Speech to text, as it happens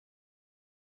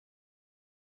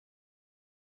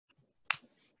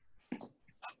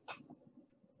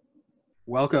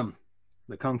Welcome,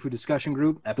 the Kung Fu Discussion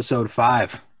Group, episode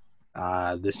 5.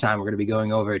 This time we're going to be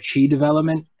going over Qi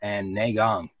development and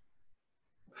Neigong.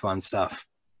 Fun stuff.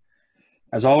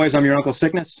 As always, I'm your Uncle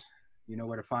Sickness. You know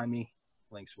where to find me.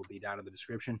 Links will be down in the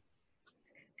description.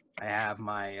 I have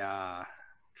my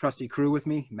trusty crew with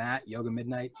me, Matt,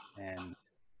 YogaMidnight, and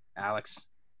Alex,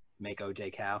 Maeko,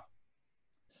 J-Cow.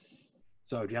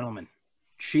 So, gentlemen,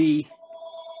 Qi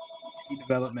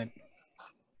development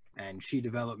and Qi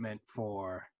development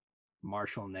for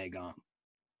martial Neigong.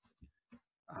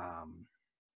 I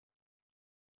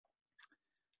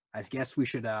guess we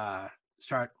should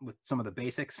start with some of the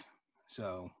basics.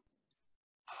 So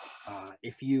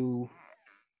if you,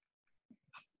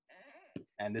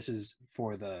 and this is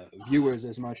for the viewers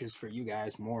as much as for you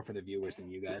guys, more for the viewers than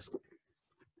you guys.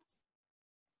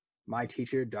 My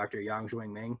teacher, Dr. Yang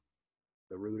Ming,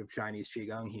 The Root of Chinese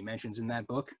Qigong, he mentions in that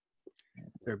book,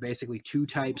 there are basically two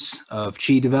types of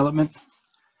Qi development.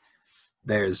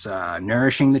 There's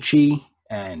nourishing the Qi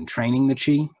and training the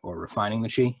Qi, or refining the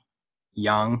Qi,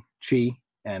 Yang Qi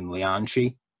and Lian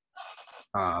Qi.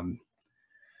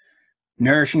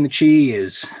 Nourishing the Qi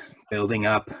is building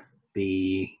up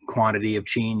the quantity of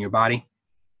Qi in your body.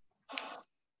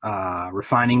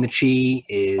 Refining the Qi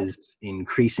is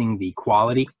increasing the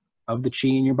quality of the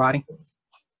Qi in your body.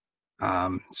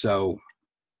 So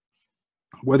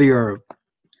whether you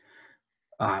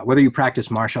practice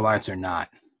martial arts or not,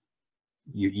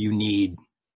 you need,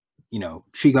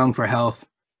 Qigong for health,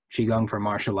 Qigong for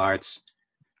martial arts,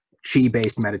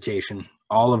 Qi-based meditation.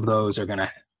 All of those are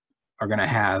gonna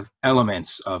have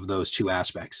elements of those two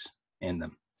aspects in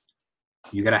them.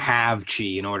 You gotta have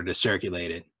Qi in order to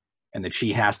circulate it, and the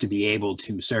Qi has to be able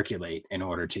to circulate in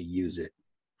order to use it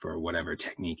for whatever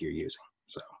technique you're using.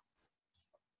 So,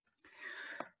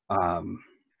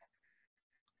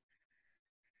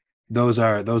 those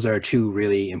are two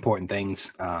really important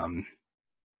things,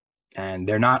 and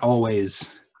they're not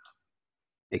always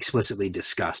explicitly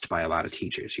discussed by a lot of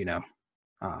teachers,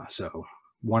 so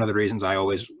one of the reasons I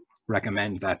always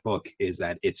recommend that book is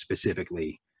that it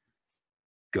specifically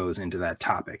goes into that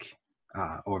topic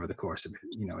over the course of it.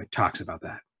 It talks about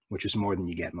that, which is more than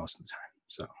you get most of the time.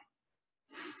 So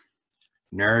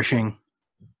nourishing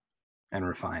and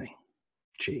refining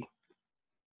Qi.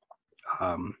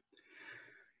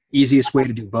 Easiest way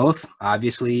to do both,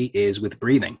 obviously, is with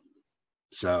breathing.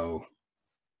 So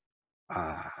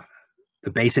the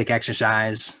basic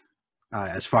exercise,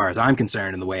 as far as I'm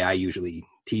concerned, and the way I usually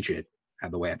teach it,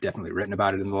 and the way I've definitely written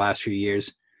about it in the last few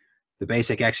years, the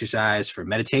basic exercise for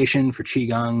meditation, for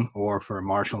Qigong, or for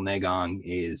martial Neigong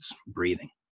is breathing.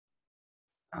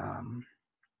 And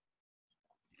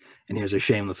here's a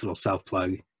shameless little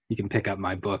self-plug. You can pick up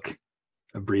my book,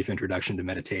 A Brief Introduction to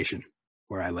Meditation,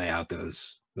 where I lay out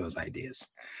those ideas.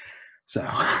 So,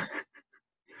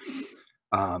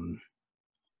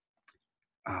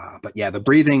 but yeah, the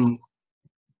breathing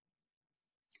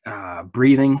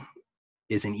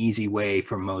is an easy way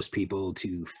for most people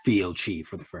to feel Qi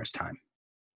for the first time.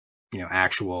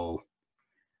 Actual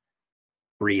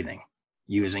breathing,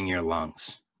 using your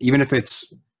lungs. Even if it's,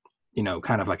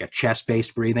 kind of like a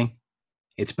chest-based breathing,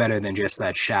 it's better than just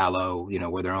that shallow,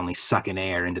 where they're only sucking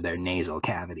air into their nasal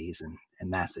cavities, and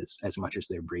that's as much as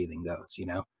their breathing goes,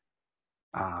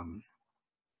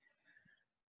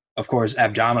 Of course,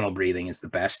 abdominal breathing is the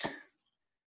best.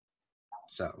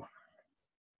 So,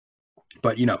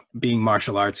 but, being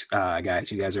martial arts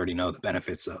guys, you guys already know the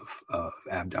benefits of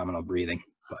abdominal breathing.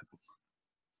 But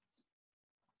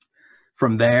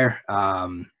from there,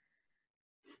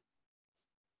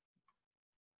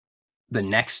 the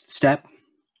next step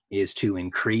is to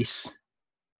increase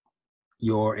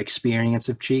your experience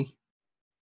of Qi.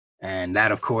 And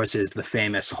that, of course, is the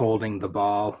famous holding the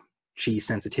ball Qi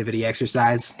sensitivity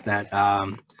exercise that,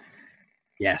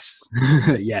 yes,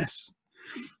 yes.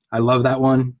 I love that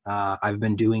one. I've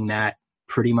been doing that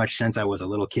pretty much since I was a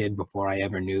little kid, before I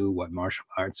ever knew what martial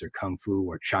arts or Kung Fu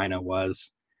or China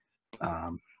was.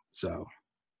 So.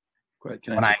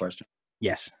 Can I ask a question?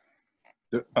 Yes.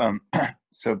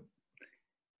 So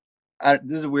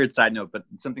this is a weird side note, but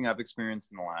something I've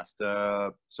experienced in the last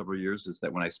several years is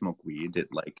that when I smoke weed, it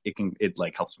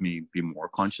helps me be more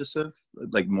conscious of,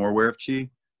 more aware of Qi.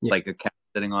 Yeah. Like a cat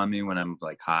sitting on me when I'm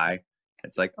high.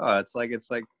 It's like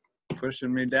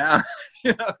pushing me down.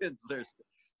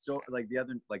 So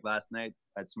last night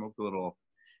I'd smoked a little,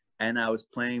 and I was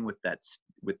playing with that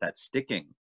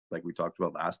sticking, like we talked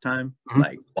about last time, mm-hmm.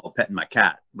 While petting my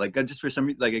cat, just for some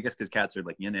reason, I guess because cats are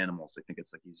yin animals, I think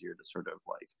it's easier to sort of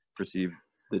perceive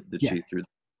the Qi through.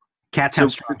 Cats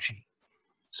have strong Qi.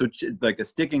 So a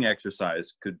sticking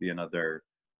exercise could be another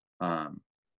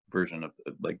version of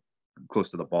close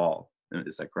to the ball.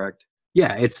 Is that correct?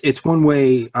 Yeah, it's one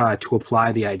way to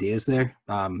apply the ideas there,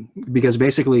 because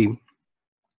basically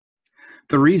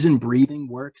the reason breathing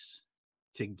works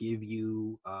to give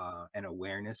you an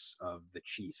awareness of the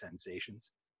chi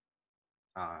sensations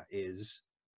is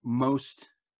most,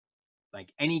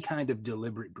 like any kind of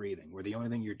deliberate breathing where the only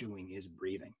thing you're doing is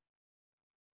breathing.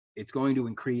 It's going to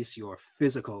increase your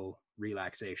physical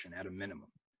relaxation at a minimum.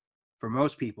 For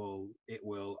most people, it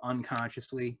will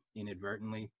unconsciously,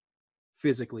 inadvertently,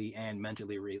 physically and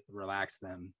mentally relax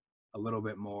them a little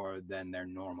bit more than their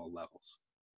normal levels.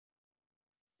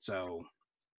 So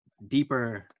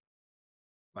deeper,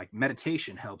 like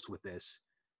meditation helps with this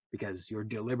because you're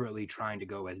deliberately trying to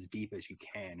go as deep as you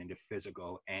can into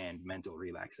physical and mental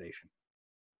relaxation.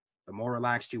 The more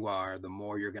relaxed you are, the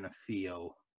more you're going to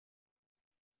feel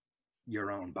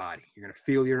your own body. You're going to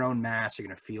feel your own mass. You're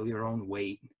going to feel your own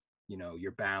weight, you know,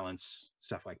 your balance,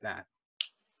 stuff like that.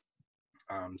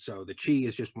 So the chi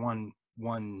is just one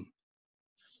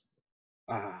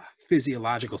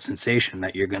physiological sensation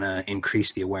that you're going to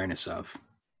increase the awareness of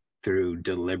through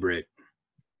deliberate,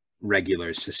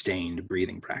 regular, sustained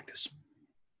breathing practice.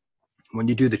 When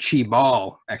you do the chi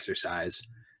ball exercise,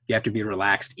 you have to be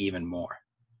relaxed even more.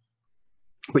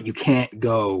 But you can't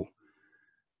go,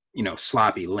 you know,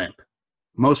 sloppy limp.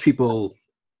 Most people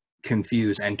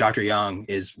confuse, and Dr. Yang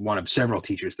is one of several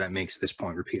teachers that makes this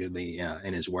point repeatedly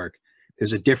in his work.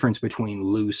 There's a difference between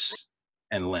loose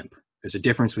and limp. There's a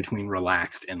difference between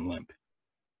relaxed and limp.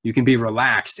 You can be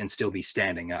relaxed and still be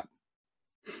standing up.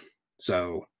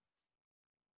 So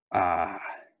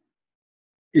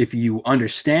if you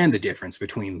understand the difference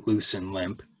between loose and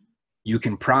limp, you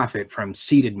can profit from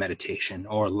seated meditation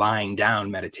or lying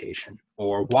down meditation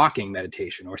or walking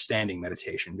meditation or standing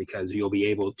meditation, because you'll be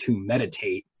able to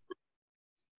meditate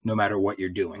no matter what you're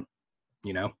doing,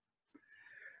 you know?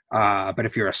 But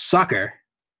if you're a sucker,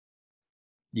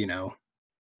 you know,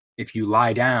 if you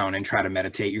lie down and try to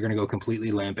meditate, you're going to go completely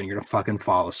limp and you're going to fucking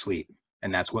fall asleep.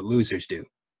 And that's what losers do.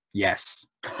 Yes,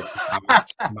 this is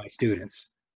my students.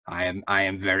 I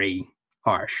am very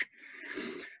harsh.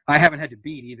 I haven't had to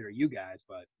beat either of you guys,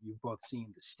 but you've both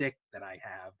seen the stick that I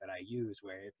have that I use,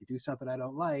 where if you do something I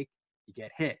don't like, you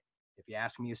get hit. If you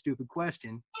ask me a stupid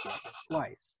question, you get hit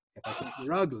twice. If I think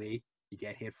you're ugly, you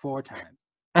get hit 4 times.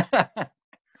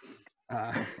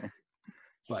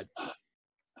 But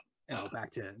you know, back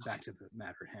to the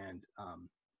matter at hand.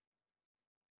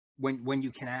 When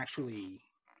you can actually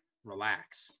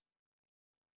relax,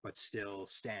 but still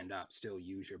stand up, still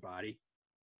use your body,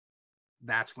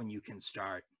 that's when you can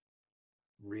start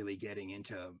really getting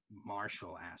into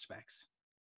martial aspects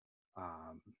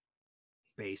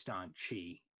based on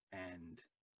chi and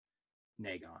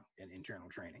Neigong and internal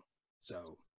training.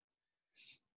 So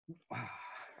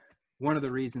one of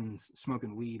the reasons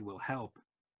smoking weed will help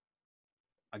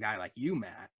a guy like you,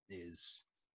 Matt, is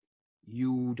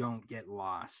you don't get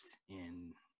lost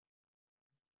in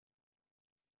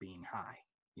being high,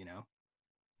 you know?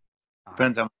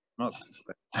 Depends on what.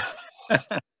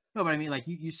 No, but I mean, like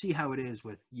you see how it is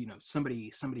with, you know,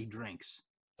 somebody drinks,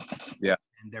 Yeah,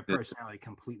 and their personality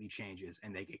completely changes,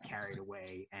 and they get carried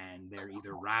away, and they're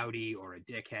either rowdy or a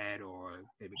dickhead, or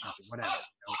they become whatever.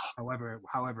 You know,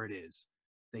 however it is,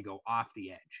 they go off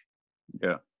the edge.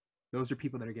 Yeah, those are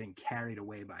people that are getting carried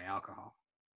away by alcohol.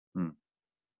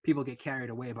 People get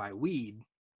carried away by weed.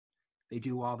 They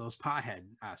do all those pothead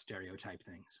stereotype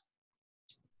things.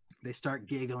 They start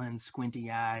giggling,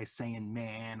 squinty eyes, saying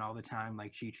man all the time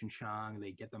like Cheech and Chong.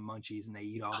 They get the munchies and they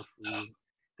eat all the food.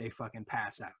 They fucking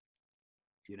pass out.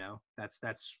 You know,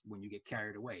 that's when you get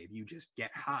carried away. If you just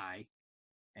get high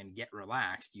and get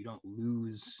relaxed, you don't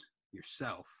lose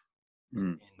yourself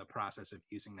in the process of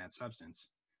using that substance.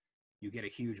 You get a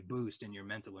huge boost in your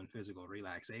mental and physical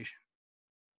relaxation.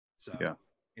 So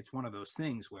it's one of those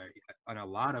things where in a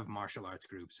lot of martial arts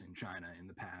groups in China in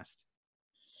the past,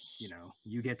 you know,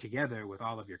 you get together with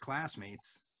all of your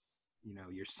classmates, you know,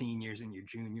 your seniors and your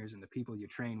juniors and the people you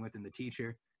train with and the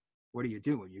teacher. What are you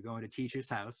doing? You're going to teacher's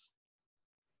house,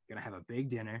 you're going to have a big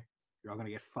dinner, you're all going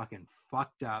to get fucking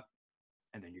fucked up,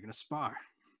 and then you're going to spar.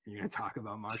 You're going to talk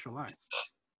about martial arts.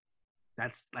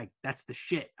 That's the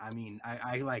shit. I mean,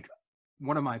 I like,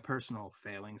 one of my personal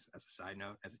failings, as a side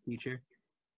note, as a teacher,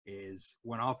 is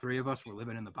when all 3 of us were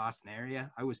living in the Boston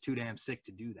area, I was too damn sick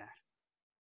to do that.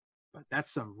 But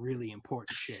that's some really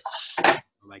important shit.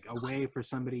 Like a way for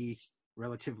somebody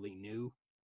relatively new,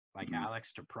 like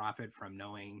Alex, to profit from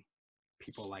knowing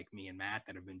people like me and Matt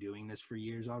that have been doing this for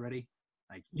years already.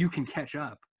 Like, you can catch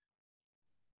up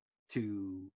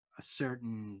to a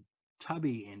certain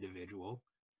tubby individual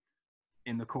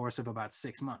in the course of about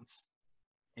 6 months.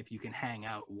 if you can hang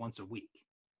out once a week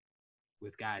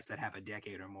with guys that have a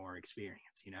decade or more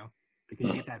experience, you know, because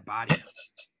you get that body,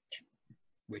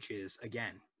 which is,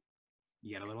 again,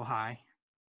 you get a little high,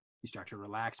 you start to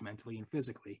relax mentally and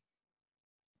physically.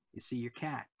 You see your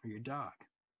cat or your dog,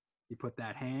 you put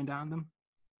that hand on them,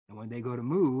 and when they go to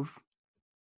move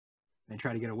and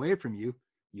try to get away from you,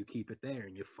 you keep it there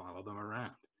and you follow them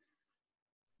around.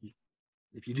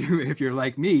 If you're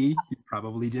like me, you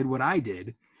probably did what I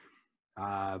did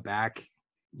back,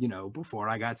 you know, before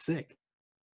I got sick.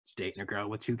 Was dating a girl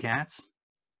with 2 cats,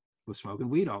 was smoking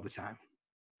weed all the time.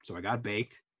 So I got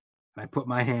baked, and I put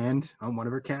my hand on one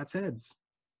of her cat's heads.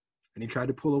 And he tried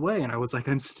to pull away, and I was like,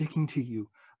 I'm sticking to you.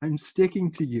 I'm sticking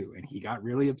to you. And he got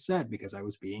really upset because I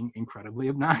was being incredibly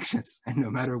obnoxious. And no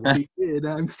matter what he did,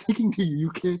 I'm sticking to you. You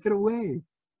can't get away.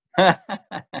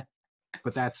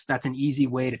 But that's an easy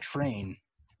way to train.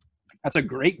 That's a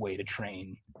great way to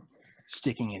train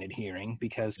sticking and adhering,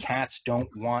 because cats don't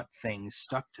want things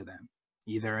stuck to them,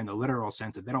 either in the literal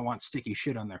sense that they don't want sticky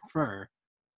shit on their fur,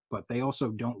 but they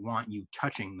also don't want you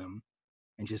touching them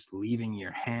and just leaving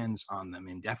your hands on them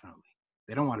indefinitely.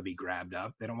 They don't want to be grabbed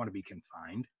up. They don't want to be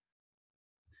confined.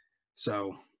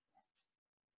 So,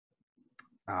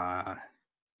 yeah,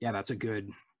 that's a good,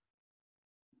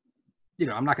 you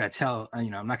know, I'm not going to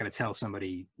tell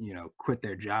somebody, you know, quit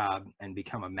their job and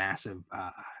become a massive,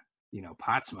 you know,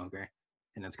 pot smoker,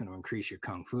 and that's going to increase your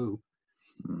kung fu.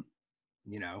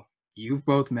 You know, you've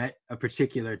both met a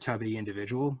particular tubby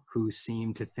individual who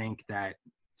seemed to think that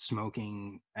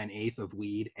smoking an eighth of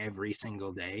weed every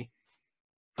single day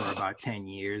for about 10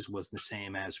 years was the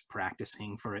same as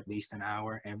practicing for at least an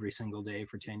hour every single day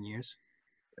for 10 years.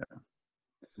 Yeah.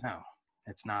 No,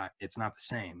 it's not the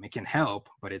same. It can help,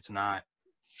 but it's not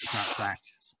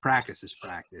practice. Practice is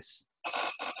practice.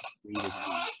 Weed is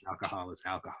weed. Alcohol is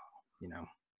alcohol, you know.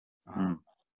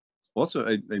 Also,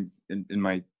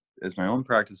 as my own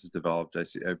practice has developed,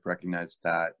 I've recognized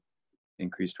that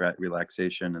increased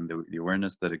relaxation and the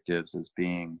awareness that it gives as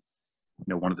being, you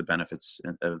know, one of the benefits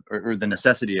or the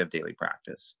necessity of daily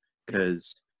practice.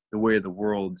 Because the way of the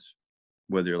world,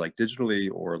 whether like digitally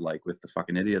or like with the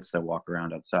fucking idiots that walk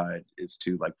around outside, is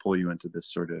to like pull you into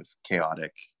this sort of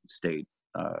chaotic state,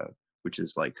 which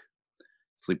is like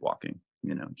sleepwalking,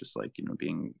 you know, just like, you know,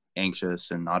 being anxious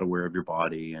and not aware of your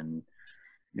body. And,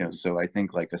 you know, so I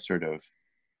think like a sort of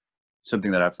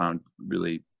something that I've found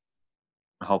really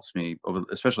helps me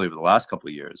especially over the last couple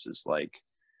of years, is like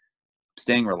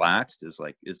staying relaxed is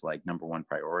like number one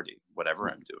priority, whatever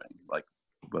I'm doing, like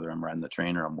whether I'm riding the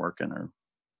train or I'm working or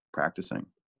practicing,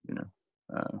 you know,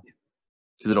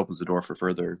 because it opens the door for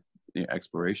further, you know,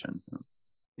 exploration.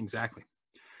 Exactly.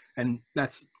 And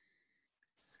that's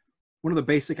one of the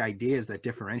basic ideas that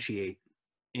differentiate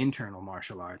internal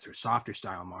martial arts or softer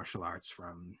style martial arts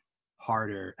from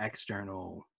harder,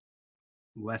 external,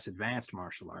 less advanced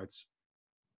martial arts,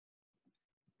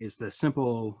 is the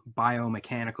simple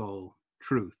biomechanical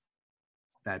truth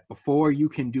that before you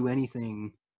can do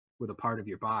anything with a part of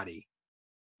your body,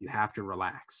 you have to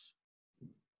relax.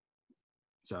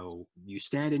 So you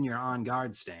stand in your on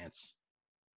guard stance.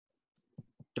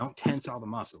 Don't tense all the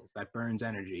muscles. That burns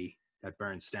energy, that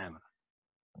burns stamina.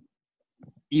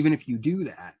 Even if you do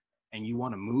that and you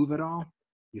want to move at all,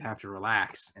 you have to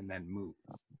relax and then move.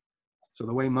 So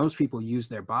the way most people use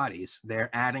their bodies, they're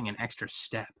adding an extra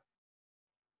step.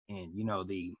 And you know,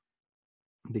 the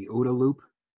OODA loop,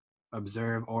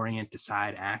 observe, orient,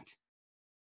 decide, act.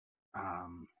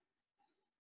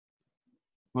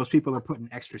 Most people are putting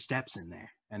extra steps in there.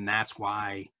 And that's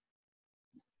why,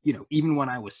 you know, even when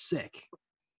I was sick,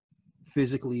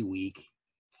 physically weak,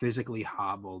 physically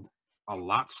hobbled, a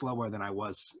lot slower than I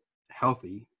was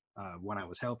healthy, when I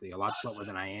was healthy, a lot slower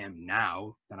than I am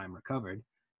now that I'm recovered,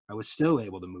 I was still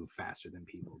able to move faster than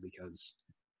people because,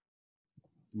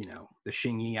 you know, the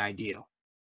Xingyi ideal.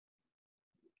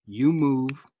 You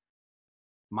move,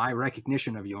 my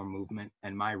recognition of your movement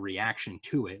and my reaction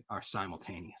to it are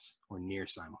simultaneous or near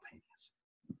simultaneous.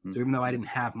 So even though I didn't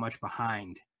have much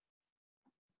behind,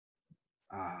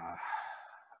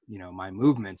 you know, my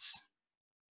movements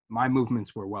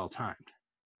were well timed.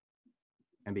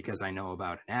 And because I know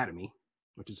about anatomy,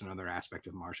 which is another aspect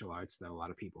of martial arts that a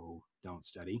lot of people don't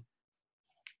study,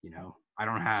 you know, I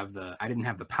didn't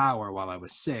have the power while I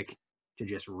was sick to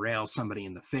just rail somebody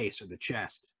in the face or the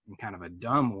chest in kind of a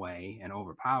dumb way and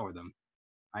overpower them.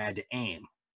 I had to aim.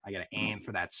 I got to aim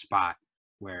for that spot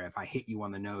where if I hit you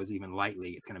on the nose even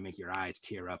lightly, it's going to make your eyes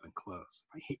tear up and close.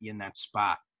 If I hit you in that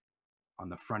spot on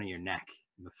the front of your neck,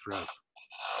 in the throat,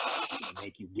 it's going to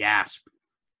make you gasp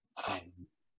and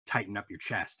tighten up your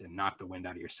chest and knock the wind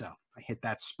out of yourself. If I hit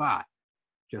that spot,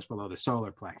 just below the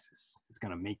solar plexus. It's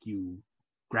going to make you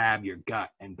grab your gut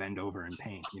and bend over in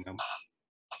pain, you know.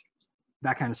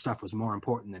 That kind of stuff was more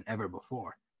important than ever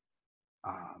before.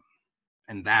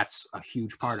 And that's a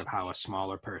huge part of how a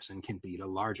smaller person can beat a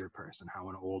larger person, how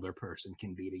an older person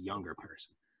can beat a younger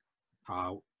person.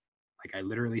 How, like I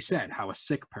literally said, how a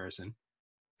sick person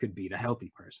could beat a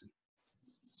healthy person.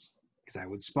 Because I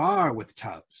would spar with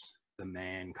Tubbs, the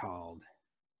man called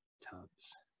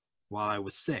Tubbs, while I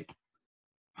was sick.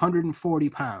 140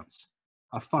 pounds,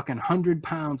 a fucking 100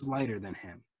 pounds lighter than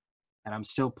him. And I'm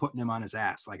still putting him on his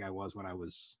ass like I was when I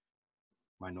was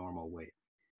my normal weight.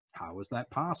 How is that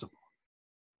possible?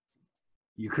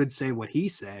 You could say what he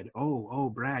said. Oh,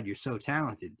 Brad, you're so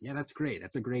talented. Yeah, that's great.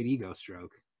 That's a great ego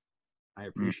stroke. I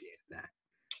appreciated that.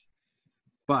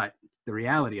 But the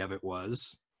reality of it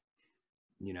was,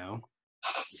 you know,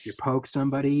 if you poke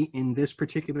somebody in this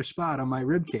particular spot on my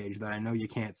rib cage that I know you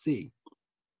can't see,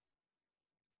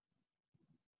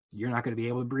 you're not going to be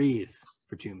able to breathe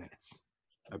for 2 minutes.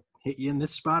 I hit you in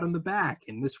this spot on the back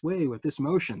in this way with this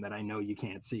motion that I know you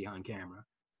can't see on camera.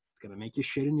 It's going to make you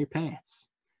shit in your pants.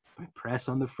 If I press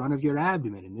on the front of your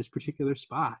abdomen in this particular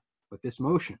spot with this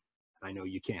motion that I know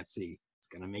you can't see, it's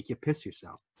going to make you piss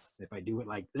yourself. If I do it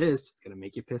like this, it's going to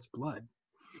make you piss blood.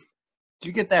 Did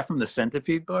you get that from the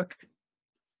Centipede book?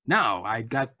 No, I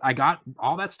got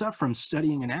all that stuff from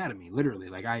studying anatomy, literally.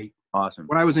 Like Awesome.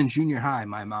 When I was in junior high,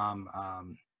 my mom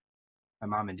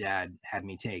and dad had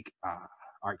me take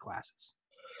art classes.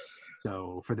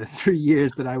 So for the 3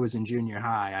 years that I was in junior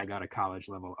high, I got a college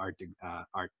level art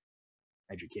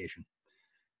education.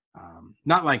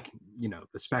 Not like, you know,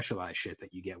 the specialized shit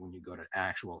that you get when you go to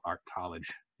actual art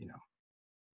college, you know,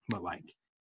 but like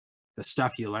the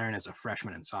stuff you learn as a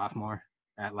freshman and sophomore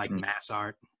at like Mass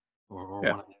Art or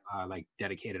one of the like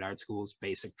dedicated art schools,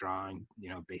 basic drawing, you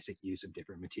know, basic use of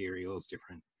different materials,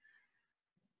 different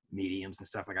mediums and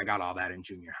stuff. Like I got all that in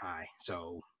junior high.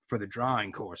 So for the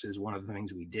drawing courses, one of the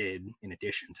things we did in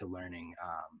addition to learning,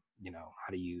 you know,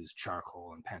 how to use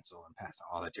charcoal and pencil and pastel,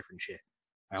 all that different shit,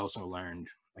 I also learned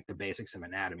like the basics of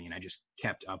anatomy, and I just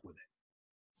kept up with it.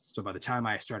 So by the time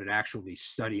I started actually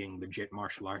studying legit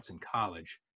martial arts in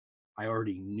college, I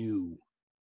already knew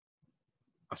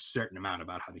a certain amount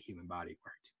about how the human body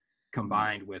worked,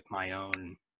 combined with my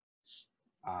own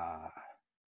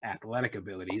athletic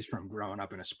abilities from growing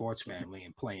up in a sports family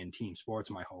and playing team sports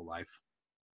my whole life,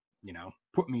 you know,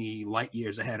 put me light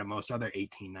years ahead of most other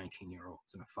 18,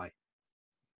 19-year-olds in a fight.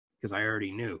 Because I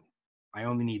already knew I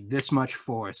only need this much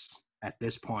force at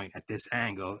this point, at this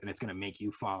angle, and it's going to make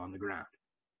you fall on the ground.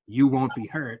 You won't be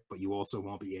hurt, but you also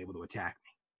won't be able to attack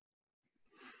me.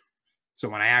 So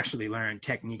when I actually learned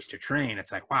techniques to train,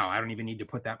 it's like, wow, I don't even need to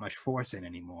put that much force in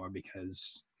anymore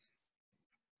because,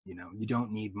 you know, you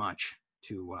don't need much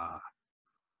to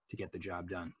get the job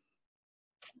done.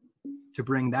 To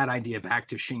bring that idea back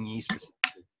to Xingyi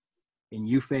specifically, in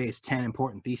Yufei's 10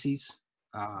 important theses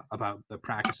about the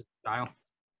practice of style,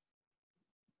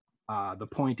 the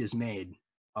point is made: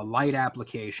 a light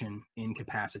application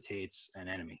incapacitates an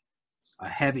enemy. A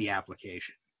heavy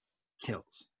application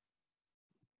kills.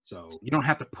 So you don't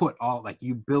have to put all, like,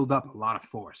 you build up a lot of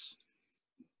force.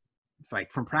 It's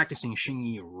like from practicing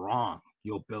Xingyi wrong,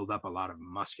 you'll build up a lot of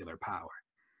muscular power.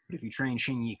 But if you train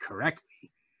Xingyi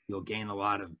correctly, you'll gain a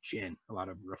lot of Jin, a lot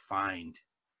of refined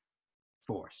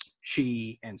force.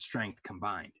 Qi and strength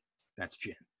combined, that's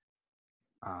Jin.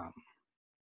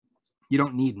 You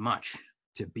don't need much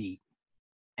to beat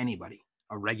anybody.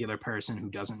 A regular person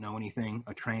who doesn't know anything,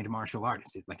 a trained martial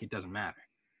artist, it doesn't matter,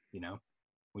 you know?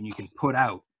 When you can put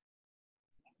out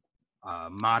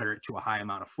moderate to a high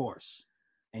amount of force,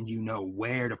 and you know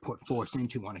where to put force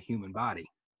into on a human body,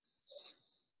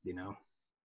 you know,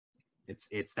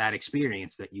 it's that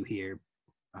experience that you hear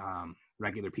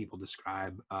regular people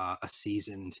describe a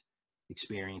seasoned,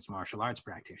 experienced martial arts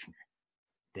practitioner.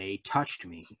 They touched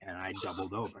me and I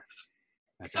doubled over.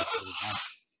 That's what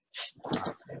it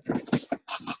happened.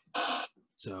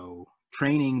 So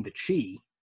training the Qi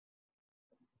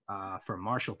for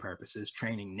martial purposes,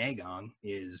 training Neigong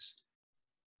is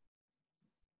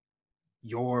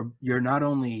you're not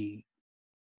only,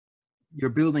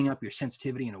 you're building up your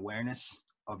sensitivity and awareness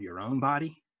of your own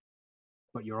body,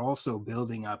 but you're also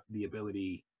building up the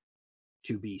ability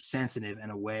to be sensitive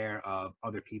and aware of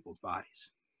other people's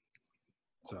bodies.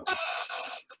 So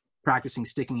practicing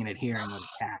sticking and adhering with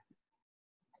a cat,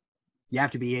 you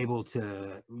have to be able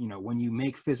to, you know, when you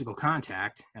make physical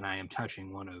contact, and I am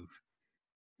touching one of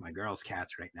my girl's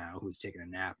cats right now who's taking a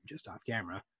nap just off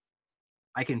camera,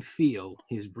 I can feel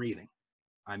his breathing.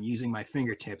 I'm using my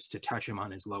fingertips to touch him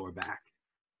on his lower back,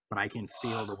 but I can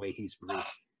feel the way he's breathing.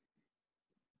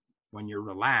 when you're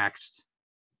relaxed,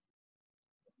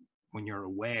 when you're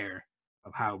aware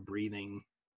of how breathing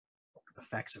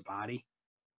affects a body,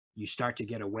 you start to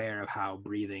get aware of how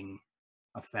breathing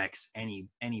affects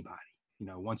anybody. You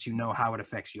know, once you know how it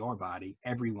affects your body,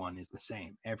 everyone is the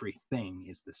same. Everything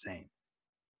is the same.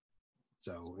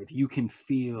 So if you can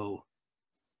feel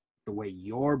the way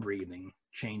your breathing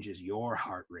changes your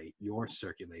heart rate, your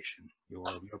circulation, your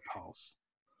pulse,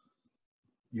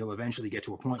 you'll eventually get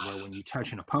to a point where when you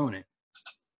touch an opponent,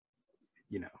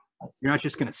 you know, you're not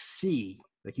just going to see,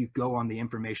 like, you go on the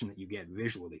information that you get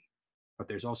visually, but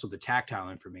there's also the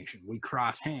tactile information. We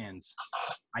cross hands,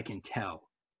 I can tell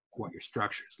what your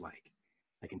structure is like.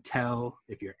 I can tell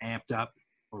if you're amped up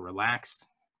or relaxed.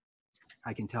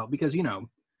 I can tell because, you know,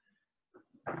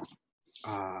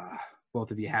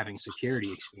 both of you having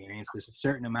security experience, there's a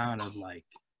certain amount of like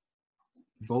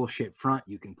bullshit front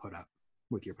you can put up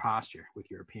with your posture, with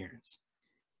your appearance.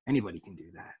 Anybody can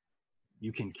do that.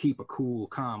 You can keep a cool,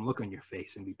 calm look on your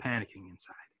face and be panicking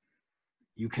inside.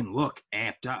 You can look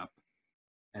amped up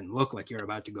and look like you're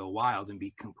about to go wild and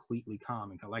be completely calm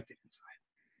and collected inside.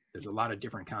 There's a lot of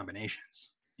different combinations,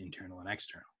 internal and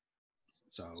external.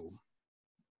 So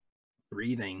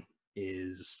breathing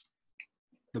is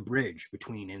the bridge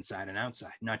between inside and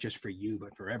outside, not just for you,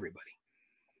 but for everybody.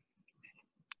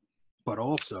 But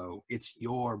also, it's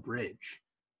your bridge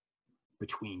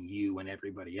between you and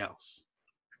everybody else.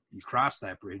 You cross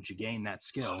that bridge, you gain that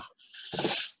skill.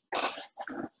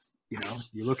 You know,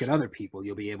 you look at other people,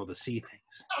 you'll be able to see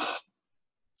things.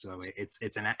 So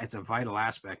it's a vital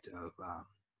aspect of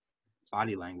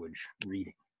body language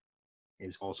reading,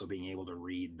 is also being able to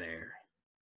read their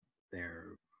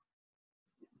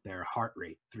heart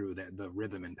rate through the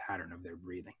rhythm and pattern of their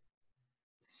breathing.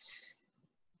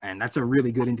 And that's a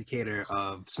really good indicator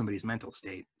of somebody's mental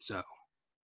state. So,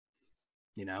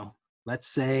 you know, let's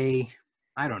say,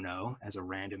 I don't know, as a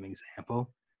random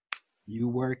example, you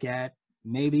work at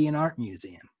maybe an art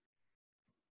museum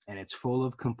and it's full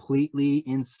of completely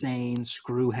insane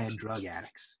screwhead drug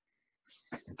addicts.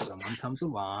 And someone comes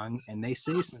along and they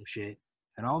say some shit,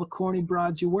 and all the corny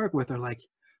broads you work with are like,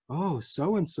 oh,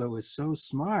 so-and-so is so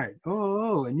smart.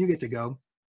 Oh, and you get to go,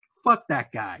 fuck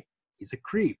that guy. He's a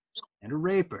creep and a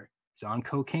raper. He's on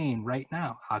cocaine right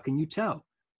now. How can you tell?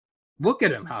 Look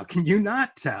at him. How can you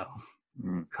not tell?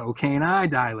 Cocaine eye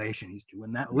dilation. He's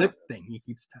doing that lip thing. He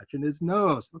keeps touching his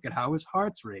nose. Look at how his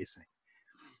heart's racing.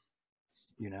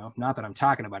 You know, not that I'm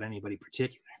talking about anybody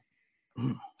particular.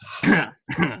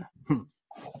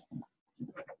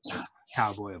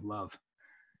 Cowboy of love.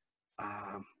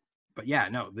 But yeah,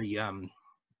 no, the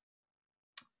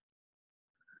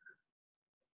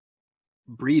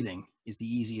breathing is the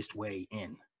easiest way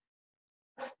in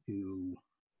to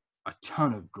a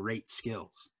ton of great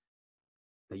skills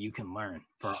that you can learn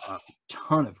for a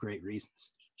ton of great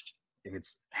reasons. If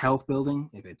it's health building,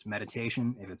 if it's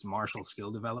meditation, if it's martial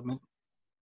skill development,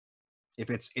 if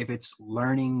it's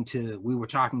learning to, we were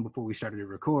talking before we started to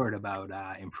record about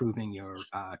improving your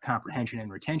comprehension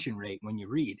and retention rate when you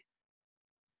read.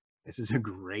 This is a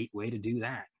great way to do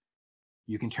that.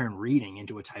 You can turn reading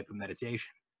into a type of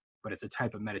meditation, but it's a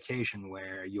type of meditation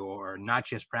where you're not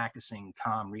just practicing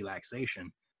calm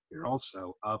relaxation, you're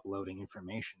also uploading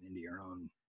information into your own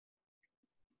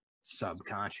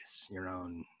subconscious, your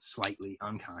own slightly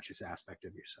unconscious aspect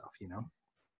of yourself, you know?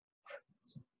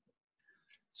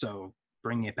 So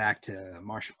bringing it back to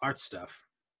martial arts stuff,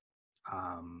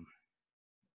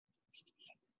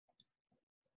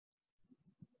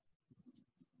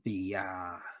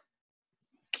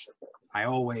 I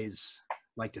always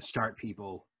like to start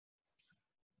people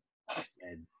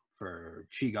for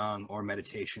Qigong or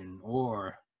meditation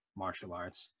or martial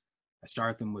arts. I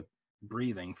start them with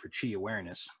breathing for Qi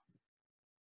awareness.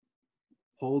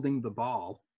 Holding the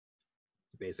ball,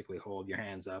 basically hold your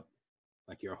hands up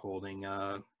like you're holding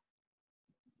a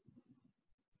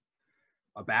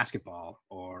basketball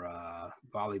or a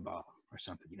volleyball or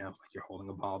something, you know, like you're holding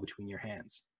a ball between your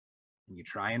hands. And you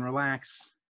try and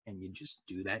relax, and you just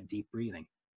do that deep breathing.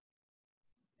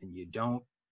 And you don't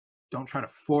try to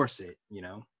force it, you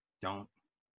know, don't,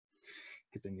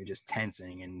 because then you're just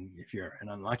tensing, and if you're an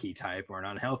unlucky type or an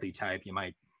unhealthy type, you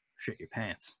might shit your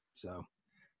pants. So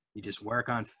you just work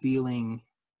on feeling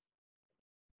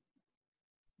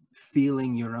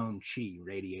your own chi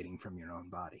radiating from your own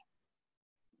body.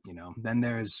 You know, then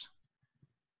there's,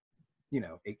 you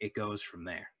know, it goes from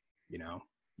there. You know,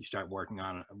 you start working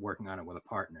on it with a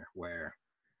partner where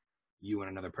you and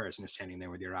another person are standing there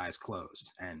with your eyes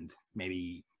closed, and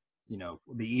maybe, you know,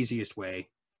 the easiest way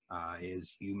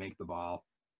is you make the ball,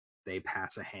 they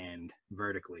pass a hand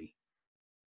vertically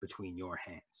between your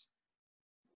hands.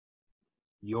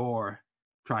 you're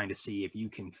trying to see if you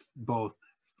can both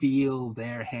feel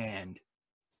their hand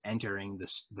entering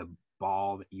the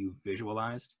ball that you've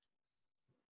visualized,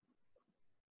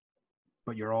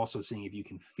 but you're also seeing if you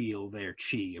can feel their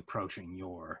chi approaching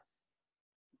your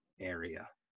area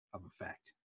of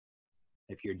effect.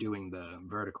 If you're doing the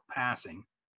vertical passing,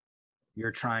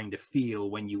 you're trying to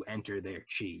feel when you enter their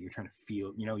chi. You're trying to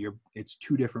feel, it's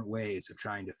two different ways of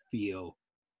trying to feel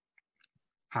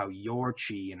how your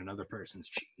chi and another person's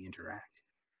chi interact.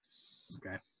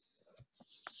 Okay.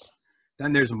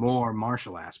 Then there's more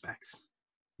martial aspects.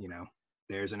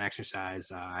 There's an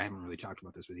exercise, I haven't really talked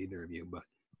about this with either of you, but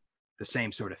the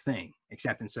same sort of thing,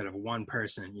 except instead of one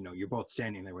person, you're both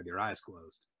standing there with your eyes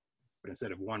closed, but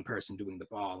instead of one person doing the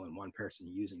ball and one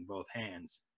person using both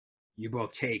hands, you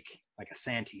both take like a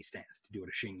Santee stance, to do it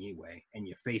a Xingyi way, and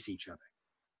you face each other.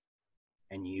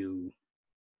 And you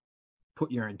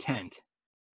put your intent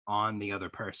on the other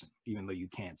person, even though you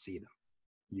can't see them.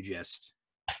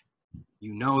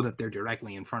 You know that they're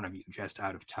directly in front of you, just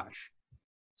out of touch.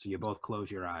 So you both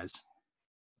close your eyes.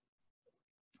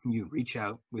 You reach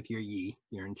out with your yi,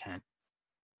 your intent,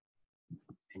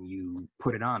 and you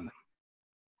put it on them.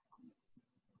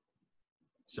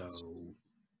 So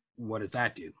what does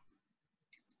that do?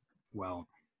 Well,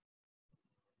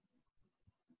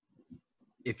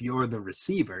 if you're the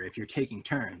receiver, if you're taking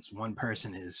turns, one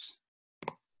person is,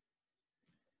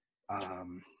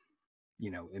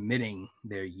 emitting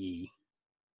their yi,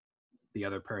 the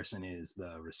other person is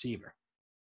the receiver.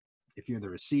 If you're the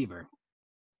receiver,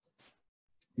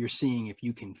 you're seeing if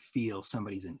you can feel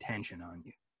somebody's intention on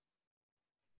you.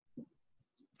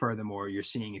 Furthermore, you're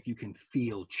seeing if you can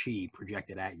feel chi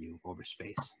projected at you over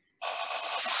space.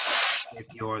 If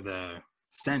you're the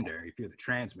sender, if you're the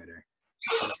transmitter,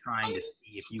 you're trying to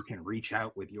see if you can reach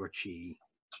out with your chi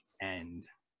and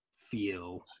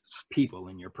feel people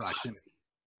in your proximity.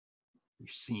 You're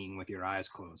seeing with your eyes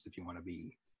closed, if you want to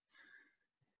be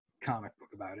comic book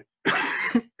about it.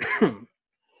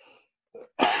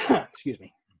 Excuse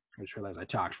me. I just realized I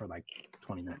talked for like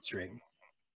 20 minutes straight.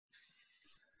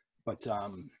 But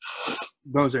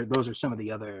those are some of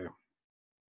the other,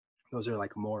 those are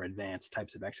like more advanced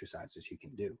types of exercises you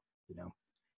can do,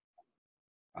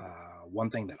 one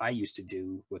thing that I used to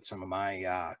do with some of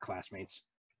my classmates,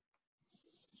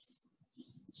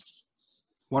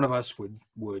 one of us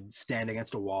would stand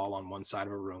against a wall on one side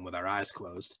of a room with our eyes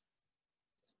closed,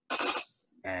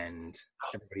 and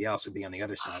everybody else would be on the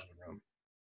other side of the room.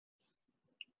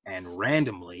 And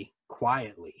randomly,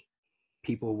 quietly,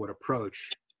 people would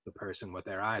approach the person with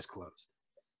their eyes closed.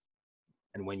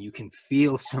 And when you can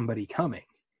feel somebody coming,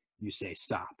 you say,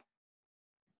 stop.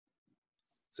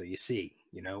 So you see,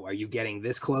 are you getting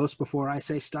this close before I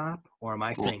say stop? Or am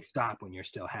I saying stop when you're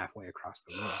still halfway across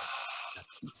the room?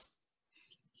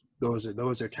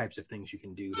 Those are types of things you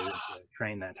can do to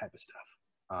train that type of stuff.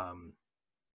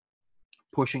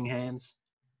 Pushing hands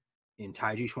in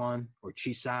Taiji Chuan or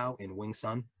Chi Sao in Wing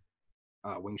Chun.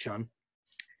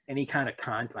 Any kind of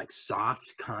like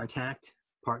soft contact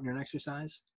partner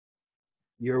exercise,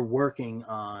 you're working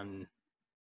on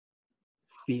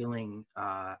feeling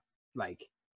like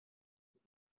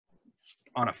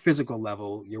on a physical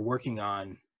level, you're working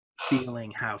on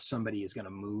feeling how somebody is going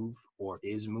to move or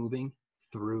is moving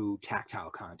through tactile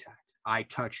contact. I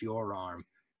touch your arm,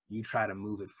 you try to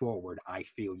move it forward, I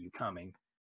feel you coming,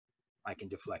 I can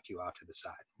deflect you off to the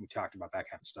side. We talked about that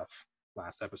kind of stuff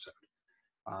last episode.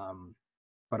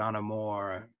 But on a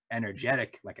more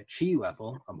energetic, like a chi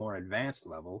level, a more advanced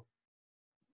level,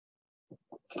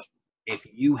 if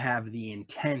you have the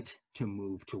intent to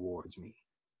move towards me,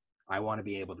 I want to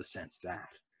be able to sense that.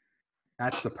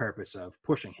 That's the purpose of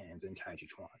pushing hands in Taiji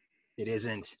Chuan. It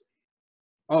isn't,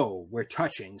 oh, we're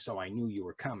touching, so I knew you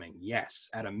were coming. Yes,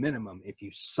 at a minimum, if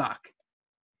you suck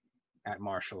at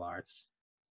martial arts,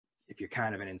 if you're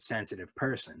kind of an insensitive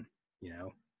person,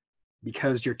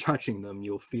 because you're touching them,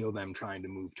 you'll feel them trying to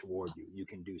move toward you. You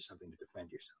can do something to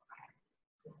defend yourself.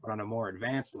 But on a more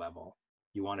advanced level,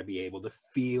 you want to be able to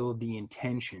feel the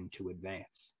intention to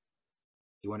advance.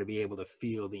 You want to be able to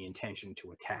feel the intention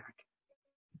to attack.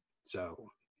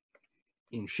 So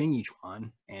in Xingyi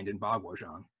Chuan and in Bagua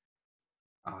Zhang,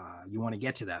 you want to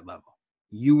get to that level.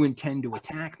 You intend to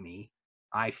attack me,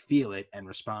 I feel it and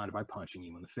respond by punching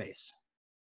you in the face.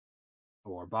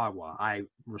 Or Bagua, I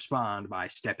respond by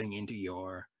stepping into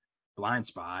your blind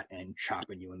spot and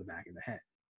chopping you in the back of the head.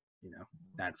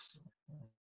 That's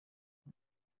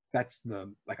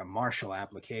the like a martial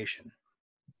application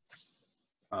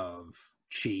of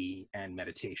chi and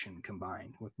meditation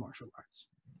combined with martial arts.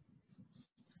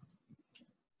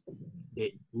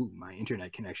 My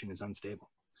internet connection is unstable.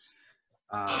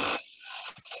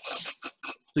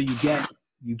 So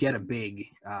you get a big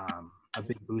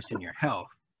boost in your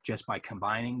health just by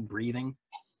combining breathing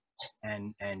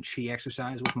and chi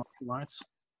exercise with martial arts,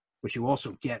 but you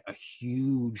also get a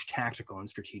huge tactical and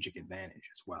strategic advantage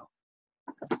as well.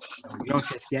 You don't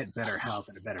just get better health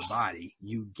and a better body,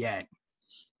 you get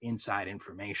inside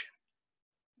information.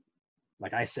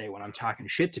 Like I say when I'm talking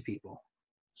shit to people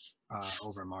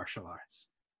over martial arts,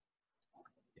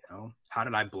 you know, how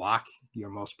did I block your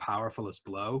most powerfulest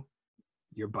blow?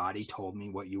 Your body told me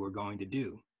what you were going to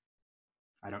do.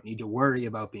 I don't need to worry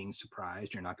about being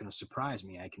surprised. You're not going to surprise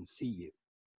me. I can see you.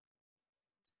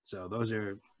 So those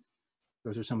are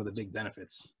some of the big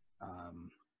benefits.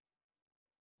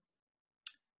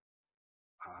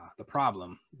 The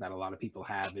problem that a lot of people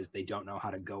have is they don't know how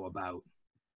to go about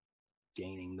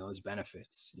gaining those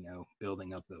benefits, you know,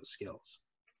 building up those skills.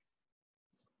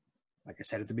 Like I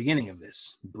said at the beginning of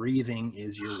this, breathing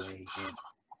is your way in.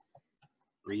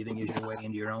 Breathing is your way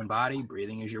into your own body.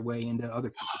 Breathing is your way into other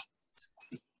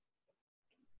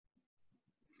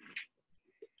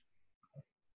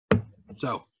people.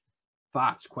 So,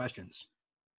 thoughts, questions,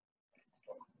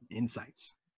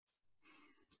 insights,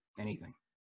 anything.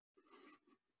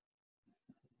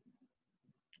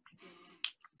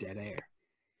 Dead air.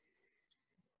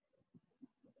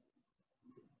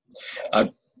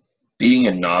 Being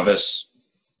a novice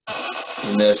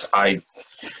in this,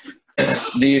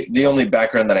 the only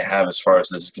background that I have as far as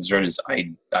this is concerned is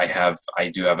I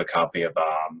do have a copy of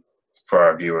for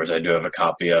our viewers, I do have a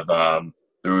copy of the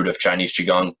Root of Chinese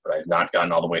Qigong, but I've not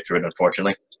gotten all the way through it,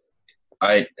 unfortunately.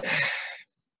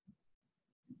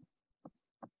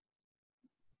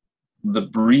 The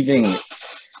breathing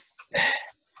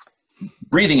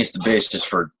is the basis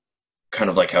for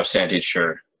kind of like how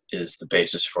Santiature is the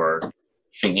basis for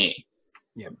Xingyi.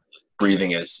 Yeah.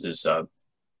 Breathing is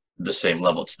the same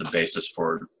level. It's the basis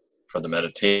for the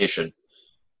meditation.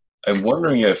 I'm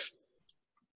wondering if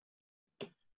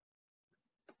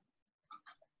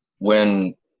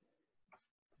when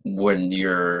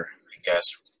you're, I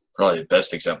guess, probably the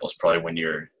best example is probably when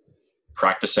you're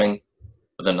practicing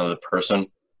with another person.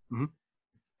 Mm-hmm.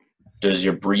 Does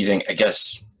your breathing, I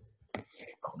guess, I'm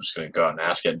just going to go out and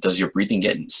ask it, does your breathing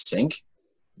get in sync?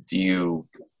 Do you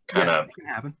kind of... It can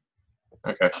happen.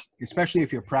 Okay. Especially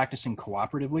if you're practicing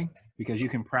cooperatively, because you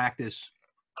can practice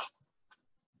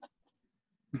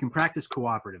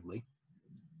cooperatively.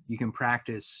 You can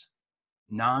practice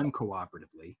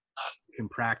non-cooperatively. You can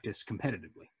practice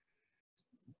competitively.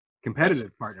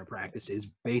 Competitive partner practice is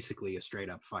basically a straight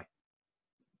up fight.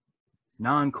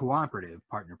 Non-cooperative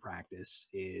partner practice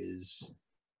is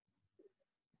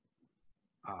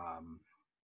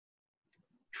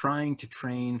trying to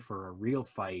train for a real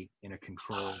fight in a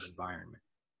controlled environment.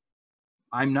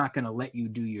 I'm not going to let you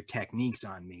do your techniques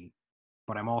on me,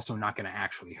 but I'm also not going to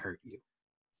actually hurt you.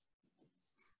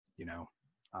 You know,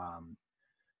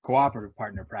 cooperative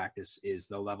partner practice is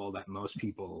the level that most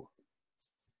people,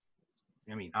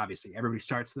 I mean, obviously everybody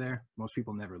starts there. Most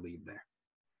people never leave there.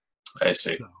 I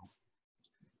see. So,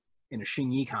 in a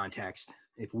Xingyi context,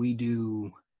 if we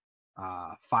do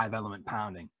 5-element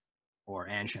pounding or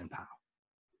Anshan Pao,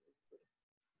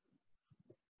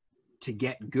 to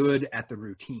get good at the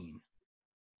routine,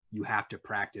 you have to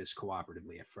practice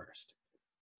cooperatively at first.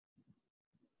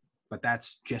 But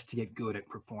that's just to get good at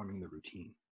performing the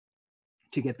routine.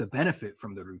 To get the benefit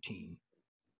from the routine,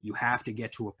 you have to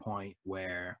get to a point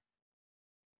where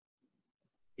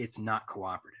it's not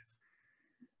cooperative.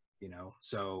 You know,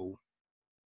 so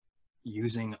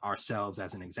using ourselves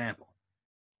as an example,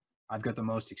 I've got the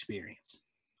most experience.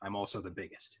 I'm also the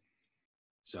biggest.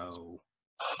 So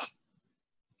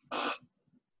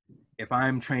if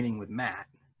I'm training with Matt,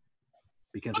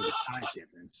 because of the size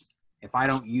difference, if I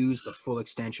don't use the full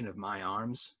extension of my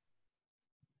arms,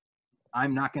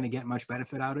 I'm not going to get much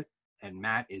benefit out of it. And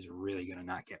Matt is really going to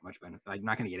not get much benefit. I'm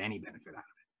not going to get any benefit out of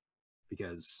it,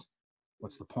 because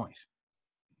what's the point?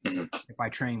 Mm-hmm. If I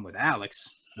train with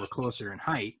Alex, we're closer in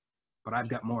height, but I've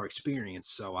got more experience,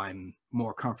 so I'm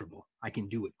more comfortable. I can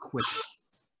do it quicker.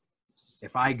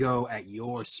 If I go at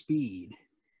your speed,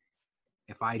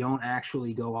 if I don't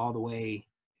actually go all the way,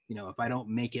 you know, if I don't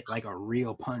make it like a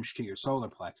real punch to your solar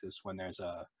plexus when there's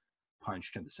a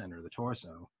punch to the center of the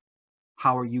torso,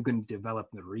 how are you going to develop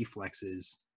the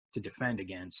reflexes to defend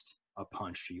against a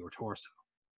punch to your torso?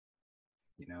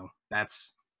 You know,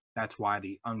 that's why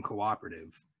the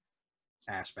uncooperative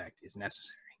aspect is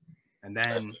necessary. And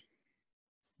then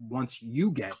once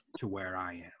you get to where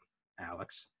I am,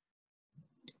 Alex,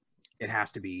 it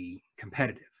has to be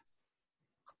competitive.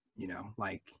 You know,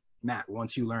 like Matt,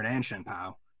 once you learn Anshan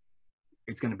Pao,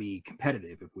 it's going to be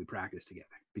competitive if we practice together,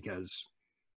 because,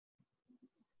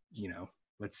 you know,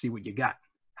 Let's see what you got.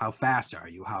 How fast are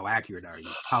you? How accurate are you?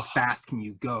 How fast can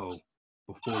you go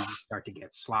before you start to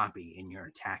get sloppy in your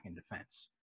attack and defense?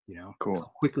 You know, Cool.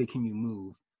 How quickly can you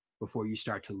move before you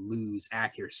start to lose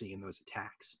accuracy in those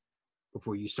attacks?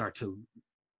 Before you start to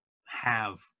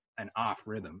have an off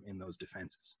rhythm in those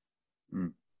defenses.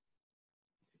 Mm.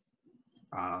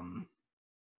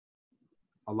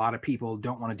 A lot of people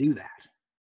don't want to do that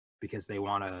because they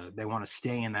want to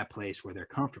stay in that place where they're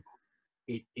comfortable.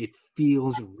 It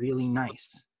feels really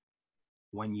nice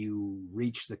when you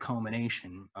reach the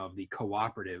culmination of the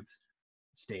cooperative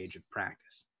stage of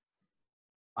practice.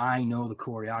 I know the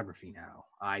choreography now.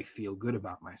 I feel good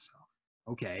about myself.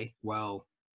 Okay, well,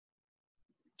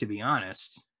 to be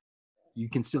honest, you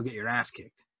can still get your ass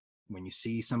kicked. When you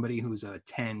see somebody who's a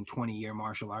 10, 20-year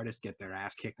martial artist get their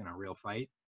ass kicked in a real fight,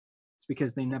 it's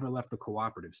because they never left the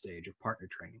cooperative stage of partner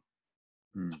training.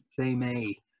 They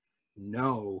may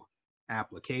know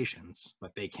applications,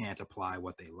 but they can't apply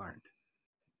what they learned.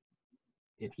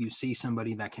 If you see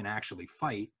somebody that can actually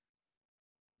fight,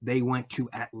 they went to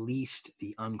at least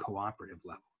the uncooperative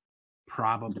level,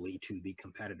 probably to the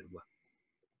competitive level.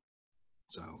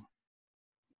 So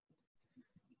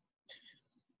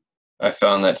I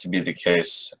found that to be the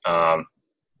case,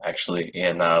 actually,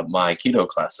 in my Aikido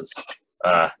classes.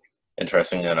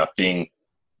 Interestingly enough, being,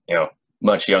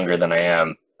 much younger than I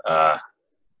am, a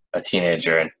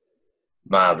teenager and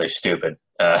mildly stupid.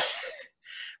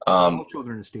 all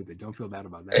children are stupid. Don't feel bad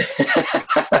about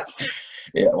that.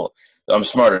 Yeah, well, I'm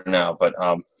smarter now, but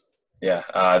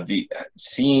the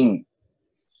seeing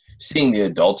the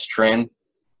adults train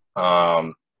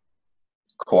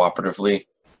cooperatively,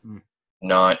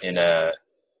 not in an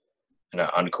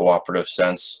uncooperative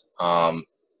sense.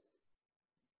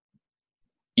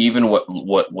 Even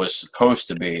what was supposed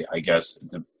to be, I guess,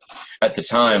 at the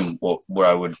time, what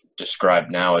I would describe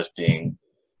now as being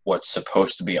what's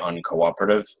supposed to be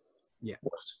uncooperative,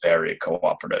 was very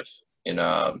cooperative in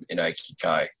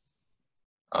Aikikai.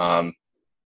 And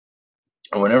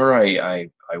whenever I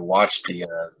watched the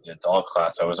adult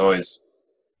class, I was always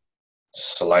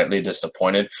slightly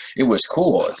disappointed. It was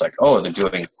cool. It's like, oh, they're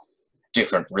doing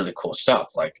different, really cool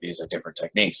stuff. Like, these are different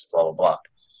techniques, blah, blah, blah.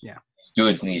 Yeah.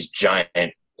 Dudes in these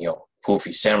giant,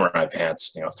 poofy samurai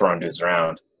pants, throwing dudes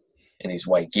around in these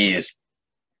white gis.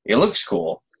 It looks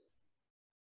cool.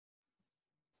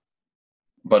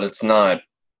 But it's not.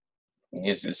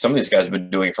 Some of these guys have been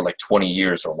doing it for like 20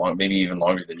 years or long, maybe even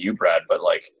longer than you, Brad. But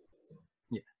like,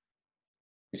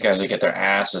 these guys that get their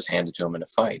asses handed to them in a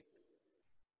fight.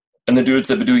 And the dudes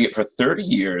that have been doing it for 30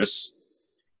 years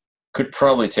could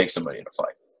probably take somebody in a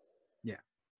fight. Yeah.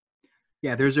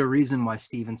 Yeah, there's a reason why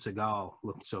Steven Seagal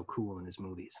looked so cool in his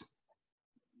movies.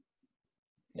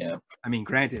 Yeah. I mean,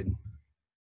 granted,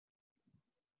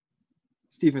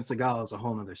 Steven Seagal is a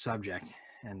whole nother subject,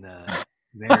 and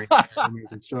various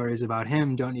rumors and stories about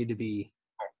him don't need to be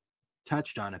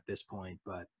touched on at this point,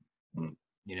 but,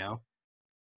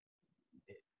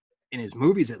 in his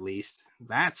movies at least,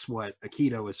 that's what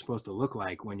Aikido is supposed to look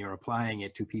like when you're applying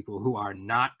it to people who are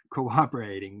not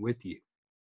cooperating with you.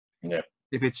 Yeah.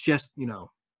 If it's just,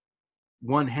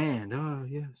 one hand, oh,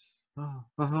 yes, oh,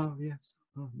 yes.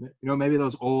 Oh. Maybe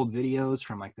those old videos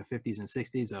from like the 50s and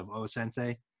 60s of Oh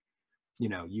Sensei,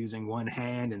 using one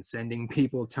hand and sending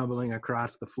people tumbling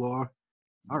across the floor.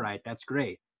 All right, that's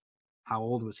great. How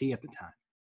old was he at the time?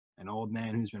 An old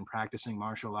man who's been practicing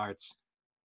martial arts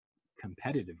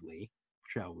competitively,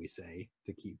 shall we say,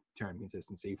 to keep term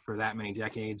consistency for that many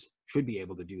decades, should be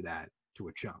able to do that to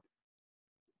a chump.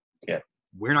 Yeah.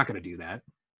 We're not going to do that.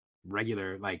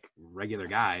 Regular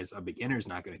guys, a beginner's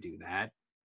not going to do that.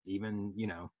 Even,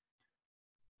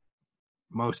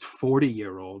 most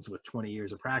 40-year-olds with 20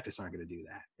 years of practice aren't going to do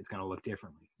that. It's going to look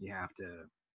differently. You have to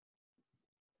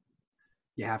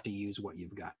use what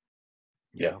you've got.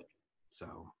 You know?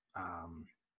 So,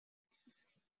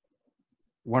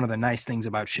 one of the nice things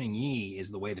about Xing Yi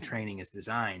is the way the training is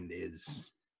designed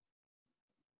is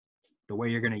the way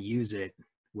you're going to use it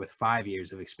with 5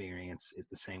 years of experience is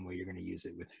the same way you're going to use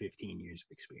it with 15 years of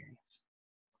experience.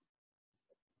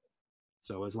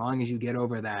 So as long as you get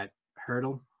over that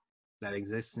hurdle that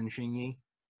exists in Xing Yi,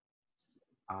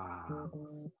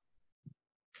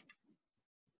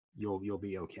 you'll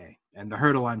be okay. And the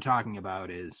hurdle I'm talking about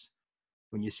is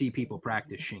when you see people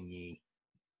practice Xing Yi,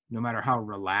 no matter how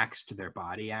relaxed their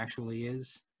body actually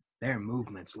is, their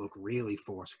movements look really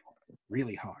forceful,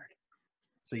 really hard.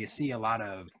 So you see a lot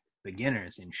of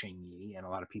beginners in Xing Yi and a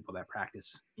lot of people that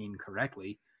practice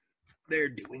incorrectly, they're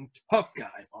doing tough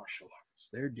guy martial arts.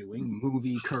 They're doing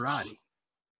movie karate.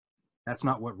 That's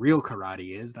not what real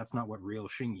karate is. That's not what real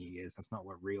Xing Yi is. That's not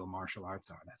what real martial arts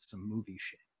are. That's some movie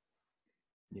shit.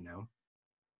 You know,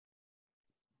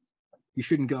 you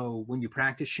shouldn't go, when you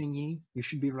practice Xingyi, you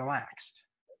should be relaxed.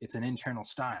 It's an internal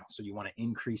style, so you want to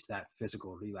increase that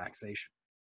physical relaxation.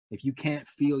 If you can't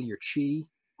feel your chi,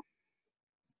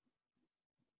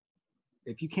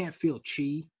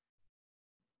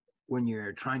 when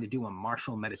you're trying to do a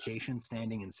martial meditation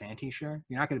standing in Santisha,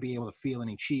 you're not going to be able to feel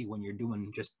any chi when you're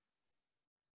doing just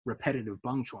repetitive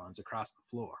bungchuans across the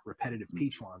floor, repetitive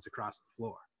pichuans across the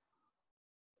floor.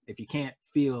 If you can't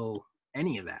feel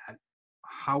any of that,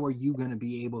 how are you going to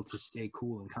be able to stay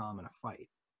cool and calm in a fight?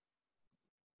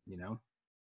 You know?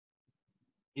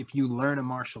 If you learn a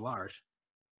martial art,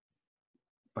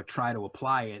 but try to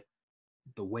apply it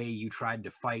the way you tried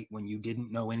to fight when you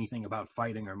didn't know anything about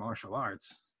fighting or martial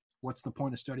arts, what's the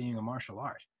point of studying a martial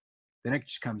art? Then it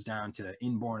just comes down to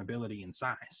inborn ability and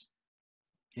size.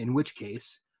 In which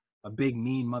case, a big,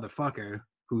 mean motherfucker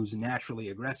who's naturally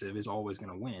aggressive is always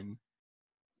going to win.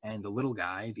 And the little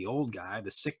guy, the old guy, the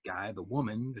sick guy, the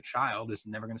woman, the child is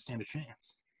never going to stand a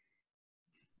chance.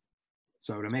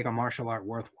 So to make a martial art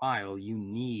worthwhile, you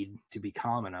need to be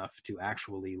calm enough to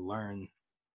actually learn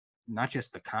not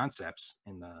just the concepts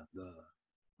in the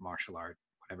martial art,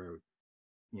 whatever,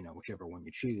 you know, whichever one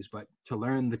you choose, but to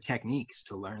learn the techniques,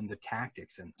 to learn the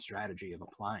tactics and the strategy of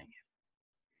applying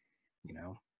it. You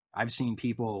know, I've seen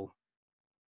people,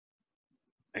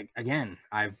 again,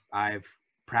 I've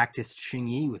practiced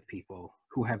Xingyi with people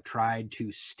who have tried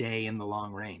to stay in the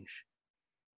long range.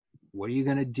 What are you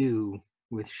going to do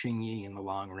with Xingyi in the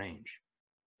long range?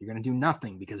 You're going to do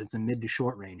nothing because it's a mid to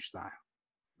short range style.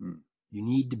 You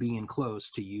need to be in close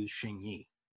to use Xingyi.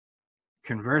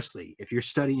 Conversely, if you're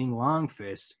studying long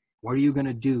fist, what are you going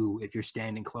to do if you're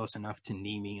standing close enough to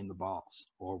knee me in the balls,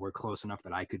 or we're close enough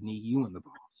that I could knee you in the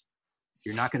balls?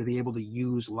 You're not going to be able to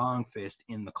use long fist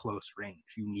in the close range.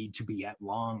 You need to be at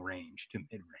long range to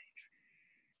mid range.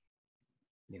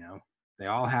 You know, they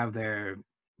all have their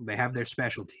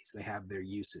specialties. They have their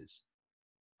uses.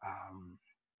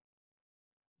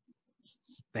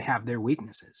 They have their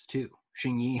weaknesses too.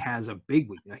 Xingyi has a big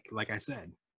weakness. Like I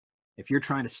said, if you're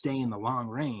trying to stay in the long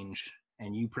range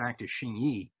and you practice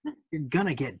Xingyi, you're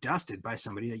gonna get dusted by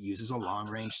somebody that uses a long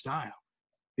range style,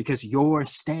 because you're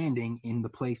standing in the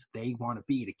place they want to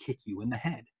be to kick you in the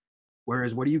head.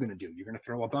 Whereas what are you going to do? You're going to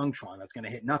throw a bung chuan that's going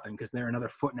to hit nothing because they're another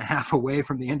 1.5 feet away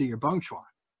from the end of your bung chuan.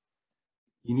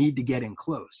 You need to get in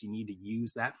close. You need to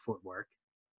use that footwork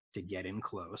to get in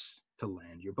close to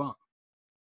land your bung.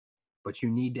 But you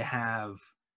need to have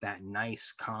that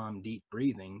nice, calm, deep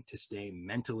breathing to stay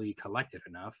mentally collected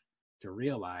enough to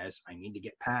realize I need to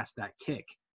get past that kick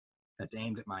that's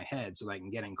aimed at my head so that I can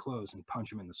get in close and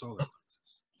punch him in the solar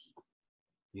plexus.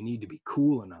 You need to be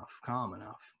cool enough, calm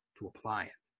enough to apply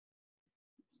it.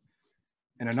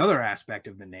 And another aspect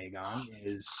of the Neigong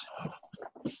is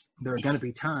there are going to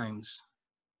be times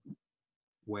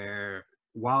where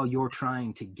while you're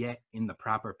trying to get in the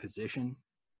proper position,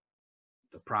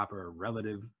 the proper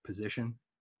relative position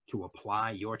to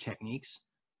apply your techniques,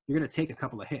 you're going to take a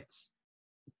couple of hits.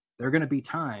 There are going to be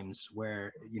times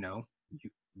where, you know,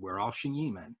 we're all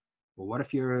Xingyi men. Well, what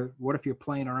if you're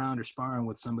playing around or sparring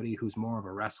with somebody who's more of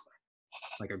a wrestler,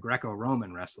 like a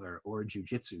Greco-Roman wrestler or a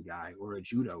jiu-jitsu guy or a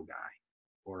judo guy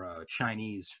or a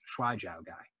Chinese shuaijiao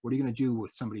guy? What are you going to do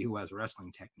with somebody who has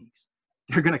wrestling techniques?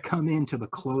 They're going to come into the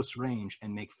close range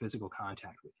and make physical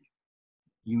contact with you.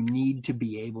 You need to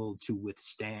be able to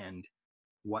withstand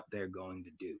what they're going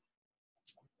to do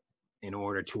in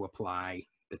order to apply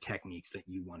the techniques that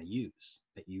you want to use,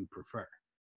 that you prefer.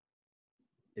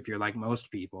 If you're like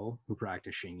most people who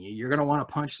practice Xingyi, you're going to want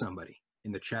to punch somebody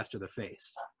in the chest or the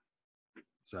face.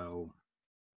 So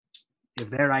if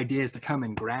their idea is to come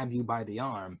and grab you by the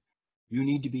arm, you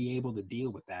need to be able to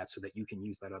deal with that so that you can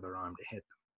use that other arm to hit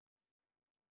them.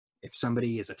 If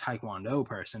somebody is a Taekwondo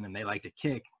person and they like to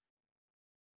kick,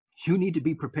 you need to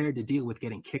be prepared to deal with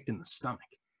getting kicked in the stomach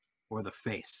or the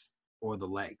face or the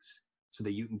legs so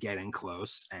that you can get in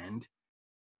close and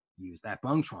use that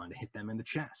bung chuan to hit them in the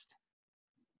chest.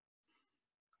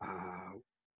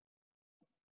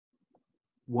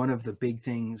 One of the big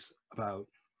things about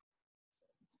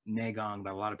Neigong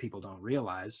that a lot of people don't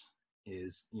realize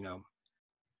is, you know,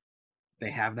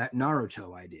 they have that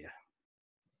Naruto idea.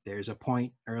 There's a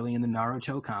point early in the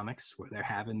Naruto comics where they're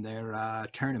having their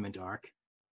tournament arc,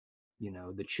 you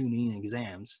know, the Chunin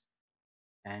exams,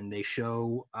 and they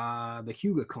show the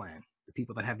Hyuga clan, the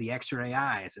people that have the X-ray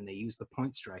eyes, and they use the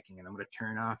point striking, and I'm going to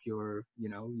turn off your, you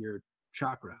know, your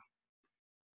chakra.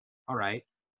 All right.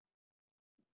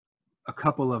 A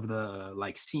couple of the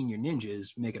like senior ninjas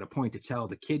make it a point to tell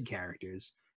the kid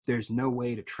characters there's no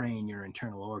way to train your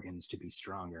internal organs to be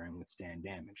stronger and withstand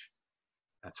damage.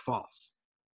 That's false.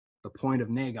 The point of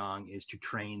Neigong is to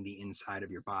train the inside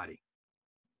of your body.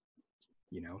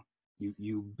 You know,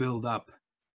 you build up.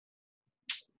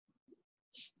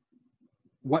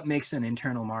 What makes an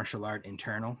internal martial art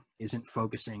internal isn't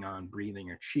focusing on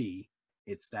breathing or chi.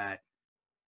 It's that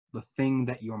the thing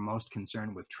that you're most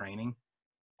concerned with training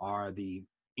are the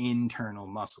internal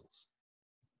muscles.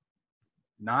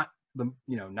 Not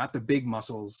the big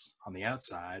muscles on the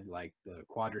outside, like the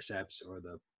quadriceps or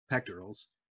the pectorals,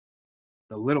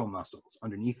 the little muscles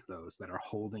underneath those that are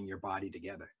holding your body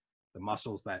together, the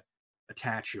muscles that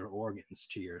attach your organs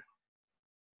to your,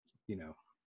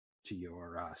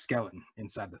 skeleton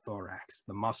inside the thorax,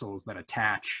 the muscles that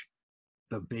attach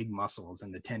the big muscles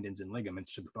and the tendons and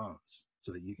ligaments to the bones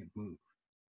so that you can move.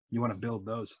 You want to build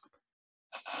those up.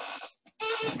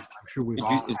 I'm sure we've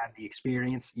all had the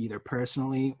experience, either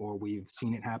personally or we've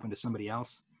seen it happen to somebody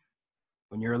else.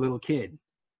 When you're a little kid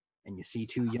and you see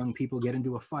two young people get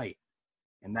into a fight,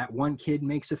 and that one kid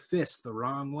makes a fist the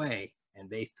wrong way, and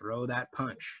they throw that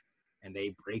punch, and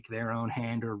they break their own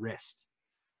hand or wrist.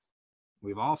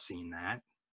 We've all seen that,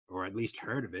 or at least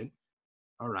heard of it.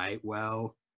 All right,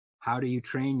 well, how do you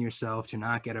train yourself to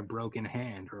not get a broken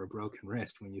hand or a broken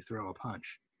wrist when you throw a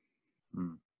punch?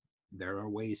 There are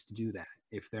ways to do that.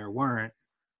 If there weren't,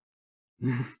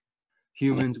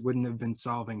 humans wouldn't have been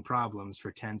solving problems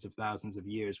for tens of thousands of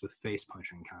years with face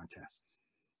punching contests.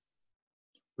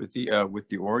 With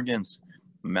the organs,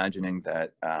 imagining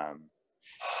that I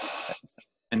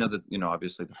know that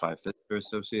obviously the 5 fists are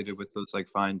associated with those like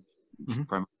fine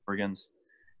primary organs,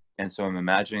 and so I'm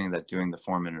imagining that doing the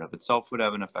form in and of itself would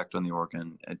have an effect on the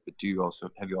organ. But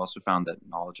have you also found that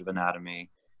knowledge of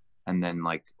anatomy and then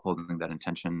like holding that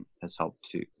intention has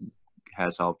helped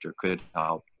or could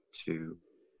help to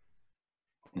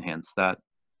enhance that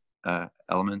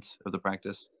element of the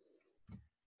practice?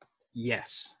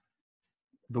 Yes.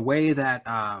 The way that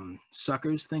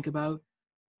suckers think about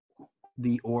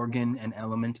the organ and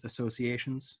element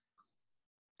associations,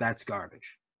 that's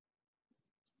garbage.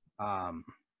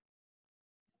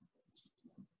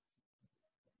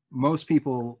 Most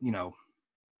people,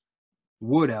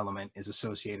 wood element is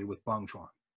associated with bung chuan.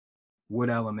 Wood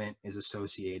element is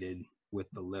associated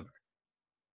with the liver.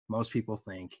 Most people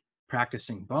think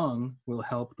practicing bung will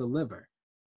help the liver.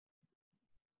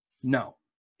 No.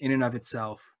 In and of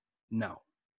itself, no.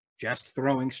 Just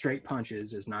throwing straight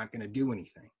punches is not going to do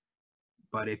anything.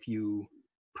 But if you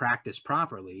practice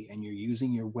properly and you're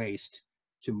using your waist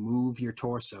to move your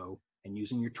torso and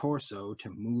using your torso to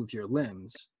move your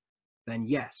limbs, then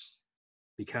yes,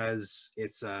 because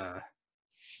it's your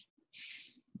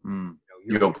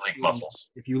oblique muscles.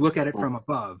 If you look at it from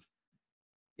above,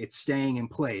 it's staying in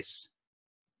place,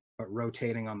 but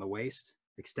rotating on the waist,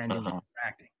 extending and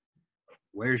contracting.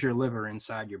 Where's your liver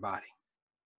inside your body?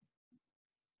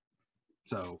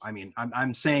 So, I mean,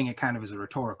 I'm saying it kind of as a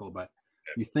rhetorical, but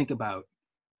you think about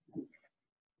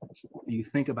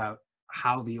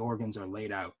how the organs are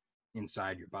laid out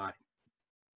inside your body.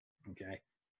 Okay.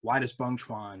 Why does bung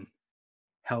chuan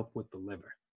help with the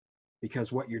liver?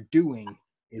 Because what you're doing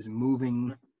is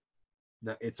moving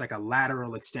it's like a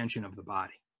lateral extension of the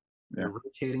body. Yeah. You're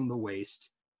rotating the waist,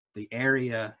 the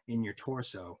area in your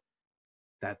torso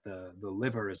that the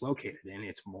liver is located in,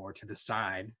 it's more to the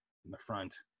side, in the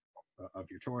front of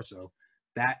your torso.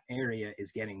 That area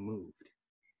is getting moved.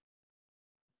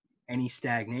 Any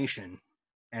stagnation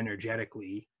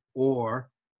energetically or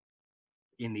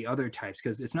in the other types,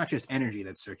 because it's not just energy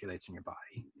that circulates in your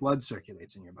body. Blood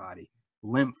circulates in your body.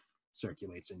 Lymph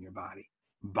circulates in your body.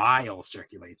 Bile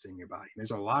circulates in your body.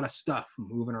 There's a lot of stuff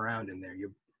moving around in there.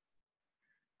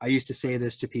 I used to say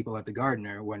this to people at the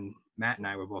Gardener when Matt and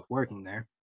I were both working there.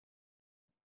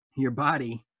 Your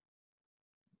body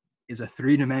is a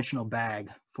 3-dimensional bag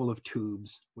full of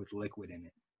tubes with liquid in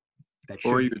it.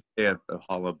 Or you say a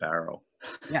hollow barrel.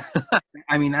 Yeah.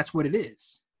 I mean, that's what it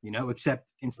is,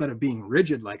 except instead of being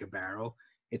rigid like a barrel,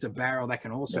 it's a barrel that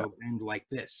can also bend like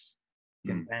this. It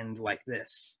can bend like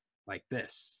this. Like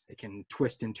this. It can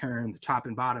twist and turn. The top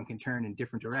and bottom can turn in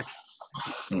different directions.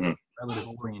 Relative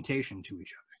orientation to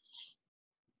each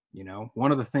other.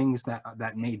 One of the things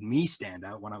that made me stand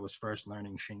out when I was first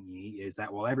learning Xing Yi is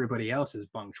that while everybody else's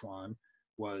bung chuan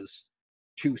was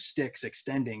 2 sticks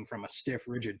extending from a stiff,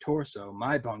 rigid torso,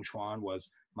 my bung chuan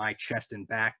was my chest and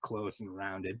back closed and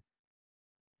rounded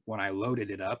when I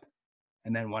loaded it up.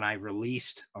 And then when I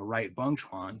released a right bung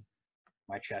chuan,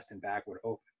 my chest and back would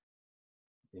open.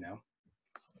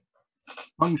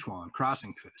 Hung chuan,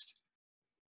 crossing fist.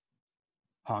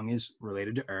 Hung is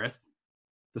related to earth.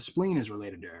 The spleen is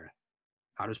related to earth.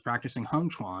 How does practicing hung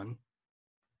chuan,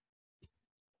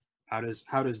 how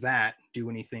does that do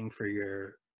anything for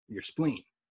your spleen?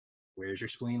 Where's your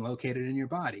spleen located in your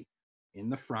body? In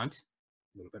the front,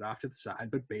 a little bit off to the side,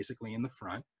 but basically in the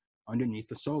front, underneath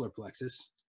the solar plexus,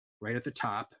 right at the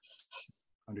top,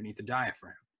 underneath the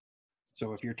diaphragm.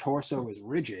 So if your torso is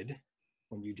rigid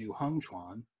when you do hung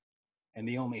chuan, and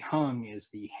the only hung is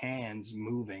the hands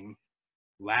moving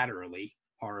laterally,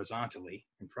 horizontally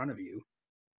in front of you,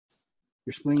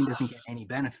 your spleen doesn't get any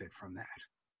benefit from that.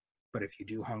 But if you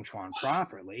do hung chuan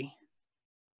properly,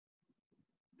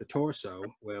 the torso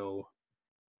will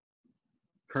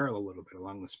curl a little bit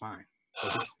along the spine.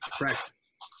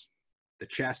 The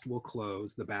chest will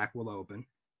close, the back will open,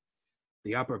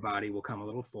 the upper body will come a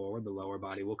little forward, the lower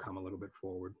body will come a little bit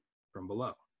forward from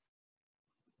below.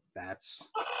 That's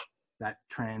that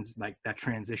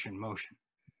transition motion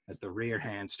as the rear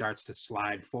hand starts to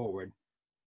slide forward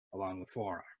along the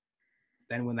forearm.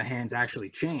 Then when the hands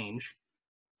actually change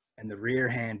and the rear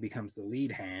hand becomes the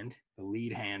lead hand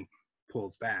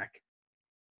pulls back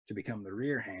to become the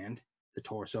rear hand, the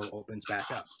torso opens back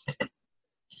up.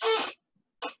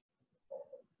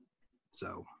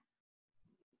 So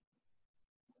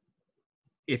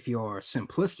if you're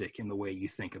simplistic in the way you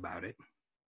think about it,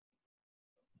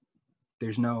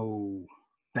 there's no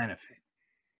benefit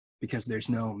because there's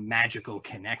no magical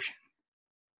connection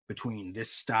between this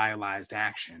stylized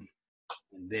action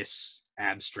and this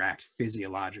abstract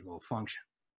physiological function.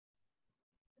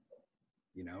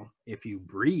 You know, if you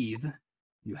breathe,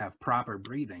 you have proper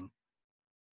breathing,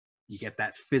 you get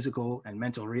that physical and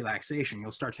mental relaxation,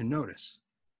 you'll start to notice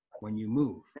when you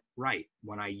move. Right,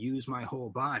 when I use my whole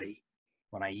body,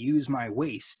 when I use my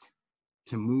waist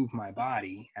to move my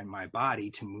body and my body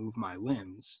to move my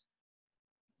limbs,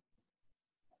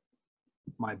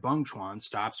 my bung chuan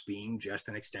stops being just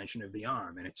an extension of the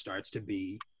arm and it starts to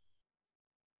be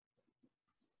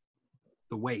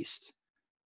the waist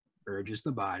urges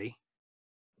the body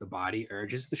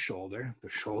urges the shoulder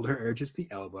urges the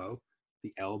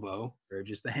elbow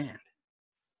urges the hand.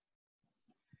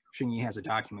 Xingyi has a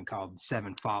document called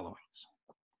 7 Followings.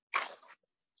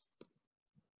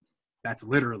 That's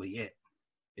literally it.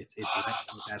 It's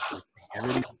that's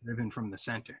everything's driven from the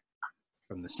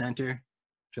center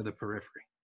to the periphery.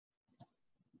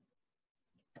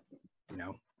 You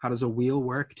know, how does a wheel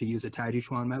work, to use a Tai Chi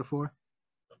Chuan metaphor?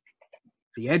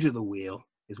 The edge of the wheel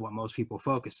is what most people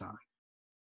focus on,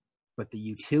 but the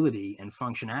utility and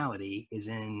functionality is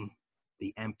in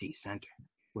the empty center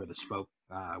where the spoke,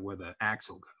 where the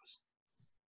axle goes.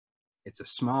 It's a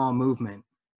small movement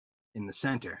in the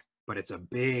center, but it's a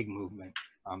big movement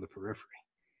on the periphery,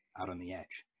 out on the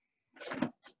edge.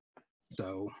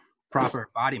 So proper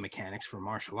body mechanics for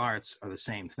martial arts are the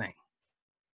same thing.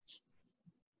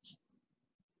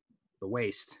 The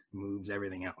waist moves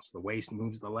everything else. The waist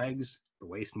moves the legs, the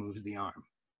waist moves the arm.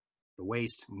 The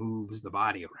waist moves the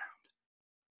body around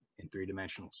in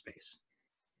 3-dimensional space.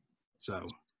 So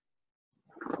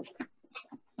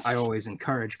I always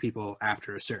encourage people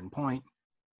after a certain point,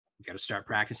 you got to start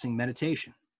practicing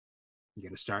meditation. You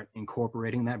got to start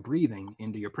incorporating that breathing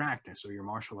into your practice or your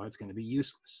martial art's going to be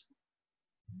useless.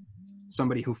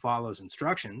 Somebody who follows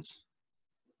instructions,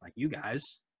 like you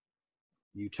guys,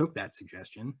 you took that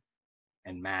suggestion.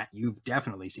 And Matt, you've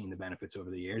definitely seen the benefits over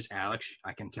the years. Alex,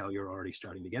 I can tell you're already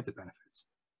starting to get the benefits.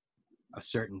 A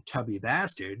certain tubby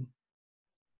bastard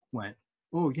went,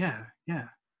 oh, yeah,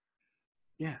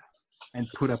 and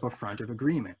put up a front of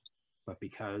agreement. But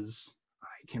because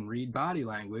I can read body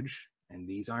language, and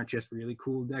these aren't just really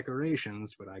cool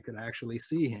decorations, but I could actually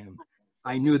see him,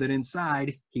 I knew that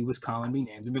inside he was calling me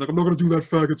names and be like, I'm not going to do that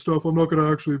faggot stuff. I'm not going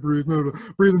to actually breathe. No,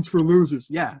 breathing's for losers.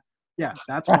 Yeah,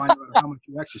 that's why no matter how much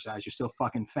you exercise, you're still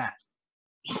fucking fat.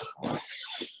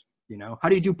 You know, how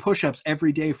do you do push-ups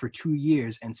every day for 2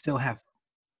 years and still have,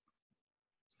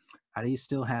 how do you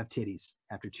still have titties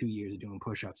after 2 years of doing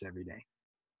push-ups every day?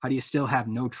 How do you still have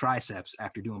no triceps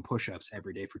after doing push-ups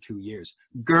every day for 2 years?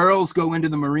 Girls go into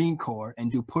the Marine Corps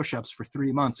and do push-ups for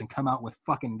 3 months and come out with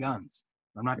fucking guns.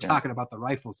 I'm not talking about the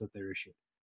rifles that they're issued.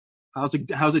 How's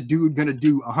a dude gonna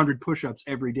do 100 push-ups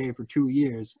every day for 2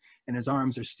 years and his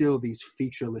arms are still these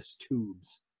featureless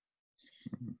tubes?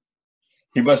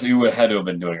 He would have had to have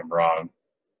been doing them wrong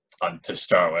to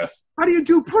start with. How do you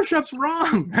do push-ups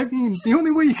wrong? I mean, the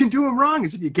only way you can do them wrong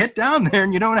is if you get down there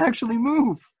and you don't actually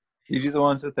move. You do the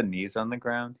ones with the knees on the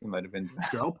ground? You might have been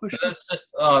girl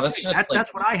push-ups.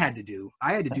 That's what I had to do.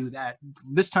 I had to do that.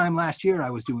 This time last year, I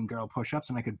was doing girl push-ups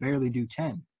and I could barely do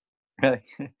 10. Really?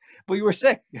 Well, you were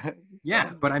sick.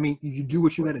 Yeah, but I mean, you do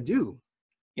what you got to do.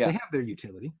 Yeah, they have their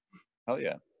utility. Oh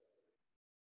yeah.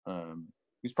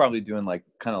 He's probably doing like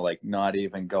kind of like not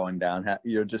even going down.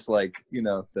 You're just like, you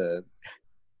know, the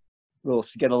little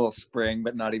get a little spring,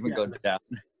 but not even go down.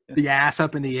 The ass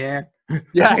up in the air.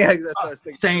 Yeah, that's what I was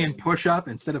thinking. Saying push up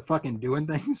instead of fucking doing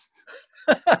things.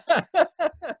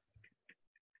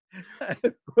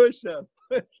 Push up,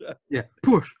 push up. Yeah,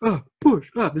 push up, push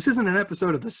up. This isn't an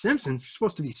episode of The Simpsons. You're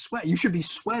supposed to be sweat. You should be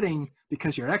sweating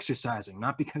because you're exercising,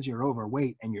 not because you're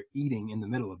overweight and you're eating in the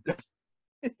middle of this.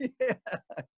 Yeah.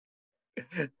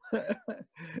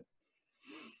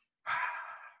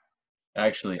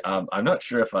 Actually, I'm not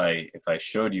sure if I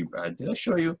showed you. Did I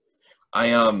show you?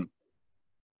 I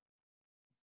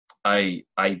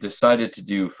decided to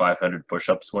do 500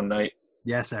 push-ups one night.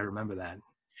 Yes, I remember that.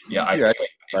 Yeah, I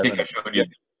think I showed you.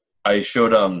 I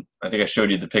think I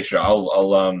showed you the picture. It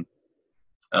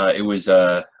was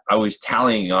I was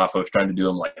tallying off. I was trying to do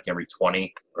them like every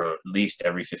 20 or at least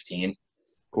every 15.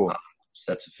 Cool.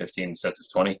 Sets of 15, sets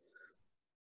of 20.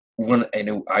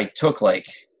 I took like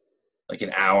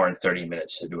an hour and 30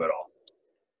 minutes to do it all,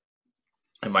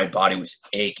 and my body was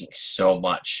aching so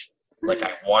much. Like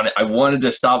I wanted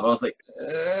to stop. I was like,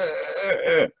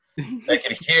 I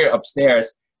could hear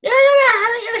upstairs. You're gonna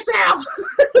hurt yourself.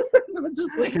 It was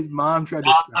just like his mom tried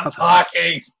to stop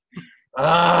talking.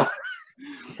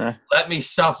 Let me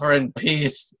suffer in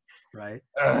peace. Right.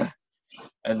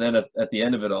 And then at the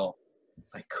end of it all,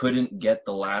 I couldn't get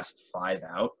the last 5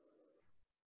 out.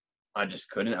 I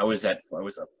just couldn't. I was at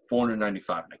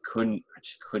 495, and I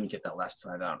just couldn't get that last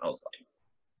 5 out. And I was like,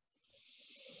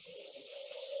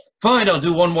 fine, I'll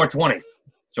do one more 20.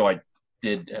 So I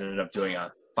ended up doing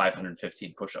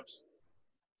 515 push-ups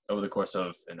over the course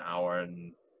of an hour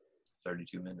and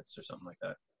 32 minutes or something like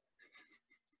that.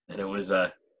 And it was I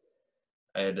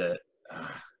had to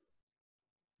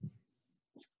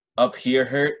up here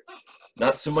hurt,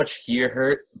 not so much here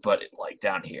hurt, but like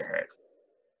down here hurt.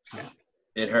 Yeah.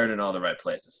 It hurt in all the right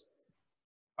places.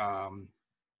 I've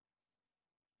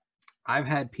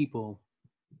had people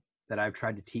that I've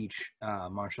tried to teach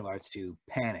martial arts to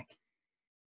panic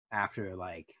after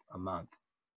like a month.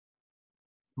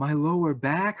 My lower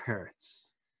back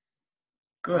hurts.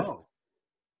 Good. Oh.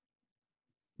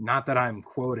 Not that I'm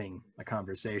quoting a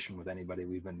conversation with anybody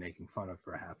we've been making fun of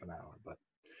for half an hour, but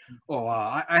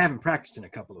I haven't practiced in a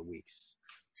couple of weeks.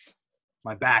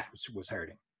 My back was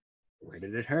hurting. Where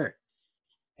did it hurt?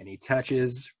 And he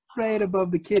touches right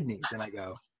above the kidneys, and I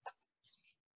go,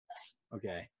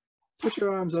 okay, put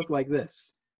your arms up like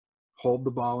this. Hold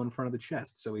the ball in front of the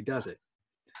chest. So he does it.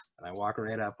 And I walk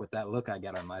right up with that look I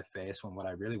got on my face when what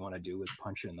I really want to do is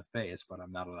punch you in the face, but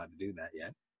I'm not allowed to do that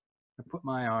yet. I put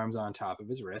my arms on top of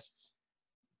his wrists,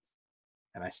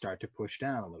 and I start to push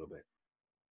down a little bit.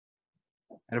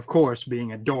 And of course,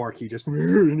 being a dork, he just,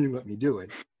 and he let me do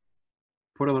it.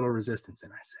 Put a little resistance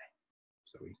in, I say.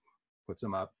 So he puts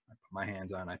them up, I put my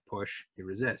hands on, I push, he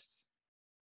resists.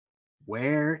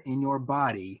 Where in your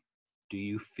body do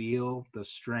you feel the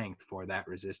strength for that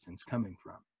resistance coming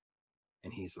from?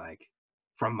 And he's like,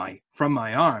 from my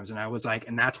arms. And I was like,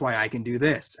 and that's why I can do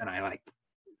this. And I like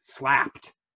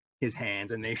slapped his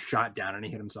hands, and they shot down, and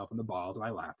he hit himself in the balls, and I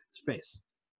laughed at his face.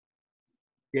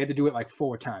 We had to do it like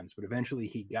 4 times, but eventually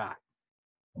he got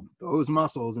those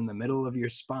muscles in the middle of your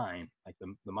spine, like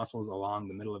the muscles along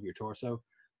the middle of your torso.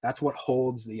 That's what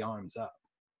holds the arms up.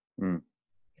 Mm.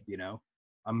 You know,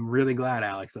 I'm really glad,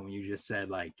 Alex, that when you just said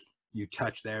like you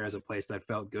touched there as a place that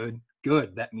felt good.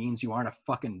 Good. That means you aren't a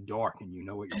fucking dork and you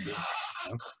know what you're doing.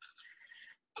 You know?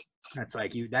 That's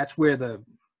like you. That's where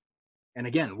and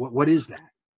again, what is that?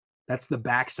 That's the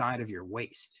backside of your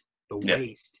waist. The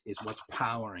waist is what's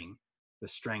powering the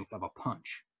strength of a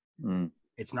punch. Mm.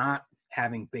 It's not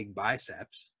having big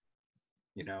biceps,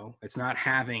 you know, it's not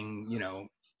having, you know,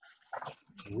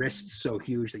 wrists so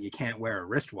huge that you can't wear a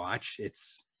wristwatch.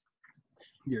 It's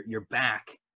your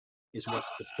back is what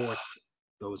supports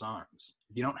those arms.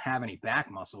 If you don't have any back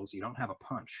muscles, you don't have a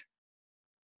punch.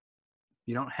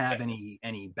 You don't have any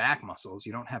back muscles,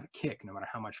 you don't have a kick, no matter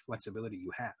how much flexibility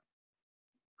you have.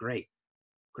 Great.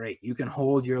 You can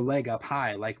hold your leg up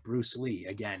high like Bruce Lee.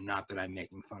 Again, not that I'm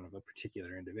making fun of a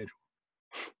particular individual.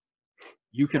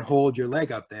 You can hold your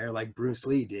leg up there like Bruce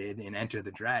Lee did in Enter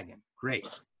the Dragon. Great.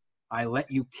 I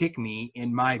let you kick me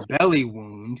in my belly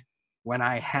wound when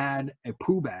I had a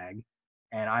poo bag,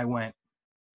 and I went,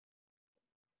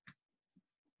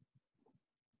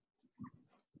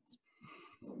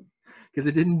 because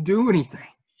it didn't do anything.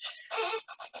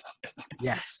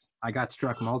 Yes, I got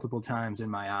struck multiple times in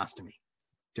my ostomy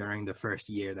during the first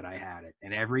year that I had it.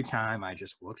 And every time I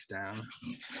just looked down,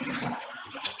 looked at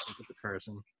the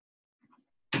person,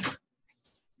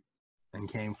 and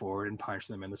came forward and punched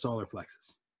them in the solar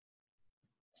plexus.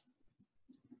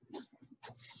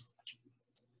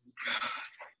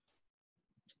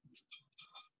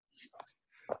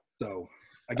 So,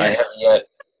 again,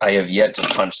 I have yet to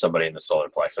punch somebody in the solar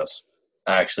plexus.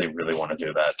 I actually really want to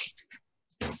do that.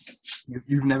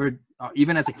 You've never,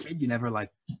 even as a kid, you never like.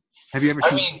 Have you ever?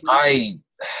 I mean,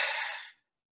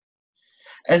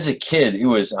 as a kid, it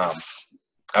was.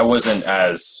 I wasn't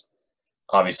as.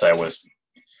 Obviously, I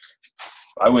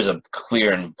was a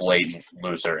clear and blatant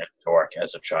loser and dork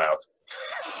as a child.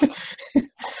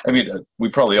 I mean, we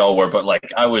probably all were, but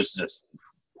like I was just.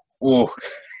 Ooh.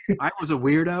 I was a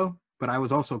weirdo, but I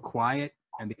was also quiet,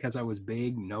 and because I was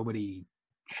big, nobody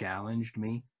challenged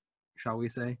me, shall we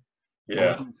say? Yeah. It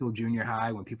wasn't until junior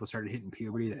high when people started hitting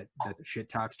puberty that the shit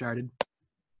talk started.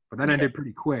 But that ended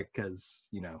pretty quick because,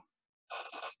 you know.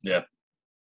 Yeah.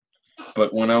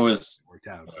 But when I was worked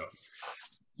out.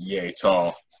 Yay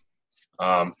tall,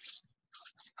 the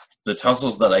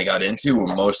tussles that I got into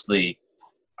were mostly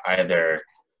either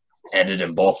ended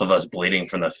in both of us bleeding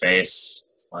from the face,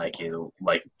 like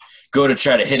go to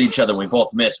try to hit each other, we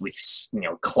both miss, we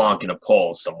clonk in a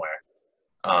pole somewhere,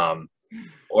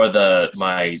 or there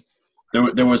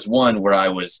was one where I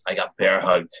got bear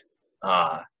hugged,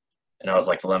 and I was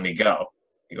like, let me go.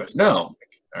 He goes, no. I'm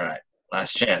like, all right,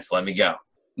 last chance, let me go.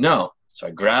 No. So I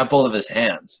grabbed both of his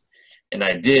hands, and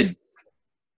I did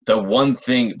the one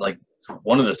thing, like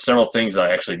one of the several things that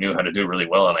I actually knew how to do really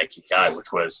well in Aikikai,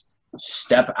 which was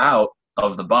step out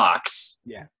of the box,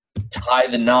 tie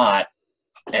the knot,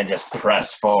 and just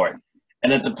press forward.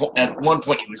 And at one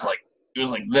point, he was like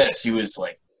this. He was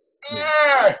like,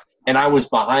 "Argh!" And I was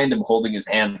behind him holding his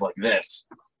hands like this.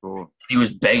 Cool. He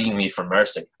was begging me for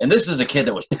mercy. And this is a kid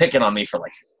that was picking on me for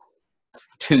like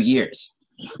 2 years.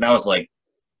 And I was like,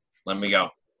 let me go.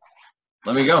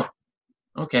 Let me go.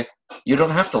 Okay. You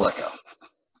don't have to let go.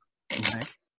 Okay.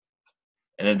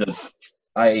 And then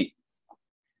I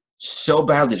so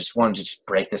badly just wanted to just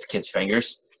break this kid's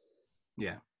fingers.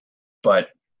 Yeah. But,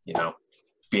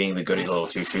 being the goody little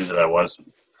two-shoes that I was,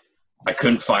 I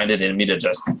couldn't find it in me to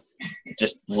just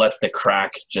let the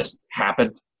crack just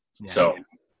happen. Yeah. So,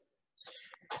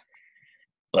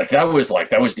 that was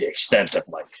the extent of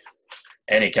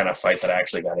any kind of fight that I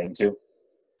actually got into.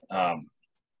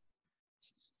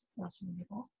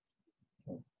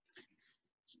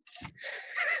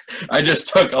 I just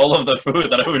took all of the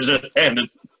food that I was just handed.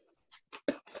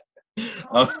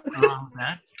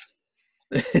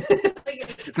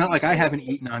 It's not like I haven't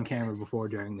eaten on camera before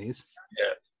during these.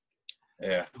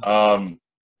 Yeah.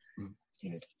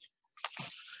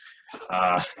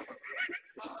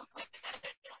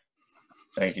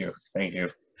 Thank you.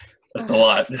 That's a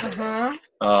lot.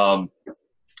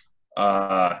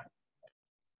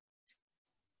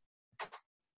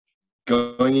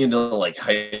 Going into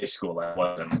high school,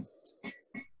 I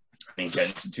didn't get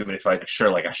into too many fights.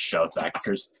 Sure, I shoved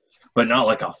backers, but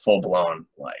not a full blown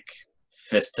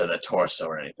fist to the torso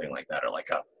or anything like that, or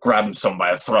grabbing someone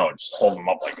by the throat, just hold them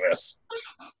up like this,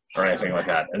 or anything like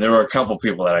that. And there were a couple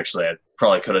people that actually I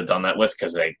probably could have done that with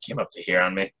because they came up to here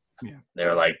on me. Yeah, they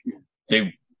were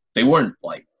they weren't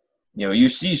you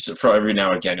see for every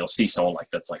now and again you'll see someone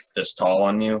that's this tall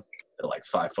on you. They're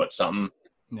 5 foot something,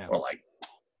 or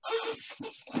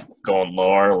going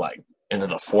lower into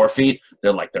the 4 feet.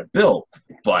 They're built,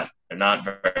 but they're not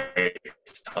very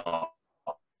tall.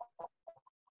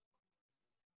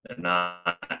 They're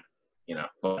not,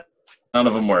 but none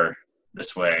of them were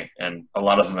this way, and a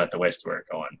lot of them at the waist were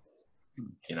going,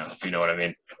 if you know what I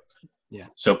mean. Yeah.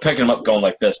 So picking them up going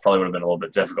like this probably would have been a little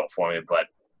bit difficult for me, but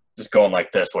just going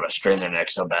like this would have strained their neck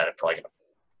so bad it probably could have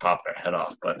popped their head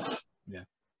off. But yeah,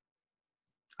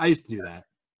 I used to do that.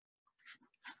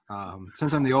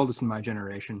 Since I'm the oldest in my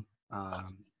generation,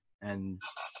 and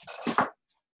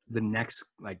the next,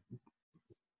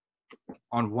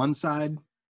 on one side,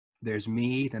 there's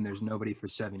me, then there's nobody for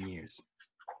 7 years.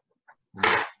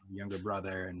 My younger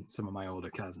brother and some of my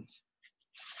older cousins.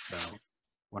 So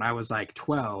when I was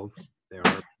 12, there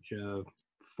were a bunch of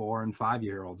 4 and 5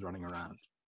 year olds running around.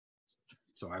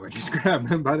 So I would just grab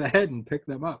them by the head and pick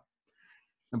them up.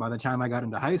 And by the time I got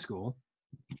into high school,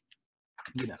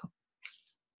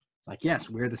 yes,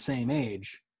 we're the same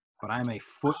age, but I'm a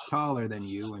foot taller than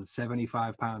you and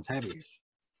 75 pounds heavier.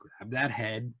 Grab that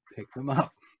head, pick them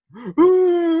up.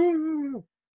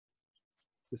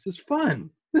 This is fun.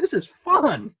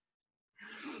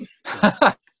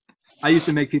 I used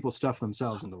to make people stuff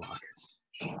themselves into lockers.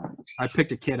 I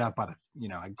picked a kid up by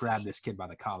I grabbed this kid by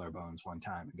the collarbones one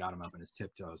time and got him up in his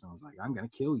tiptoes and I was like, I'm going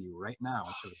to kill you right now,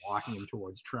 instead of walking him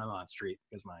towards Tremont Street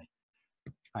because my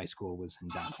high school was in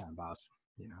downtown Boston.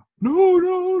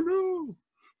 No.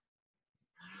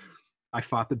 I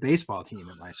fought the baseball team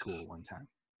at my school one time,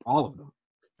 all of them,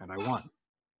 and I won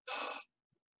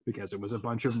because it was a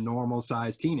bunch of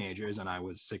normal-sized teenagers, and I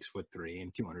was 6'3"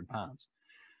 and 200 pounds.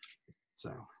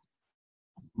 So,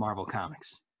 Marvel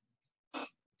Comics.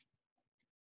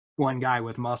 One guy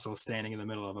with muscles standing in the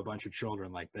middle of a bunch of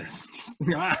children like this,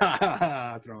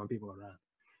 throwing people around.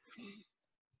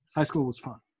 High school was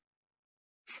fun.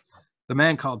 The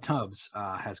man called Tubbs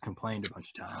has complained a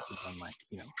bunch of times. And like,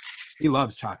 he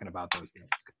loves talking about those days.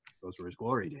 Those were his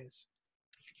glory days.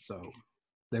 So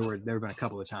there have been a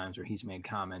couple of times where he's made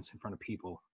comments in front of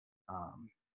people.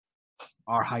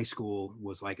 Our high school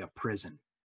was like a prison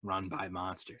run by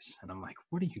monsters. And I'm like,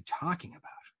 what are you talking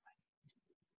about?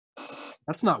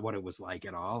 That's not what it was like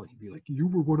at all. And he'd be like, you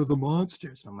were one of the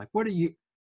monsters. And I'm like, what are you?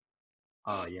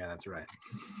 Oh, yeah, that's right.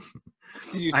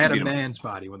 I had a man's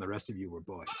body when the rest of you were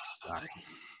boys. Sorry.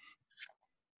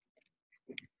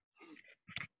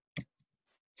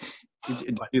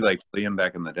 Did you like Liam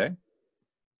back in the day?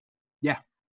 Yeah.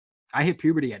 I hit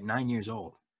puberty at 9 years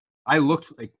old. I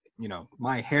looked like,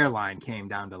 my hairline came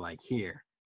down to like here.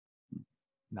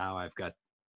 Now I've got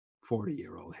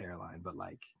 40-year-old hairline, but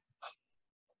like,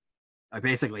 I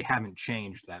basically haven't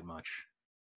changed that much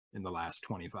in the last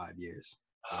 25 years.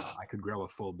 I could grow a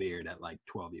full beard at like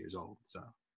 12 years old. So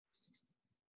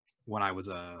when I was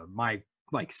my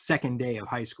like second day of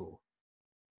high school,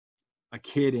 a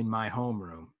kid in my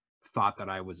homeroom thought that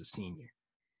I was a senior.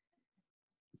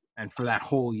 And for that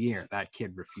whole year, that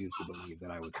kid refused to believe that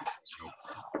I was the same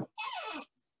age.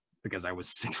 Because I was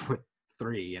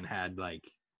 6'3" and had like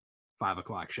 5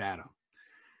 o'clock shadow.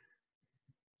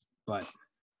 But,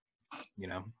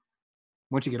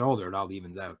 once you get older, it all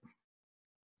evens out.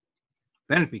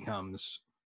 Then it becomes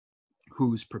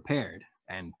who's prepared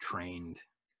and trained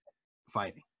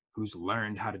fighting, who's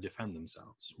learned how to defend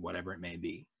themselves, whatever it may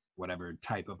be, whatever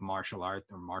type of martial art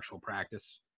or martial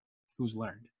practice, who's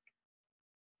learned.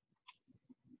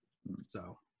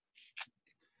 So,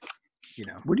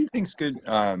 what do you think's good?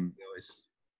 You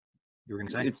were gonna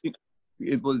say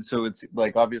so it's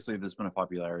like obviously there's been a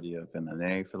popularity of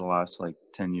MMA for the last like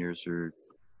 10 years or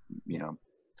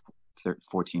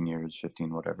 14 years,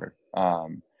 15, whatever.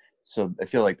 So I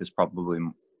feel like there's probably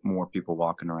more people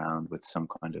walking around with some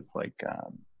kind of like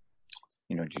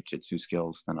jiu-jitsu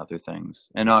skills than other things,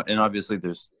 and obviously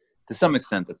there's to some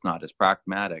extent that's not as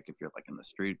pragmatic if you're like in the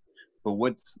street. But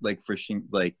what's like for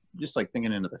just like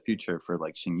thinking into the future for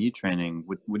like Xingyi training,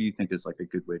 what do you think is like a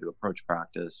good way to approach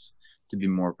practice to be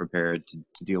more prepared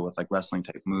to deal with like wrestling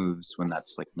type moves when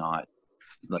that's like not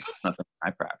like nothing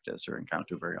I practice or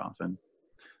encounter very often?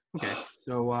 Okay,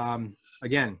 so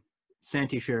again,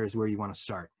 Santi-share is where you want to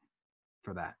start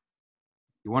for that.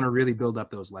 You want to really build up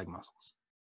those leg muscles.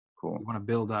 Cool. You want to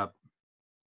build up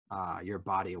your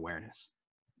body awareness.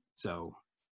 So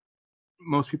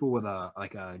most people with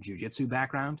a jiu-jitsu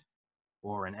background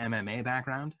or an MMA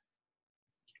background,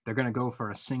 they're going to go for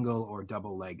a single or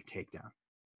double leg takedown.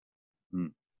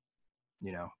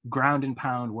 Ground and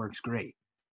pound works great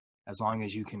as long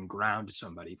as you can ground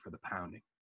somebody for the pounding.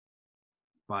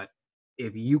 But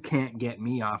if you can't get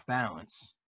me off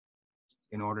balance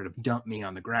in order to dump me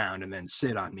on the ground and then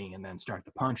sit on me and then start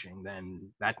the punching, then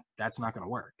that's not going to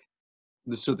work.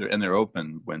 So they're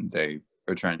open when they're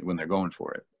going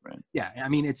for it, right? Yeah, I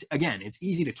mean, it's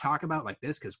easy to talk about like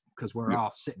this because we're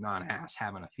all sitting on ass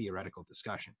having a theoretical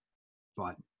discussion.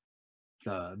 But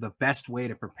the best way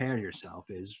to prepare yourself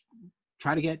is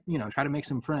try to make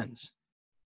some friends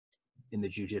in the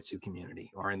jiu-jitsu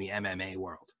community or in the MMA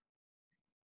world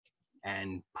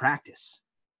and practice.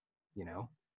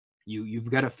 You've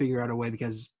got to figure out a way,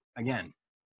 because again,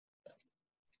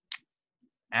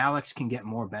 Alex can get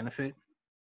more benefit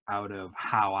out of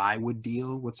how I would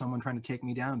deal with someone trying to take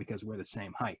me down because we're the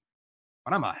same height.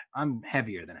 But I'm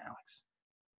heavier than Alex.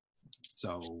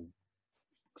 So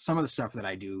some of the stuff that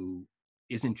I do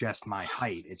isn't just my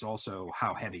height, it's also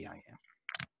how heavy I am.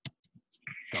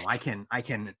 So I can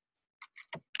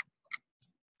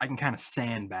kind of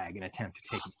sandbag and attempt to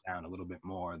take him down a little bit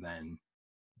more than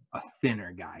a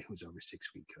thinner guy who's over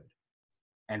 6 feet could.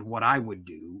 And what I would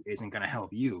do isn't going to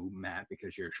help you, Matt,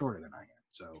 because you're shorter than I am.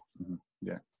 So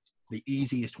the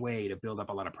easiest way to build up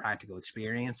a lot of practical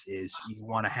experience is you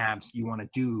want to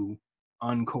do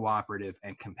uncooperative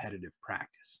and competitive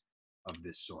practice of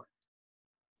this sort.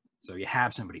 So you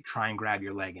have somebody try and grab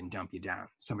your leg and dump you down.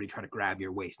 Somebody try to grab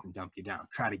your waist and dump you down.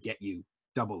 Try to get you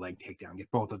double leg takedown, get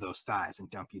both of those thighs and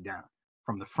dump you down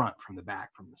from the front, from the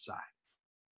back, from the side.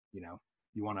 You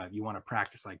want to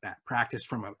practice like that. Practice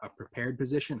from a prepared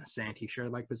position, a Santi-share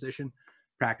like position.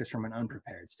 Practice from an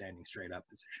unprepared, standing straight up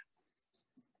position.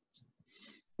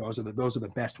 Those are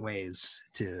the best ways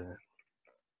to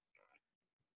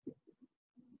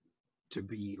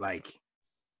be like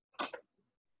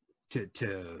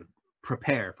to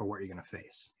prepare for what you're going to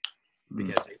face.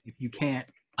 Because if you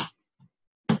can't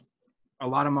a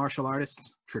lot of martial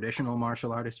artists, traditional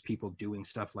martial artists, people doing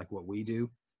stuff like what we do,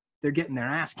 they're getting their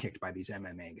ass kicked by these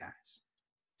MMA guys.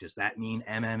 Does that mean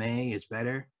MMA is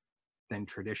better than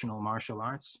traditional martial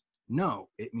arts? No,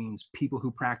 it means people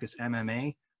who practice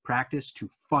MMA practice to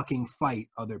fucking fight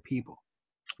other people.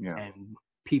 Yeah. And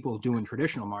people doing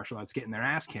traditional martial arts getting their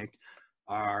ass kicked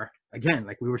are, again,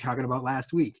 like we were talking about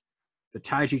last week, the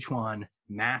Tai Chi Chuan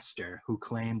master who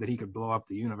claimed that he could blow up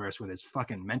the universe with his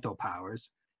fucking mental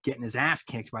powers, getting his ass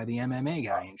kicked by the MMA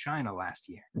guy in China last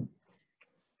year.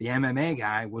 The MMA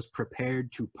guy was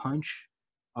prepared to punch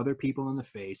other people in the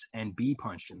face and be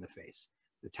punched in the face.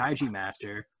 The Tai Chi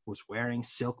master was wearing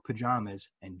silk pajamas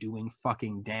and doing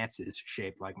fucking dances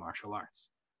shaped like martial arts.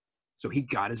 So he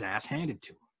got his ass handed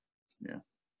to him. Yeah.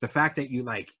 The fact that you,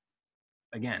 like,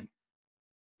 again,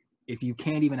 if you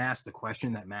can't even ask the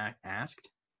question that Matt asked,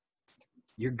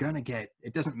 you're gonna get,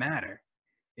 it doesn't matter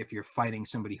if you're fighting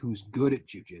somebody who's good at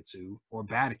jiu-jitsu or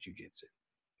bad at jiu-jitsu.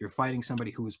 You're fighting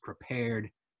somebody who is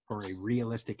prepared for a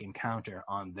realistic encounter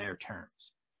on their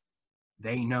terms.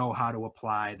 They know how to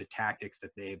apply the tactics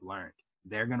that they've learned.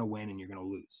 They're gonna win and you're gonna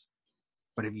lose.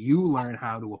 But if you learn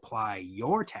how to apply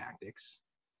your tactics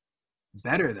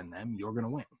better than them, you're gonna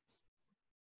win.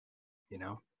 You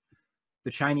know?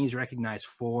 The Chinese recognize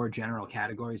 4 general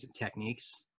categories of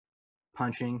techniques: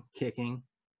 punching, kicking,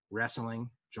 wrestling,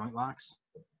 joint locks.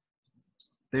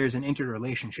 There's an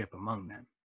interrelationship among them.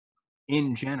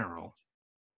 In general,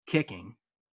 kicking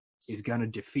is going to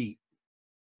defeat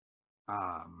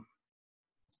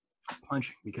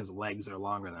punching because legs are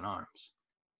longer than arms.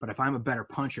 But if I'm a better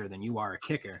puncher than you are a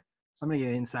kicker, I'm going to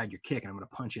get inside your kick and I'm going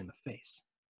to punch you in the face.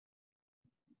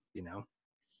 You know?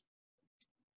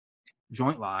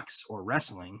 Joint locks or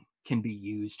wrestling can be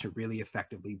used to really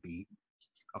effectively beat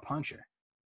a puncher.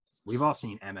 We've all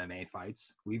seen MMA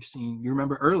fights. We've seen, you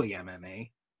remember early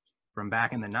MMA from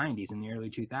back in the 90s and the early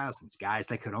 2000s, guys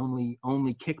that could only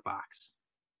kickbox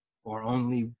or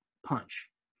only punch,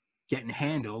 getting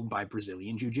handled by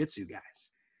Brazilian jiu-jitsu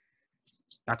guys.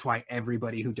 That's why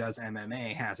everybody who does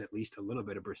MMA has at least a little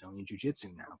bit of Brazilian jiu-jitsu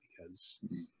now, because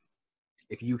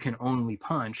if you can only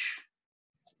punch,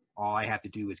 all I have to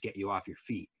do is get you off your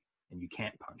feet, and you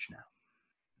can't punch now.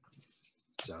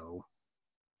 So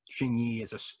Xing Yi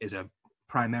is a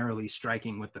primarily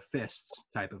striking with the fists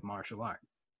type of martial art.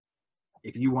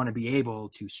 If you want to be able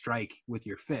to strike with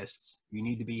your fists, you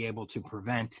need to be able to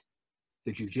prevent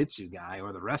the jiu-jitsu guy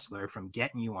or the wrestler from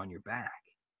getting you on your back.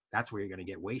 That's where you're going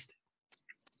to get wasted.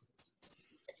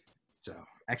 So,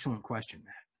 excellent question,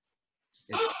 Matt.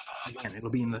 It's, again, it'll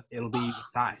be the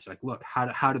thighs. Like, look,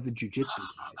 how did the jiu-jitsu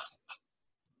guys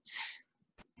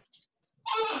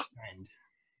defend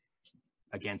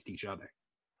against each other?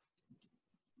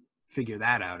 Figure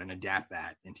that out and adapt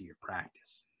that into your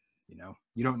practice. You know,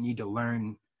 you don't need to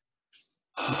learn,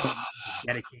 you don't need to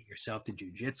dedicate yourself to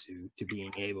jiu-jitsu to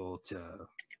being able to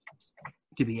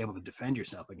defend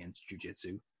yourself against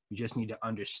jiu-jitsu. You just need to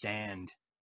understand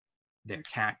their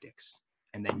tactics,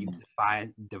 and then you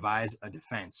devise a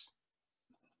defense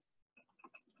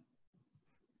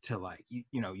to, like,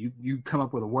 you come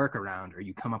up with a workaround, or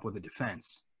you come up with a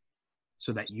defense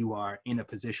so that you are in a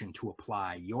position to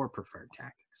apply your preferred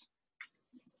tactics.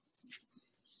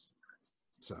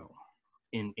 So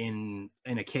in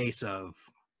a case of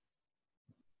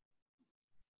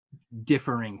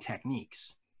differing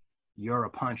techniques, you're a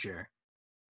puncher,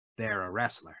 they're a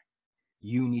wrestler.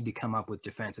 You need to come up with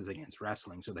defenses against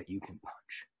wrestling so that you can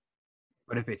punch.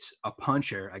 But if it's a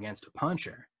puncher against a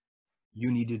puncher,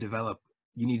 you need to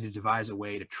devise a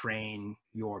way to train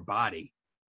your body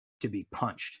to be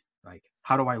punched. Like,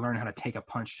 how do I learn how to take a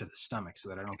punch to the stomach so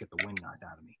that I don't get the wind knocked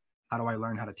out of me? How do I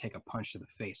learn how to take a punch to the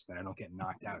face so that I don't get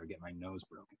knocked out or get my nose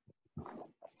broken?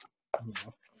 You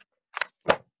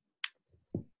know?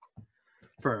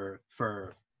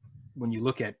 For when you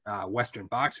look at Western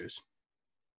boxers,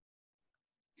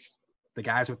 the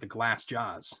guys with the glass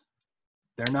jaws,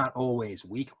 they're not always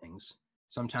weaklings.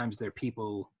 Sometimes they're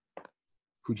people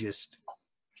who just,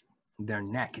 their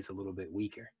neck is a little bit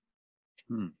weaker.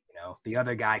 You know, the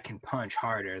other guy can punch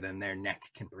harder than their neck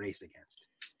can brace against.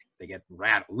 They get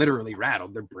rattled, literally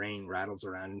rattled. Their brain rattles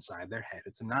around inside their head.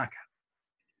 It's a knockout.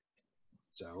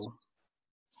 So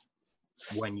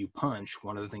when you punch,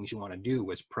 one of the things you want to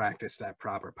do is practice that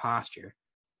proper posture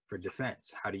for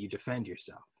defense. How do you defend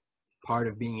yourself? Part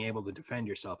of being able to defend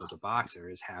yourself as a boxer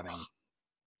is having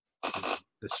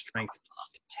the strength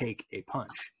to take a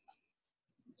punch.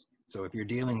 So if you're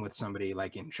dealing with somebody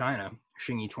like in China,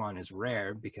 Xing Yi Chuan is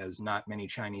rare because not many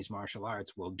Chinese martial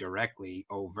arts will directly,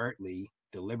 overtly,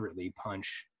 deliberately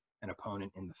punch an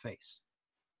opponent in the face.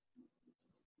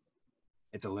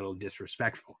 It's a little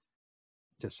disrespectful.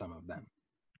 to some of them.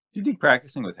 Do you think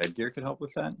practicing with headgear could help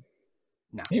with that?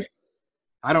 No, Maybe.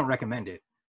 I don't recommend it.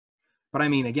 But I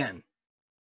mean, again,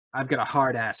 I've got a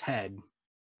hard ass head,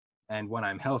 and when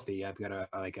I'm healthy, I've got a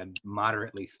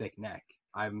moderately thick neck.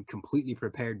 I'm completely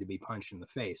prepared to be punched in the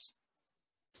face.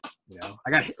 You know,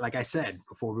 I got hit, like I said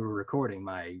before we were recording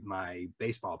my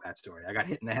baseball bat story. I got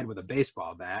hit in the head with a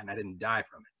baseball bat, and I didn't die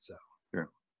from it. So, sure.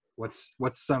 What's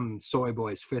some soy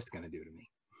boy's fist gonna do to me?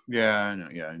 Yeah, I know.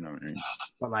 Yeah, I know.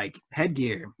 But like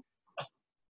headgear,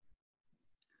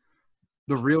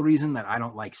 the real reason that I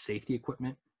don't like safety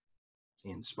equipment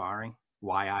in sparring,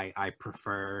 why I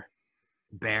prefer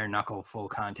bare knuckle full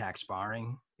contact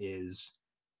sparring, is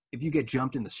if you get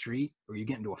jumped in the street or you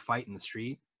get into a fight in the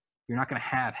street, you're not going to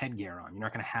have headgear on. You're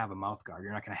not going to have a mouth guard.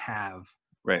 You're not going to have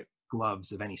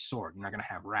gloves of any sort. You're not going to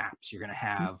have wraps. You're going to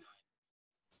have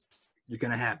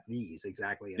these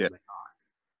exactly as they are.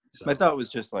 So I thought it was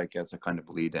just like as a kind of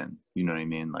lead in, you know what I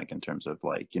mean? Like in terms of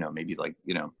like, you know, maybe like,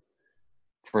 you know,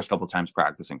 first couple of times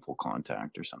practicing full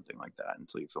contact or something like that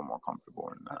until you feel more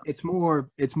comfortable in that.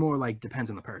 It's more like depends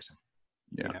on the person.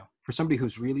 Yeah. You know, for somebody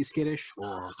who's really skittish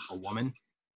or a woman,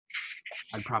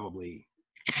 I'd probably,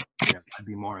 you know, I'd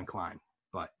be more inclined.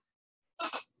 But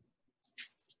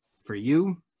for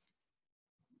you,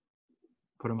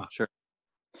 put them up. Sure.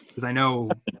 Because I know,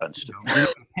 you're not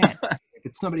gonna panic. If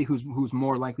it's somebody who's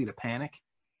more likely to panic,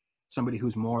 somebody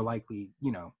who's more likely,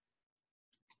 you know,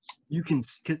 you can.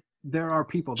 There are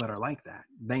people that are like that.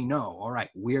 They know, all right,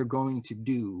 we're going to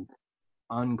do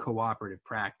uncooperative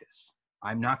practice.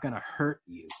 I'm not going to hurt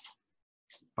you,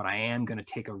 but I am going to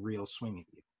take a real swing at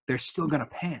you. They're still going to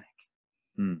panic.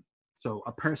 So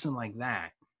a person like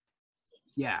that,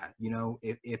 yeah, you know,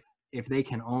 if they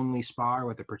can only spar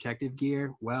with the protective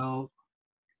gear, well,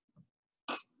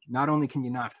 not only can you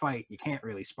not fight, you can't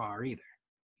really spar either.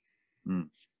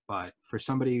 But for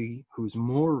somebody who's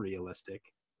more realistic,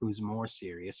 who's more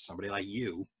serious, somebody like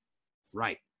you,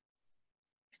 right?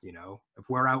 You know, if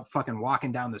we're out fucking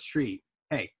walking down the street,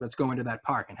 hey, let's go into that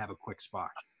park and have a quick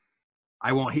spar.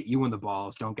 I won't hit you in the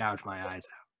balls. Don't gouge my eyes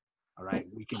out. All right,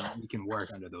 we can work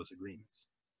under those agreements.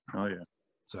 Oh yeah.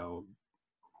 So,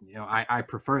 you know, I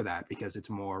prefer that because it's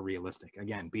more realistic.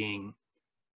 Again, being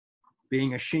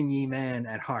a Xingyi man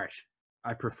at heart,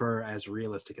 I prefer as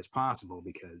realistic as possible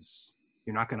because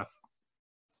you're not gonna.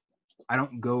 I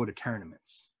don't go to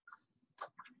tournaments,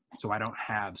 so I don't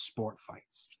have sport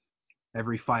fights.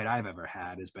 Every fight I've ever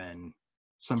had has been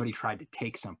somebody tried to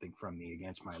take something from me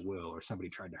against my will, or somebody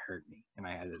tried to hurt me, and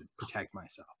I had to protect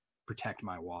myself, protect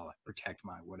my wallet, protect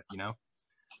my what, you know.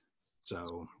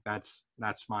 So that's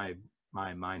my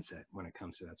mindset when it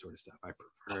comes to that sort of stuff. I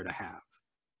prefer to have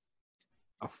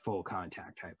a full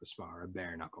contact type of spar, a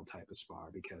bare knuckle type of spar,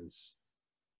 because,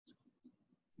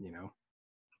 you know,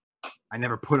 I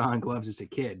never put on gloves as a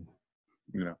kid.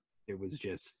 Yeah. It was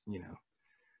just, you know,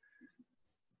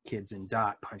 kids in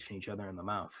dot punching each other in the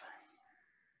mouth.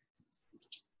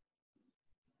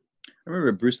 I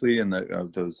remember Bruce Lee and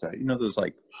those, you know, those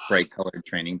like bright colored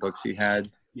training books he had.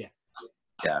 Yeah.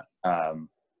 Yeah. I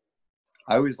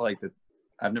always like that.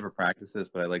 I've never practiced this,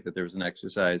 but I like that there was an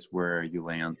exercise where you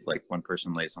lay on, like one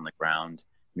person lays on the ground,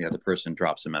 and the other person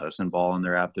drops a medicine ball in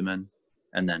their abdomen,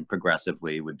 and then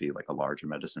progressively would be like a larger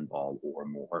medicine ball or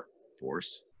more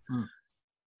force.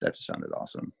 That just sounded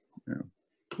awesome. Yeah.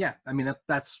 Yeah. I mean,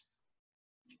 that's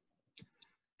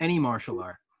any martial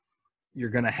art.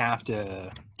 You're going to have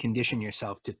to condition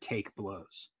yourself to take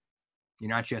blows.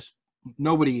 You're not just,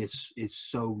 nobody is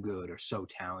so good or so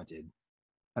talented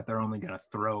that they're only going to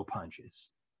throw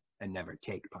punches and never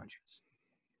take punches.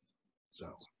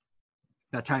 So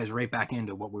that ties right back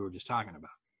into what we were just talking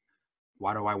about.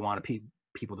 Why do I want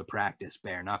people to practice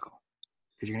bare knuckle?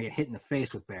 Because you're going to get hit in the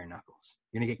face with bare knuckles.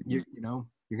 You're going to get,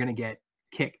 you're going to get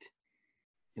kicked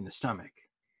in the stomach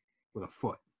with a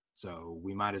foot. So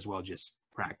we might as well just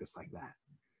practice like that.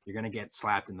 You're going to get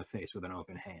slapped in the face with an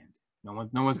open hand. No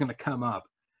one's going to come up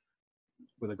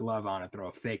with a glove on and throw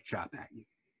a fake chop at you.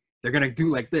 They're going to do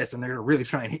like this, and they're going to really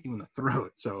try and hit you in the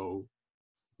throat. So,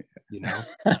 you know,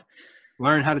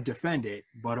 learn how to defend it,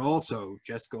 but also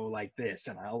just go like this,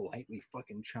 and I'll lightly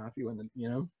fucking chop you in the, you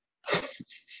know?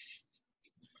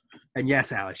 And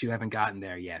yes, Alex, you haven't gotten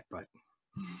there yet, but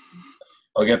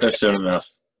I'll get there soon enough.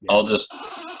 Yeah. I'll just...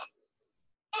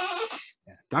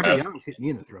 Yeah. Dr. Young's hit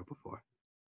me in the throat before.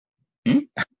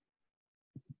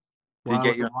 Well,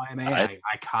 I was at YMA,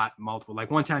 I caught multiple.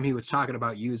 Like one time he was talking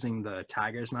about using the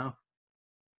tiger's mouth,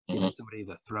 giving somebody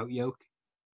the throat yoke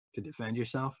to defend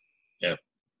yourself. Yeah.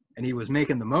 And he was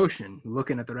making the motion,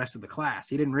 looking at the rest of the class.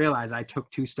 He didn't realize I took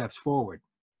 2 steps forward.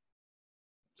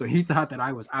 So he thought that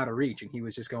I was out of reach, and he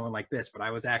was just going like this, but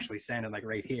I was actually standing like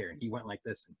right here, and he went like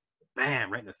this, and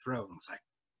bam, right in the throat. And it's like,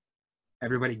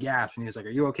 everybody gasped, and he was like, "Are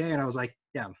you okay?" And I was like,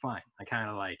 "Yeah, I'm fine." I kind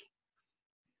of like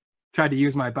tried to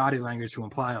use my body language to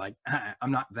imply like,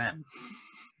 I'm not them.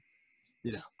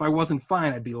 You know, if I wasn't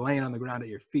fine, I'd be laying on the ground at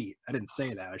your feet. I didn't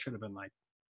say that. I should have been like,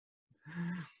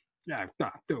 yeah,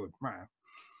 dude.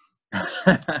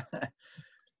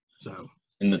 So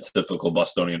in the typical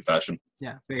Bostonian fashion.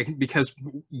 yeah, because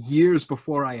years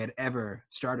before I had ever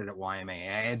started at YMA,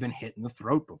 I had been hit in the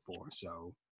throat before.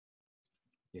 So,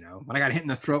 you know, when I got hit in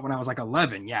the throat when I was like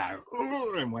 11, yeah,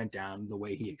 and went down the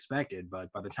way he expected.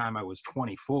 But by the time I was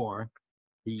 24,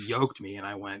 he yoked me, and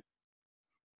I went,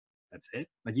 that's it.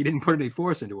 Like, you didn't put any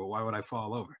force into it. Why would I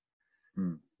fall over?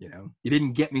 You know, you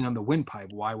didn't get me on the windpipe.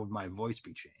 Why would my voice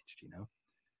be changed? You know,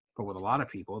 but with a lot of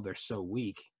people, they're so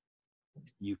weak.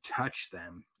 You touch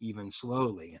them even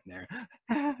slowly, and they're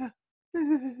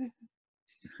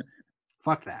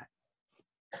fuck that.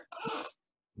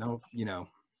 No, you know,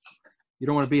 you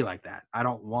don't want to be like that. I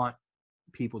don't want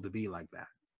people to be like that.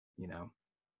 You know,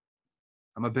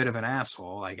 I'm a bit of an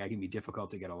asshole. Like, I can be difficult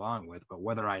to get along with, but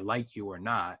whether I like you or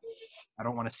not, I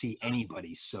don't want to see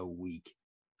anybody so weak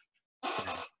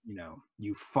that, you know,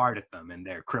 you fart at them and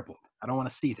they're crippled. I don't want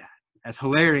to see that. As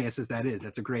hilarious as that is,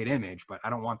 that's a great image, but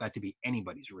I don't want that to be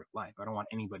anybody's real life. I don't want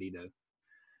anybody to,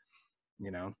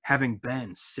 you know, having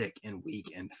been sick and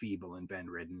weak and feeble and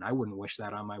bedridden, I wouldn't wish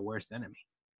that on my worst enemy.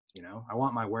 You know, I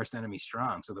want my worst enemy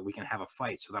strong so that we can have a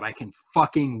fight, so that I can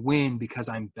fucking win because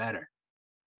I'm better.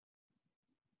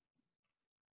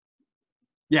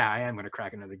 Yeah, I am going to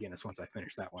crack another Guinness once I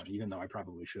finish that one, even though I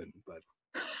probably shouldn't. But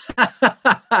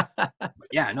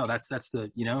yeah, no, that's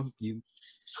the, you know,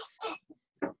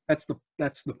 that's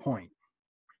the point.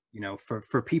 You know,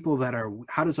 for people that are,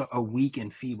 how does a weak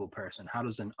and feeble person, how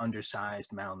does an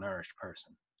undersized, malnourished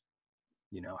person,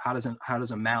 you know, how does a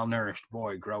malnourished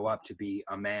boy grow up to be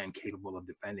a man capable of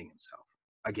defending himself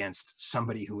against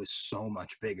somebody who is so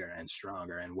much bigger and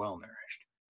stronger and well nourished?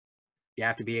 You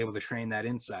have to be able to train that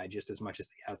inside just as much as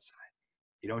the outside.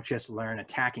 You don't just learn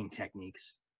attacking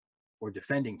techniques or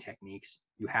defending techniques.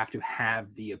 You have to have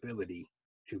the ability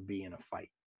to be in a fight.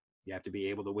 You have to be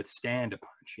able to withstand a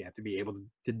punch. You have to be able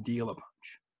to deal a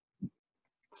punch.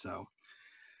 So,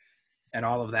 and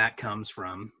all of that comes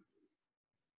from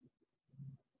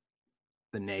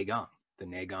the Neigong. The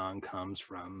Neigong comes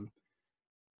from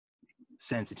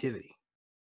sensitivity,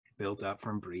 built up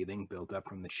from breathing, built up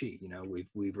from the chi. You know,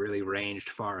 we've really ranged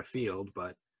far afield,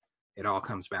 but it all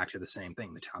comes back to the same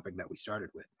thing, the topic that we started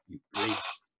with. You breathe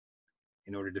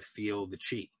in order to feel the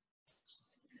chi.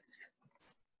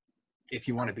 If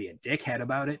you want to be a dickhead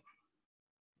about it,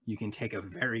 you can take a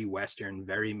very Western,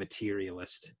 very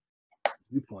materialist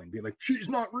viewpoint, be like, chi's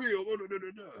not real,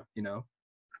 you know.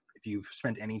 If you've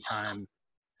spent any time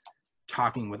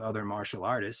talking with other martial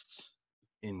artists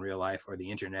in real life or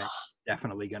the internet,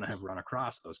 definitely going to have run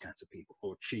across those kinds of people.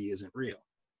 Oh, chi isn't real.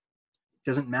 It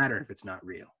doesn't matter if it's not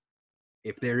real.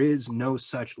 If there is no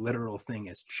such literal thing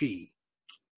as chi,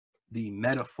 the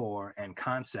metaphor and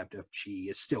concept of chi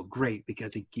is still great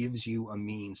because it gives you a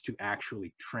means to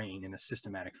actually train in a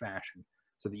systematic fashion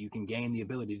so that you can gain the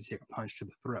ability to take a punch to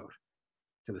the throat,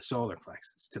 to the solar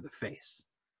plexus, to the face.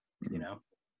 You know,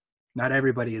 not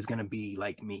everybody is going to be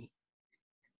like me.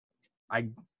 I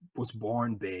was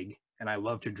born big and I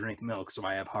love to drink milk, so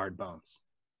I have hard bones.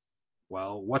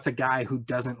 Well, what's a guy who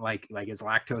doesn't like is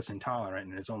lactose intolerant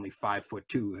and is only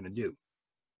 5'2" going to do?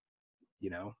 You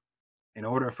know, in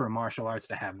order for martial arts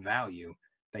to have value,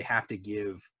 they have to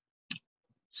give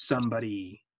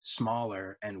somebody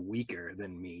smaller and weaker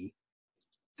than me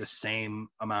the same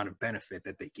amount of benefit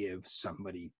that they give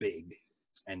somebody big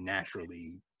and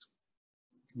naturally,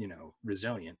 you know,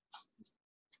 resilient.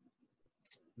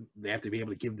 They have to be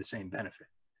able to give the same benefit.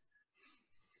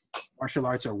 Martial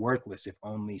arts are worthless if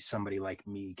only somebody like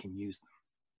me can use them.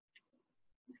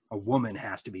 A woman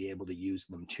has to be able to use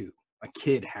them too. A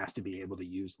kid has to be able to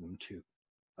use them too.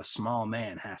 A small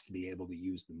man has to be able to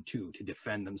use them too to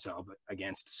defend themselves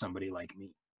against somebody like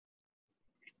me.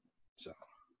 So,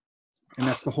 and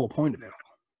that's the whole point of it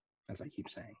all, as I keep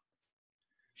saying.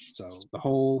 So the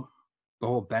whole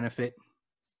benefit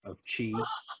of chi,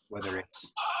 whether it's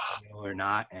real or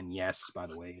not, and yes, by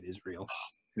the way, it is real.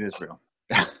 It is real.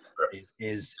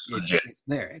 is it's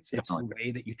there. It's the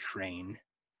way that you train.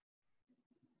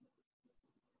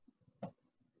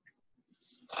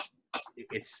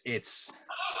 It's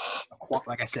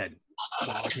like I said,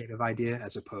 qualitative idea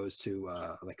as opposed to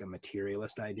like a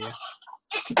materialist idea.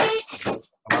 A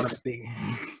lot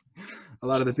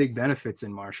of the big benefits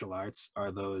in martial arts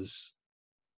are those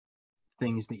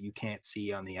things that you can't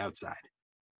see on the outside.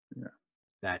 Yeah.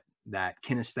 That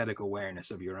kinesthetic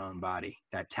awareness of your own body,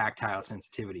 that tactile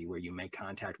sensitivity where you make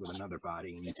contact with another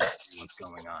body and you can see what's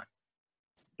going on.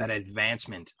 That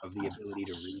advancement of the ability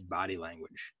to read body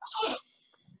language,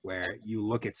 where you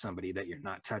look at somebody that you're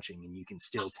not touching and you can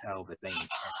still tell that they intend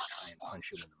to try and punch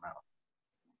you in the mouth.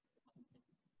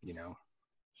 You know?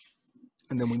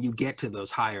 And then when you get to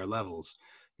those higher levels,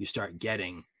 you start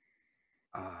getting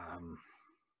a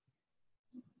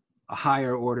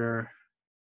higher order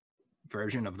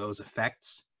version of those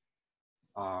effects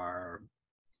are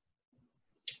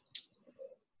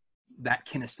that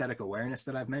kinesthetic awareness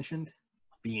that I've mentioned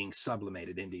being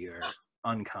sublimated into your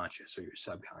unconscious or your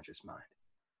subconscious mind.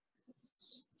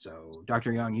 So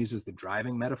Dr. Young uses the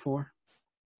driving metaphor.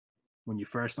 When you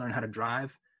first learn how to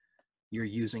drive, you're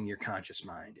using your conscious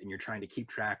mind and you're trying to keep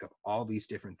track of all these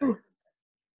different things.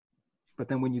 But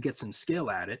then when you get some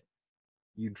skill at it,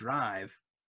 you drive,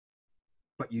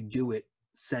 but you do it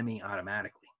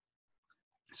semi-automatically.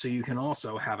 So you can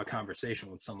also have a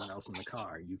conversation with someone else in the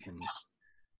car. You can,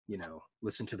 you know,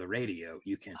 listen to the radio.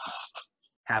 You can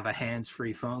have a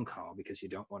hands-free phone call because you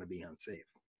don't want to be unsafe.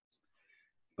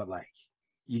 But like,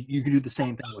 you can do the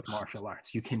same thing with martial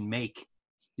arts. You can make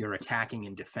your attacking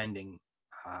and defending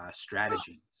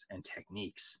strategies and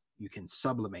techniques. You can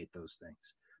sublimate those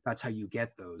things. That's how you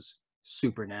get those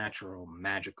supernatural,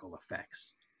 magical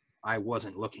effects. I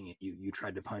wasn't looking at you. You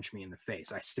tried to punch me in the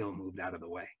face. I still moved out of the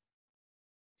way.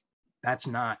 That's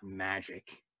not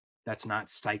magic. That's not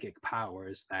psychic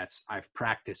powers. That's, I've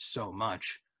practiced so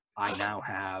much, I now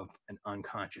have an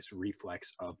unconscious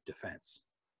reflex of defense.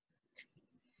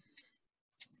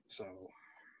 So,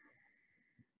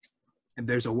 and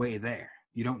there's a way there.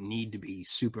 You don't need to be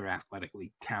super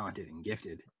athletically talented and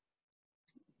gifted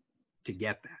to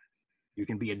get that. You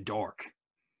can be a dork.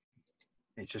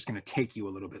 It's just going to take you a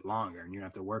little bit longer and you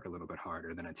have to work a little bit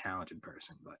harder than a talented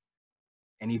person, but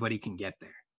anybody can get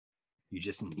there. You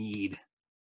just need,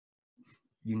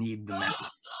 you need the method.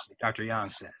 Like Dr.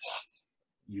 Yang says,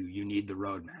 you need the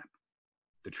roadmap.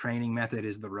 The training method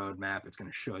is the roadmap. It's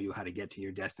going to show you how to get to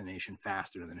your destination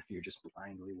faster than if you're just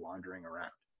blindly wandering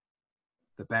around.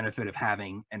 The benefit of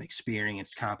having an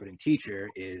experienced, competent teacher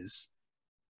is,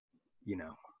 you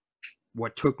know,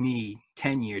 what took me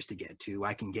 10 years to get to,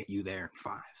 I can get you there in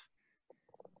 5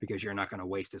 because you're not going to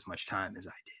waste as much time as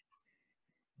I did.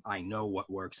 I know what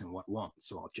works and what won't,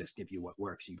 so I'll just give you what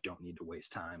works. You don't need to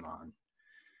waste time on,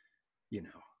 you know,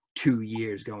 2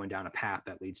 years going down a path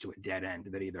that leads to a dead end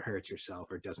that either hurts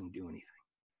yourself or doesn't do anything.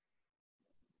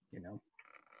 You know? Of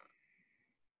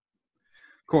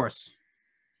course,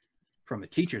 from a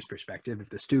teacher's perspective, if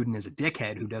the student is a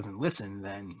dickhead who doesn't listen,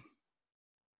 then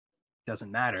it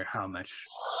doesn't matter how much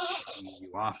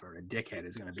you offer. A dickhead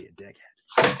is going to be a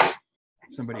dickhead.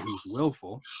 Somebody who's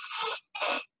willful,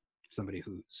 somebody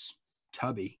who's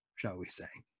tubby, shall we say,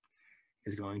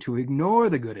 is going to ignore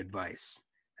the good advice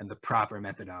and the proper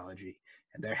methodology,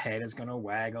 and their head is going to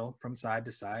waggle from side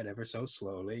to side ever so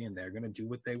slowly, and they're going to do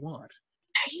what they want.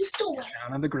 Are you still Get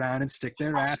down on the ground and stick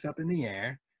their ass up in the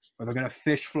air, or they're going to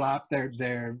fish flop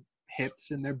their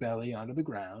hips and their belly onto the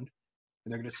ground,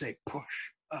 and they're going to say push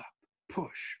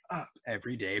up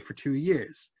every day for 2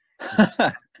 years.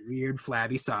 Weird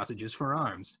flabby sausages for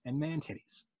arms and man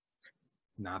titties.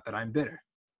 Not that I'm bitter.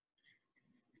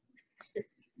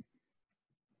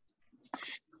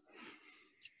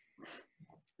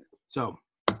 So,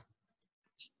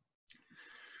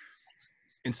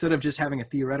 instead of just having a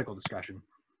theoretical discussion,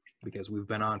 because we've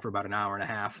been on for about an hour and a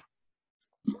half,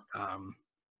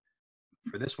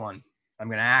 for this one, I'm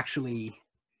going to actually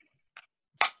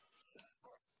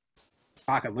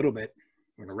talk a little bit.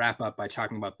 I'm going to wrap up by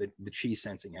talking about the chi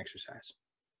sensing exercise.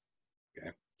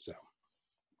 Okay, so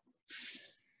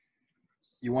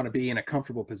you want to be in a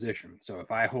comfortable position. So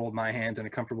if I hold my hands in a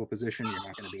comfortable position, you're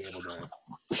not going to be able to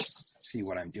see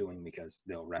what I'm doing because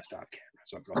they'll rest off camera.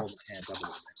 So I'm going to hold my hands up a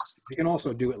little bit. You can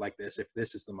also do it like this if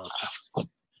this is the most comfortable.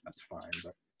 That's fine.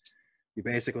 But you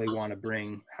basically want to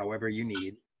bring however you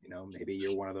need. You know, maybe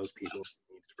you're one of those people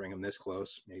who needs to bring them this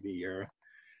close. Maybe you're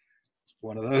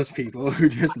one of those people who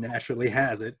just naturally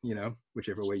has it, you know,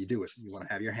 whichever way you do it. You want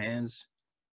to have your hands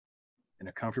in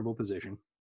a comfortable position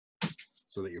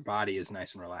so that your body is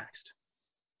nice and relaxed.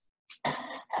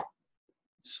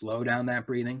 Slow down that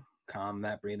breathing, calm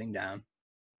that breathing down.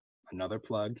 Another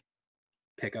plug,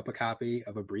 pick up a copy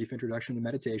of A Brief Introduction to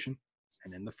Meditation.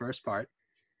 And in the first part,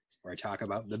 where I talk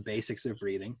about the basics of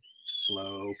breathing,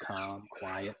 slow, calm,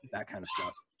 quiet, that kind of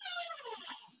stuff.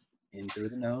 In through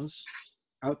the nose,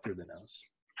 out through the nose.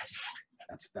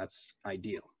 That's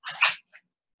ideal.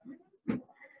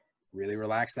 Really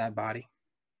relax that body.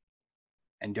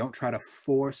 And don't try to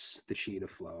force the chi to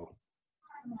flow.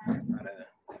 Try to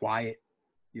quiet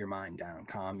your mind down,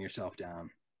 calm yourself down,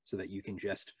 so that you can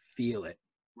just feel it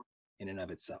in and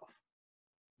of itself.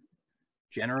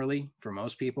 Generally, for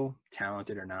most people,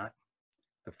 talented or not,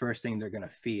 the first thing they're going to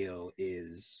feel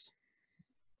is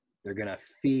they're going to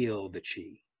feel the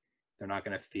chi. They're not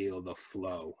going to feel the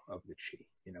flow of the chi.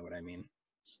 You know what I mean?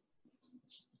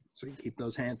 So you keep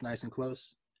those hands nice and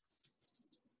close.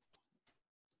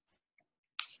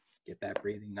 Get that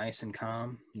breathing nice and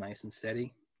calm, nice and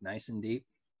steady, nice and deep.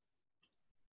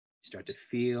 Start to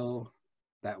feel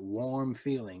that warm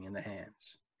feeling in the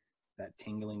hands, that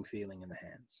tingling feeling in the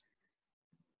hands.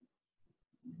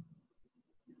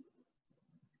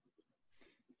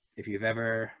 If you've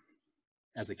ever,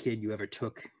 as a kid, you ever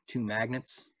took two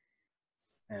magnets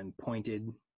and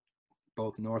pointed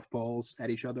both north poles at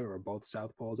each other or both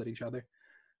south poles at each other,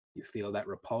 you feel that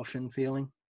repulsion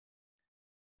feeling?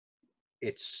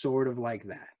 It's sort of like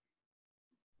that.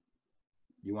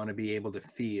 You want to be able to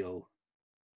feel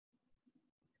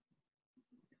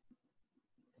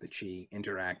the chi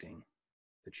interacting,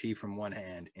 the chi from one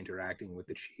hand interacting with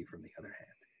the chi from the other hand.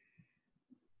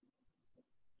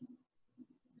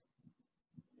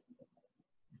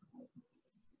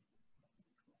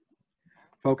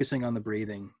 Focusing on the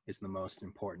breathing is the most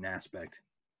important aspect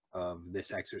of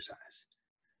this exercise.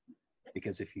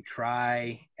 Because if you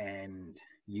try and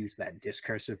use that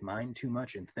discursive mind too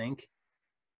much and think,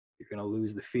 you're going to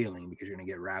lose the feeling because you're going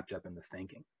to get wrapped up in the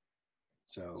thinking.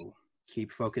 So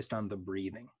keep focused on the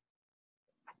breathing.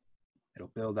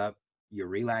 It'll build up your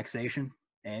relaxation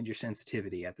and your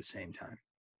sensitivity at the same time.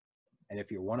 And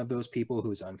if you're one of those people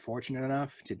who's unfortunate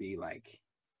enough to be like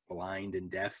blind and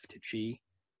deaf to chi,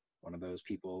 one of those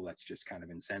people that's just kind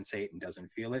of insensate and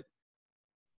doesn't feel it,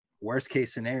 worst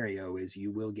case scenario is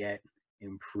you will get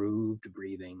improved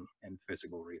breathing and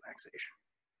physical relaxation.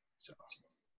 So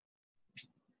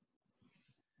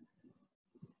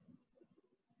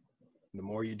the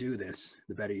more you do this,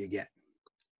 the better you get.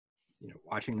 You know,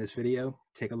 watching this video,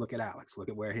 take a look at Alex. Look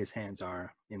at where his hands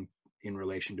are in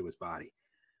relation to his body.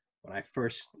 When I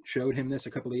first showed him this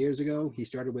a couple of years ago, he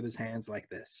started with his hands like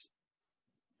this.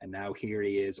 And now here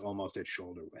he is almost at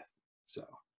shoulder width. So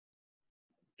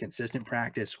consistent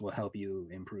practice will help you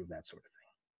improve that sort of thing.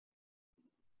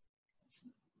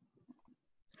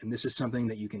 And this is something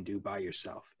that you can do by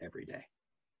yourself every day.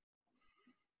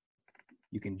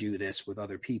 You can do this with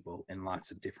other people in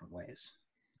lots of different ways.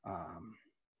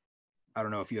 I don't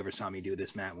know if you ever saw me do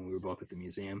this, Matt, when we were both at the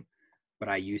museum, but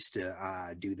I used to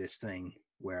do this thing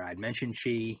where I'd mention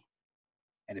chi,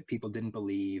 and if people didn't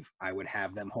believe, I would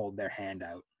have them hold their hand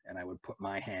out, and I would put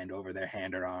my hand over their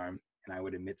hand or arm, and I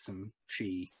would emit some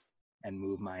chi and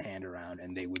move my hand around,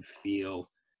 and they would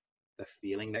feel the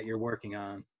feeling that you're working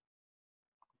on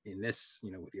in this,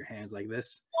 you know, with your hands like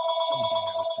this.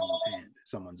 With someone's hand,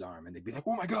 someone's arm, and they'd be like,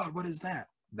 oh my God, what is that?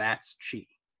 That's chi.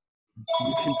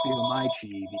 You can feel my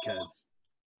chi because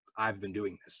I've been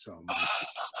doing this so much.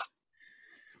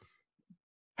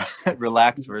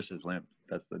 Relaxed versus limp.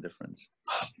 That's the difference.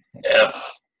 Yeah.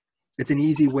 It's an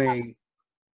easy way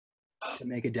to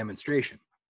make a demonstration,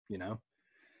 you know?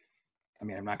 I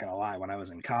mean, I'm not going to lie. When I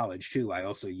was in college, too, I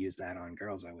also used that on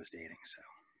girls I was dating. So,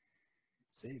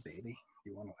 say, baby,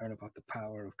 you want to learn about the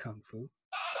power of Kung Fu?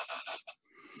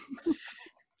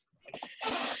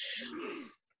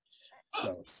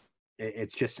 So,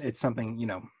 it's something, you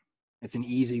know, it's an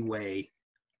easy way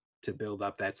to build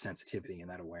up that sensitivity and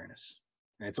that awareness.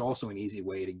 And it's also an easy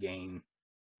way to gain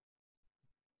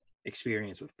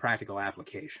experience with practical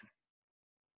application,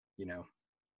 you know,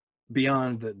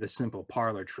 beyond the simple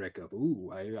parlor trick of,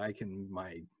 ooh, I can,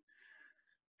 my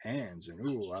hands, and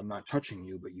ooh, I'm not touching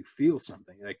you, but you feel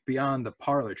something. Like beyond the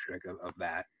parlor trick of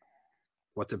that,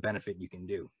 what's a benefit you can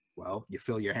do? Well, you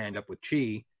fill your hand up with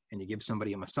chi and you give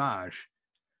somebody a massage,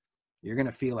 you're going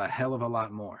to feel a hell of a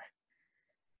lot more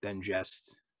than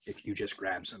just if you just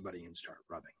grab somebody and start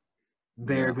rubbing.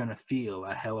 They're going to feel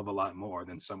a hell of a lot more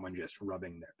than someone just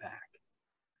rubbing their back.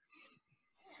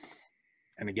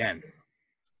 And again,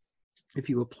 if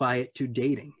you apply it to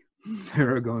dating,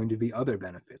 there are going to be other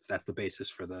benefits. That's the basis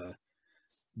for the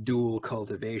dual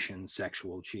cultivation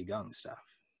sexual qigong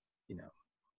stuff. You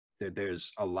know,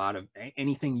 there's a lot of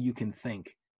anything you can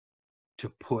think to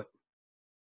put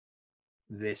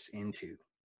this into,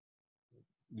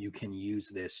 you can use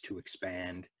this to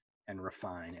expand and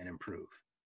refine and improve.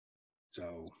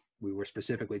 So we were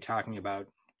specifically talking about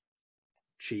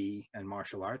chi and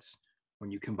martial arts.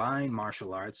 When you combine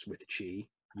martial arts with chi,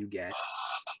 you get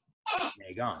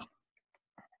Neigong.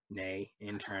 Nei,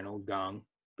 internal, Gong,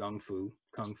 Kung Fu,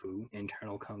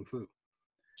 internal Kung Fu.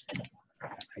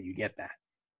 That's how you get that.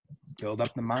 Build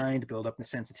up the mind, build up the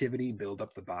sensitivity, build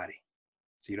up the body.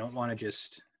 So you don't want to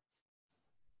just,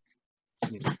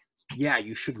 yeah,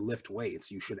 you should lift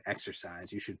weights, you should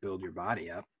exercise, you should build your body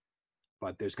up.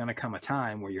 But there's going to come a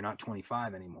time where you're not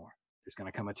 25 anymore. There's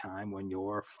going to come a time when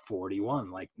you're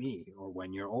 41 like me, or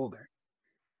when you're older.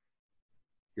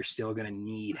 You're still going to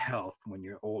need health when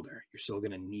you're older. You're still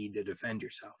going to need to defend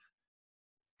yourself.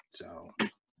 So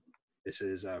this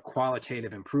is a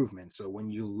qualitative improvement. So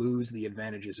when you lose the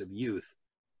advantages of youth,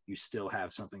 you still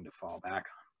have something to fall back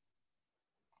on.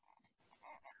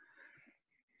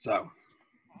 So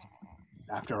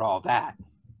after all that,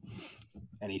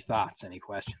 any thoughts, any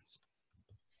questions,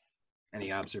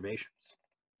 any observations?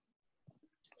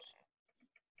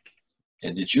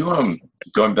 And did you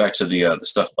going back to the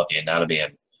stuff about the anatomy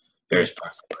and various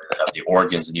parts that have the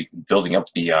organs, and you building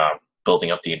up the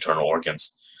internal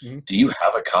organs? Mm-hmm. Do you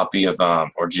have a copy of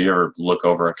or did you ever look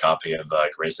over a copy of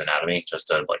Gray's Anatomy just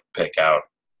to like pick out?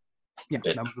 Yeah,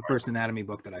 that was the first anatomy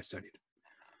book that I studied.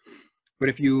 But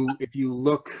if you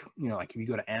look, like if you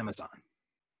go to Amazon,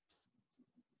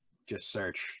 just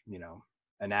search,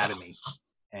 anatomy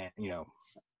and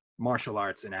martial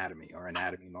arts anatomy, or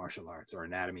anatomy martial arts, or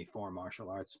anatomy for martial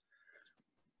arts,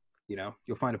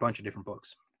 you'll find a bunch of different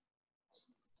books,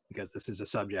 because this is a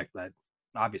subject that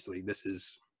obviously this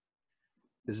is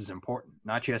important,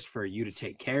 not just for you to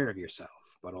take care of yourself,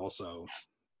 but also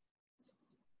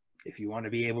if you want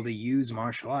to be able to use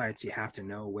martial arts, you have to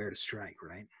know where to strike,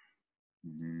 right?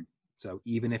 Mm-hmm. So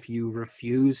even if you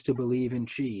refuse to believe in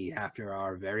chi after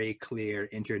our very clear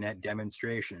internet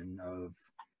demonstration of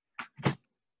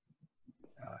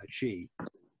chi,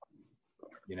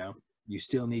 you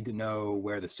still need to know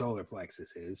where the solar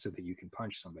plexus is so that you can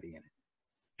punch somebody in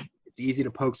it. It's easy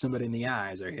to poke somebody in the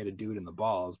eyes or hit a dude in the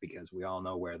balls because we all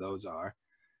know where those are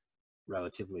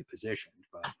relatively positioned,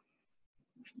 but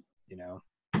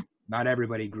not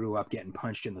everybody grew up getting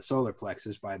punched in the solar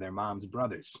plexus by their mom's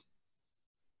brothers.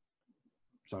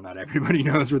 So not everybody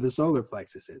knows where the solar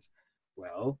plexus is.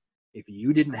 Well, if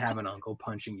you didn't have an uncle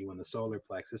punching you in the solar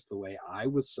plexus the way I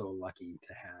was so lucky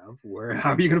to have,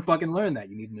 how are you going to fucking learn that?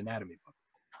 You need an anatomy book.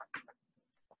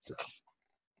 So,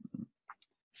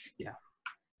 yeah.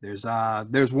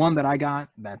 There's one that I got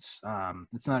that's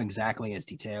it's not exactly as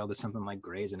detailed as something like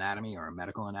Gray's Anatomy or a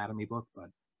medical anatomy book, but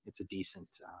it's a decent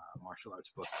martial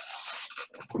arts book.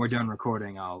 When we're done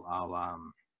recording, I'll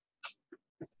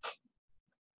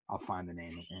find the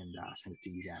name and send it to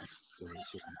you guys so you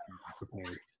can be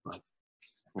prepared. But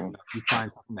if you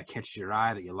find something that catches your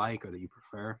eye that you like or that you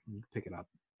prefer, you pick it up.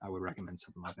 I would recommend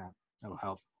something like that. That'll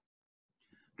help.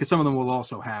 Because some of them will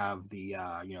also have the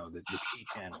the chi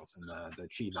channels and the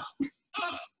chi vessel.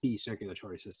 The chi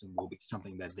circulatory system will be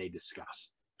something that they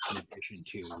discuss in addition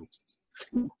to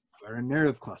where a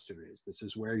nerve cluster is. This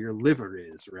is where your liver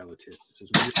is relative. This is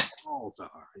where your balls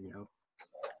are.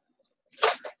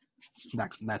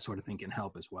 That sort of thing can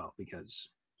help as well, because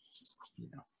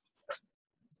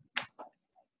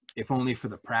if only for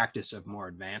the practice of more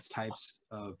advanced types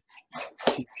of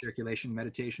chi circulation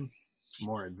meditation,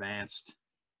 more advanced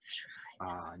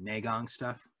Neigong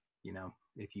stuff,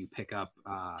 if you pick up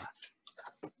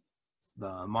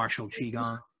the Martial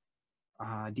Qigong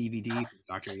DVD from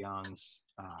Dr. Young's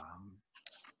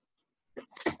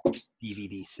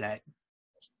DVD set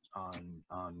on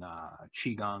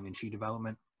Qigong and Qi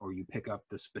development, or you pick up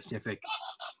the specific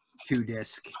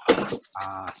 2-disc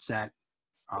set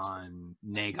on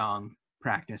Neigong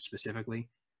practice specifically,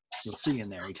 you'll see in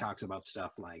there he talks about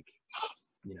stuff like,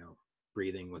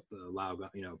 breathing with the Lao Gong,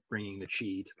 bringing the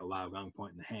Qi to the Lao Gong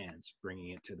point in the hands,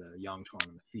 bringing it to the Yang Chuan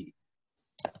in the feet.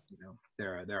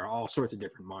 There are all sorts of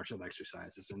different martial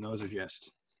exercises, and those are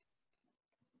just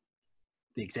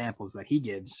the examples that he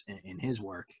gives in his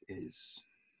work. It's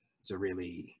a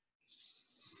really,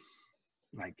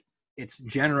 it's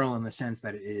general in the sense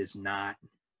that it is not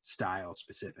style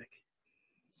specific.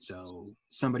 So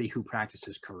somebody who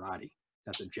practices karate,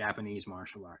 that's a Japanese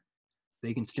martial art,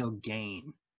 they can still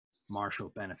gain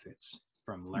martial benefits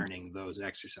from learning those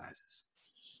exercises.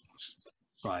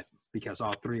 But because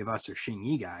all three of us are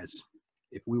Xingyi guys,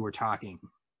 if we were talking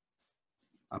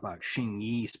about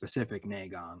Xingyi specific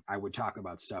Neigong, I would talk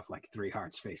about stuff like 3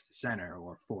 hearts face the center,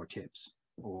 or 4 tips,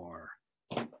 or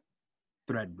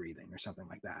thread breathing, or something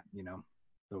like that.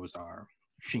 Those are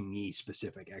Xingyi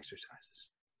specific exercises.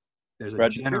 There's a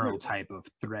general type of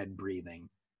thread breathing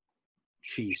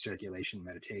chi circulation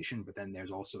meditation, but then there's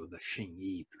also the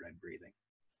Xingyi thread breathing,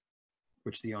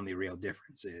 which the only real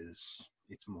difference is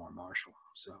it's more martial.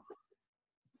 So,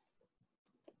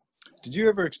 did you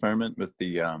ever experiment with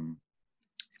the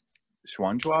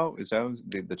Xuanzhuao? Is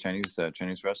that the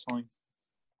Chinese wrestling?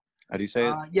 How do you say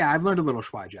it? Yeah, I've learned a little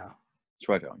Shuai Jiao.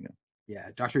 Shuai Jiao, yeah. Yeah,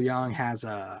 Dr. Yang has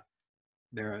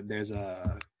there's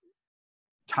a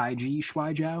Taiji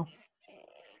Shuai Jiao,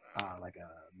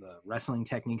 the wrestling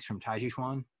techniques from Taiji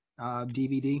Chuan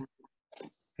DVD,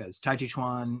 because Taiji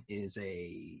Chuan is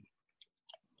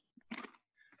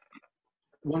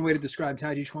one way to describe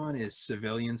Taiji Chuan is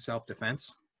civilian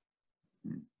self-defense.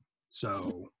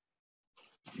 So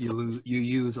you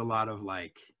use a lot of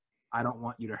like, I don't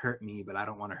want you to hurt me, but I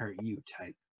don't want to hurt you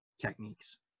type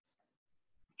techniques.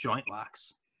 Joint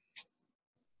locks.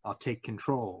 I'll take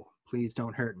control. Please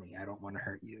don't hurt me. I don't want to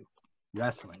hurt you.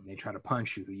 Wrestling. They try to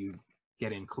punch you. You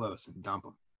get in close and dump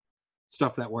them.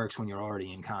 Stuff that works when you're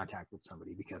already in contact with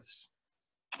somebody, because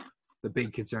the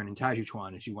big concern in Taiji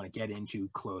Chuan is you want to get into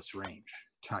close range,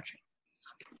 touching.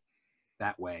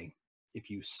 That way, if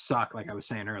you suck, like I was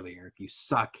saying earlier, if you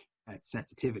suck at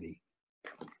sensitivity,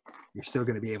 you're still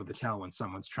going to be able to tell when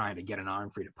someone's trying to get an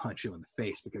arm free to punch you in the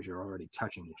face because you're already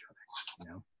touching each other, you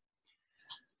know?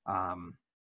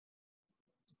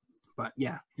 But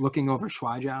yeah, looking over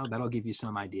Shuai Jiao, that'll give you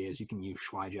some ideas. You can use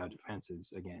Shuai Jiao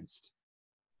defenses against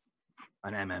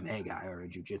an MMA guy or a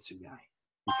jiu-jitsu guy,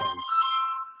 because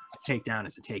a takedown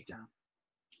is a takedown.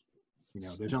 You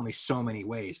know, there's only so many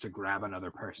ways to grab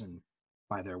another person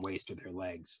by their waist or their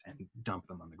legs and dump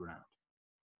them on the ground.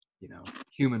 You know,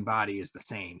 human body is the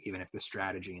same, even if the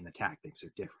strategy and the tactics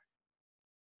are different.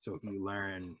 So if you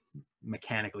learn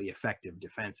mechanically effective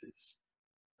defenses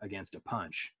against a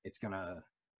punch, it's going to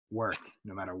work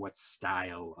no matter what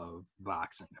style of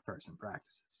boxing a person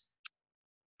practices.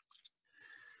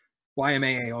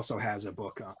 YMAA also has a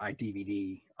book, a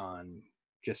DVD on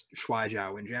just Shuai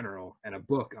Jiao in general, and a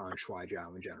book on Shuai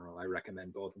Jiao in general. I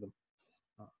recommend both of them.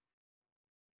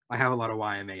 I have a lot of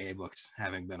YMAA books,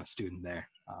 having been a student there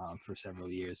for several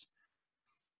years.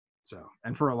 So,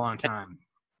 and for a long time,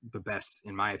 the best,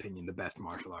 in my opinion, the best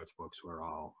martial arts books were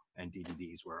all, and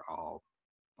DVDs were all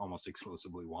almost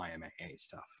exclusively YMAA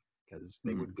stuff, because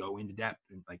they would go into depth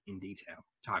and like in detail,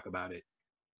 talk about it.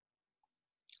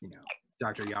 You know,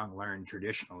 Dr. Yang learned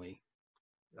traditionally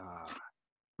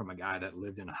from a guy that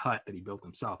lived in a hut that he built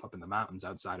himself up in the mountains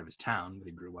outside of his town that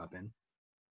he grew up in.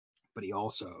 But he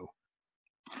also,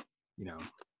 you know,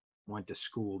 went to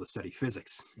school to study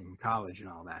physics in college and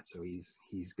all that. So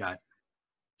he's got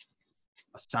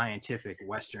a scientific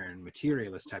Western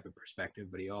materialist type of perspective,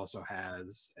 but he also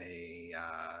has a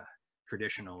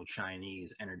traditional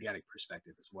Chinese energetic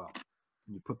perspective as well.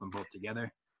 When you put them both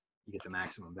together, you get the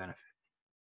maximum benefit.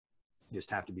 You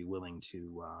just have to be willing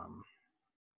to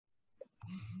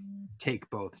take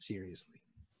both seriously,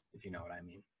 if you know what I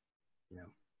mean. You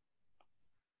know,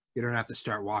 you don't have to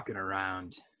start walking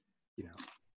around, you know,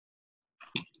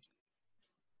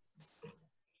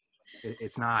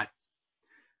 it's not,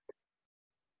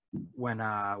 when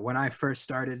I first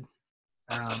started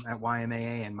at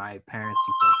YMAA, and my parents,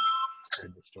 you've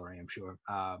heard the story, I'm sure.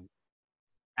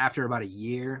 After about a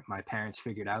year, my parents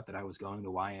figured out that I was going to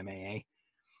YMAA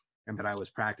and that I was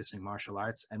practicing martial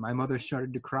arts, and my mother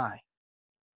started to cry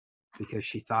because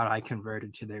she thought I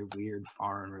converted to their weird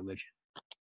foreign religion.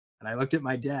 And I looked at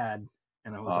my dad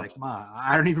and I was like, Ma,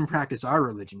 I don't even practice our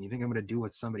religion. You think I'm going to do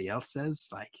what somebody else says?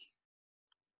 Like,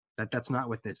 that's not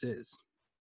what this is.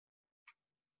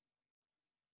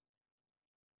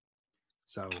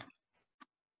 So.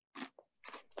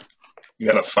 You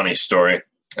got a funny story,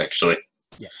 actually.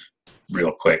 Yeah.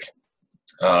 Real quick.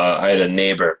 I had a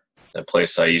neighbor at a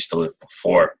place I used to live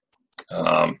before,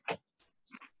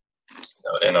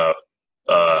 in a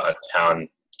town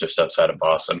just outside of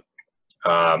Boston.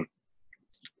 I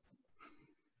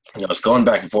was going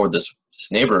back and forth with this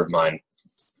neighbor of mine.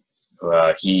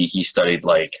 He studied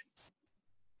like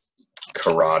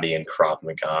karate and Krav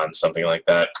Maga and something like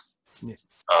that. Yeah.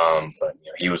 But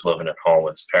you know, he was living at home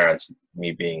with his parents.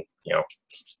 Me being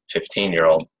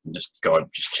 15-year-old, just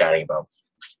chatting about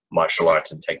martial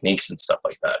arts and techniques and stuff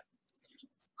like that.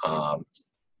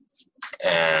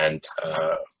 And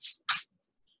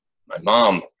my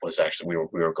mom was actually,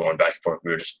 we were going back and forth.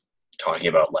 We were just talking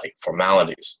about like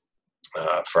formalities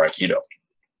for Aikido,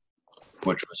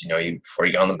 which was, before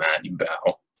you get on the mat, you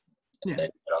bow, and then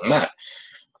you get on the mat.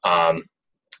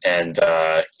 And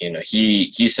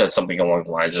he said something along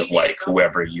the lines of like,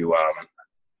 whoever you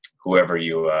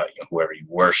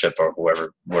worship, or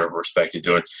whatever respect you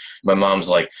do it. My mom's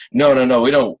like, no,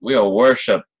 we don't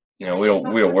worship, we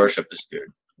don't worship this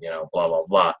dude, blah blah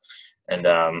blah,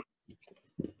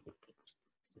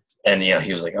 and he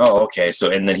was like, oh, okay.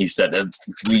 So, and then he said,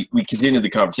 we continued the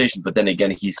conversation, but then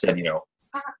again he said,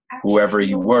 whoever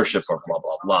you worship, or blah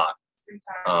blah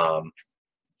blah.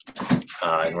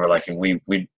 And we're like, we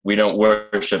don't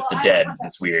worship the dead.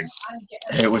 It's weird.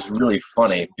 And it was really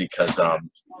funny because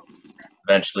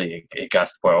eventually it got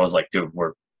to the point where I was like, dude,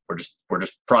 we're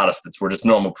just Protestants. We're just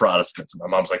normal Protestants. And my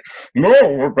mom's like, no,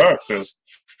 we're Baptist.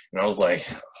 And I was like,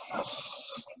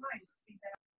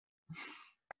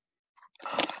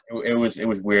 it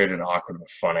was weird and awkward but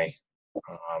funny.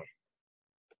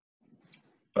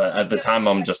 But at the time,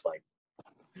 I'm just like,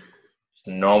 just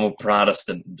a normal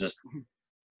Protestant, just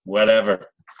whatever.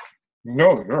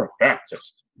 No, you're a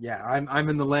Baptist. Yeah, I'm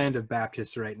in the land of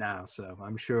Baptists right now, so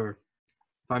I'm sure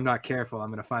if I'm not careful, I'm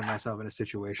going to find myself in a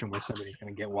situation where somebody's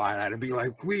going to get wide-eyed and be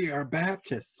like, we are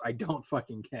Baptists. I don't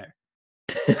fucking care.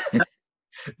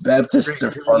 Baptists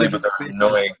are funny, but they're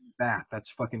annoying.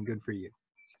 That's fucking good for you.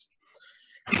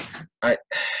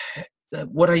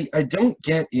 What I don't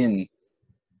get in...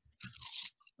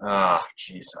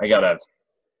 jeez,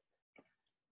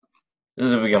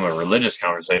 this has become a religious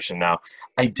conversation now.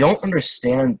 I don't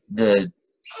understand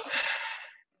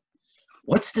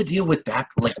what's the deal with that?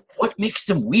 Like, what makes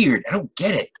them weird? I don't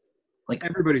get it. Like,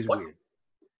 everybody's weird.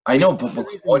 I know, but what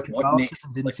makes,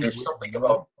 like, there's something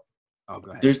about, oh,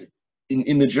 go ahead. There's,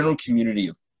 in the general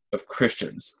community of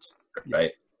Christians,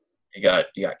 right? You got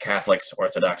Catholics,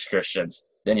 Orthodox Christians,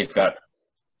 then you've got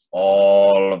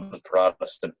all of the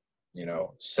Protestant,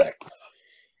 sects.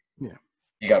 Yeah.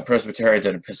 You got Presbyterians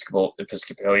and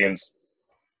Episcopalians,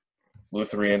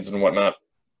 Lutherans and whatnot.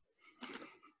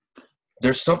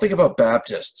 There's something about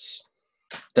Baptists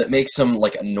that makes them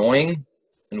like annoying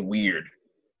and weird.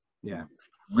 Yeah.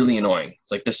 Really annoying.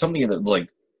 It's like there's something that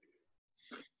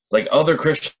like other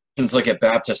Christians look at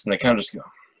Baptists and they kind of just go.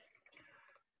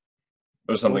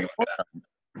 There's something like that.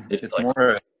 It's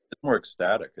more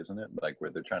ecstatic, isn't it? Like where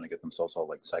they're trying to get themselves all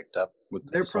like psyched up with.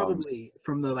 They're probably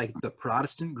from the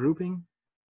Protestant grouping.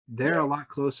 They're a lot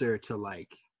closer to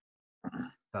like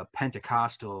the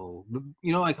Pentecostal,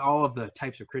 like all of the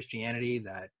types of Christianity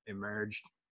that emerged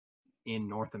in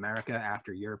North America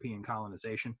after European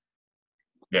colonization.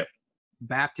 Yeah.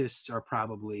 Baptists are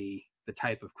probably the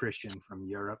type of Christian from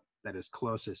Europe that is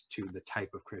closest to the type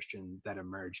of Christian that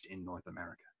emerged in North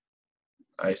America.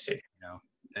 I see.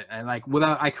 And like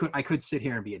I could sit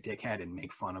here and be a dickhead and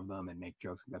make fun of them and make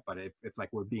jokes like that, but if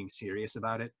like we're being serious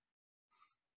about it,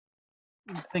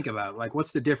 think about like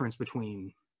what's the difference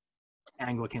between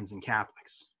Anglicans and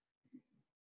Catholics?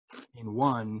 In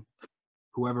one,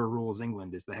 whoever rules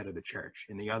England is the head of the church.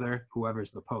 In the other,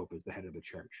 whoever's the Pope is the head of the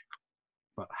church.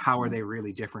 But how are they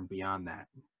really different beyond that?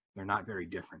 They're not very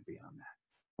different beyond that.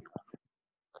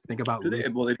 Think about they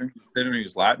don't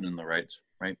use Latin in the rites,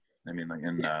 right? I mean, like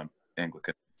in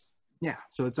Anglican. Yeah,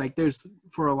 so it's like there's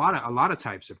for a lot of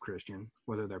types of Christian,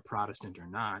 whether they're Protestant or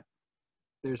not,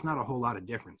 there's not a whole lot of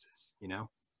differences.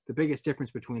 The biggest difference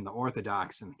between the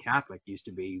Orthodox and the Catholic used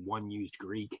to be one used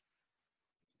Greek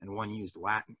and one used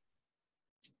Latin.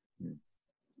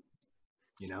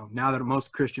 Now that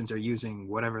most Christians are using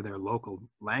whatever their local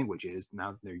language is,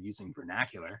 now that they're using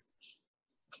vernacular,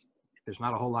 there's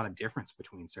not a whole lot of difference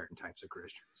between certain types of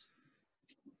Christians.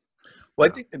 Well,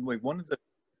 I think one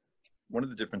of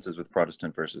the differences with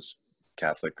Protestant versus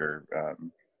Catholic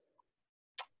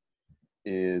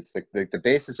is the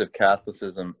basis of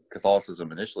Catholicism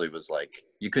initially was like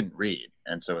you couldn't read,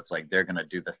 and so it's like they're gonna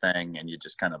do the thing, and you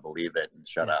just kind of believe it and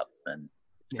shut up and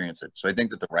experience it. So I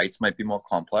think that the rites might be more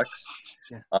complex,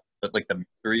 but like the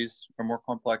mysteries are more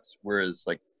complex. Whereas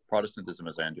like Protestantism,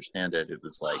 as I understand it, it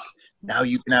was like now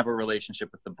you can have a relationship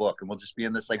with the book, and we'll just be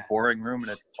in this like boring room,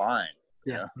 and it's fine.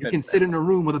 Yeah, you can sit in a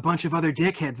room with a bunch of other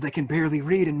dickheads that can barely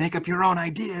read and make up your own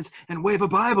ideas and wave a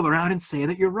Bible around and say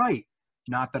that you're right.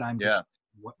 Not that I'm just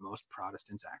what most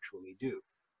Protestants actually do.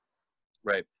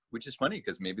 Right. Which is funny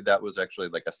because maybe that was actually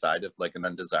like a side of like an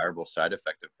undesirable side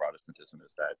effect of Protestantism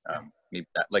is that maybe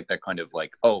that like that kind of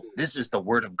like, oh, this is the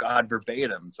word of God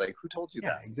verbatim. It's like, who told you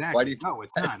that? Exactly. Why do you No,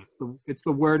 it's not. It's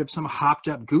the word of some hopped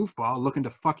up goofball looking to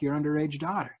fuck your underage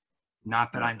daughter.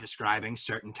 Not that I'm describing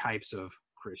certain types of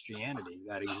Christianity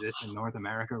that exist in North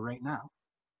America right now.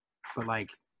 But like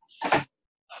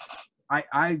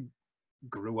I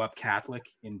grew up Catholic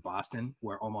in Boston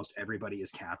where almost everybody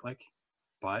is Catholic,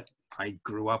 but I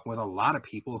grew up with a lot of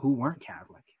people who weren't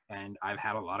Catholic, and I've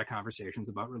had a lot of conversations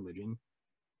about religion.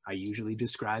 I usually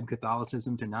describe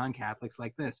Catholicism to non-Catholics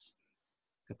like this.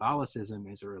 Catholicism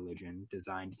is a religion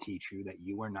designed to teach you that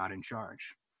you are not in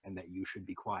charge and that you should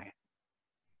be quiet.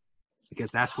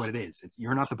 Because that's what it is.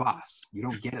 You're not the boss. You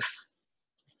don't get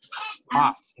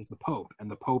boss is the Pope, and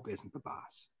the Pope isn't the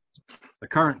boss. The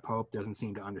current Pope doesn't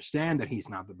seem to understand that he's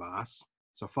not the boss,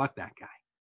 so fuck that guy.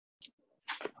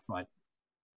 But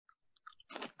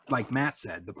like Matt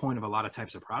said, the point of a lot of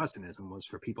types of Protestantism was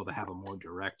for people to have a more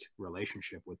direct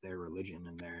relationship with their religion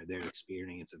and their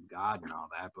experience of God and all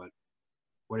that. But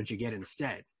what did you get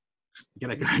instead? You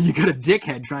got a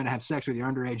dickhead trying to have sex with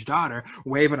your underage daughter,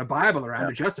 waving a Bible around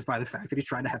to justify the fact that he's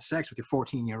trying to have sex with your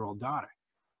 14-year-old daughter.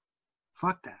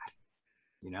 Fuck that.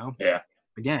 You know? Yeah.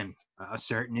 Again, a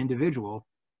certain individual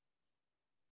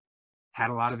had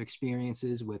a lot of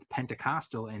experiences with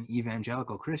Pentecostal and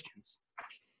evangelical Christians.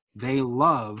 They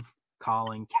love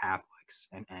calling Catholics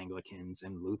and Anglicans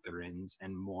and Lutherans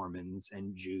and Mormons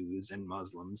and Jews and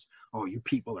Muslims, oh, you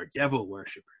people are devil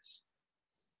worshippers.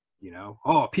 You know,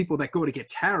 oh, people that go to get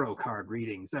tarot card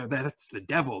readings, that's the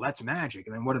devil, that's magic.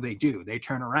 And then what do? They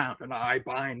turn around and I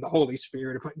bind the Holy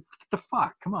Spirit. What the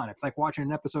fuck? Come on. It's like watching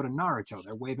an episode of Naruto.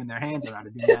 They're waving their hands around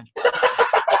and doing magic.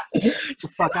 Get the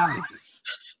fuck out of here.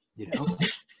 You know,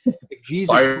 if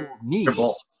Jesus told me,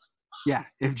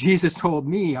 if Jesus told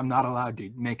me I'm not allowed to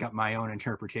make up my own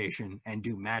interpretation and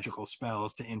do magical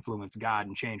spells to influence God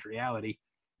and change reality,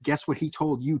 guess what he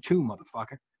told you too,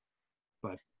 motherfucker?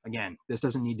 But again, this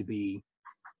doesn't need to be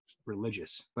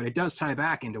religious, but it does tie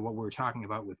back into what we were talking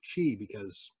about with Chi,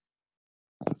 because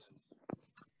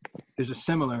there's a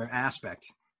similar aspect.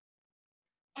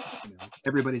 You know,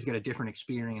 everybody's got a different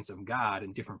experience of God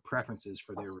and different preferences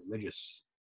for their religious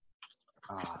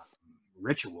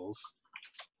rituals.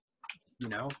 You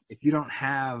know, if you don't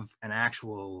have an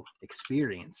actual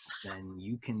experience, then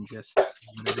you can just do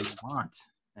whatever you want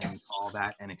and call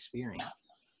that an experience.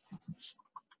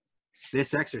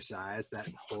 This exercise, that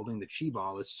holding the chi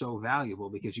ball, is so valuable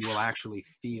because you will actually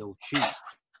feel chi.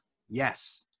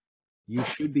 Yes, you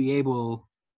should be able,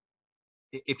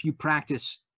 if you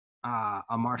practice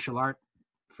a martial art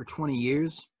for 20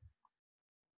 years,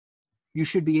 you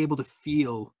should be able to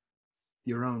feel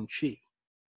your own chi.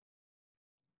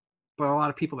 But a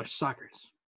lot of people are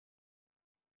suckers.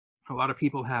 A lot of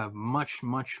people have much,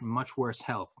 much, much worse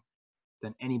health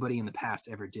than anybody in the past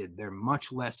ever did. They're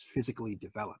much less physically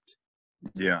developed.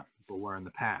 Yeah. People were in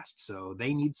the past. So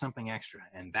they need something extra.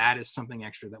 And that is something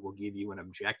extra that will give you an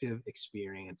objective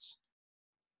experience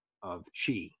of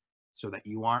chi, so that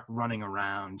you aren't running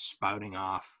around spouting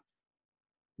off,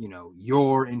 you know,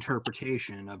 your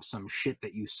interpretation of some shit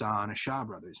that you saw in a Shaw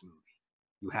Brothers movie.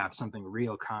 You have something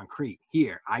real concrete.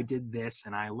 Here, I did this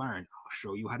and I learned. I'll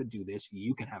show you how to do this.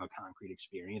 You can have a concrete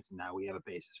experience. And now we have a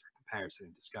basis for comparison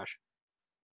and discussion.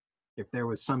 If there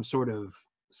was some sort of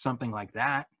something like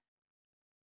that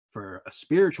for a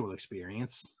spiritual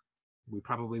experience, we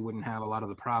probably wouldn't have a lot of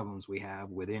the problems we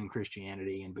have within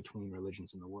Christianity and between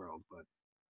religions in the world. But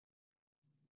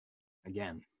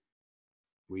again,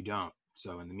 we don't.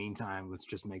 So in the meantime, let's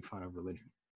just make fun of religion.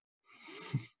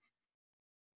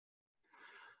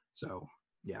 So,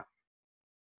 yeah.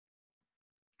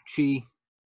 Chi,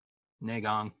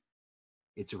 Neigong,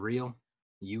 it's real.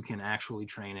 You can actually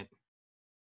train it.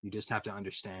 You just have to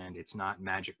understand it's not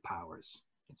magic powers.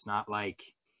 It's not like,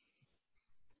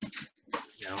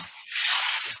 you know,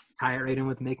 tiring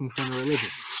with making fun of religion.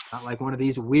 It's not like one of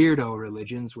these weirdo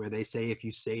religions where they say if you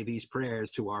say these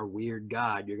prayers to our weird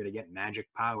God, you're going to get magic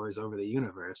powers over the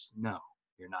universe. No,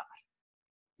 you're not.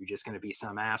 You're just going to be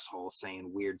some asshole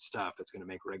saying weird stuff that's going to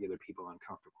make regular people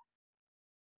uncomfortable.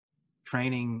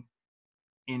 Training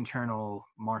internal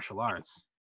martial arts,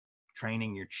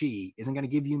 training your chi, isn't going to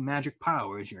give you magic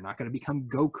powers. You're not going to become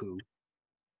Goku.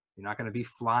 You're not going to be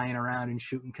flying around and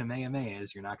shooting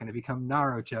Kamehamehas. You're not going to become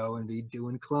Naruto and be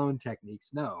doing clone techniques.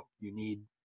 No,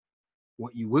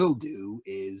 what you will do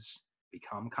is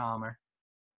become calmer,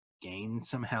 gain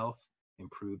some health,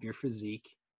 improve your physique,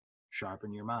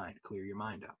 sharpen your mind, clear your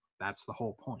mind up. That's the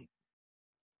whole point.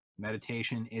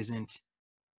 Meditation isn't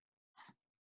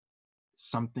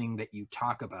something that you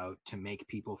talk about to make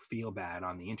people feel bad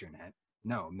on the internet.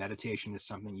 No, meditation is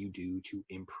something you do to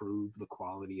improve the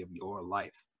quality of your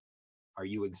life. Are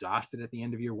you exhausted at the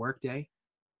end of your workday?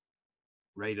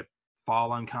 Ready to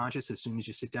fall unconscious as soon as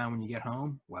you sit down when you get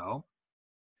home? Well,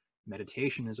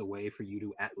 meditation is a way for you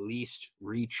to at least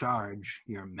recharge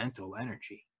your mental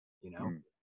energy, you know?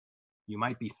 You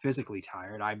might be physically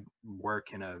tired. I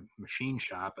work in a machine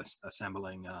shop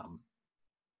assembling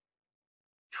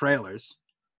trailers,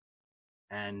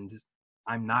 and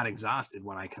I'm not exhausted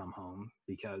when I come home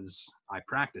because I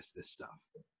practice this stuff.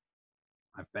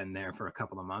 I've been there for a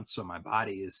couple of months, so my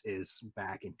body is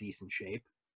back in decent shape.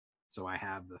 So I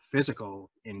have the physical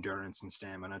endurance and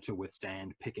stamina to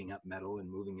withstand picking up metal and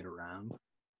moving it around.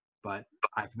 But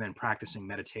I've been practicing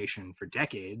meditation for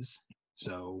decades,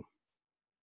 so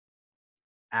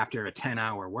after a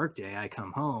 10-hour workday, I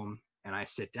come home and I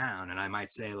sit down and I might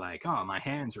say like, oh, my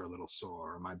hands are a little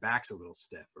sore, or my back's a little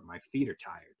stiff, or my feet are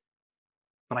tired.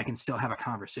 but I can still have a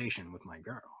conversation with my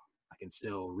girl. I can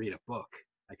still read a book.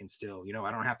 I can still, you know,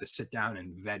 I don't have to sit down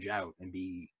and veg out and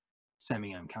be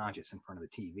semi-unconscious in front of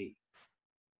the TV.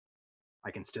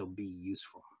 I can still be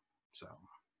useful. So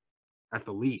at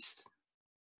the least,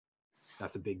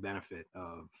 that's a big benefit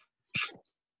of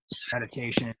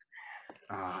meditation,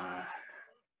 chi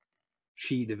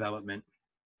development,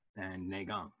 and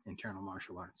Neigong, internal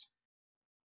martial arts.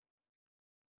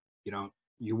 You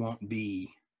won't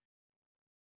be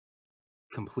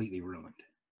completely ruined.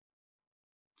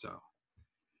 So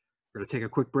we're going to take a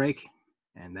quick break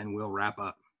and then we'll wrap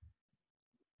up.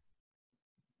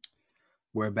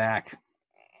 We're back.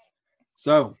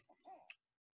 So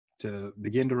to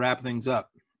begin to wrap things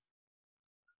up,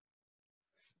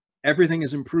 everything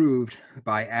is improved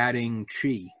by adding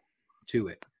chi to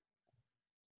it.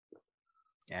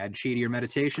 Add chi to your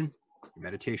meditation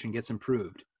gets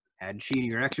improved. Add chi to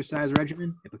your exercise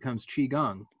regimen, it becomes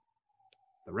Qigong.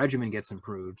 The regimen gets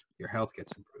improved, your health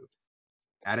gets improved.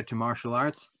 Add it to martial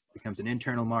arts, it becomes an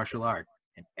internal martial art,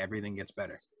 and everything gets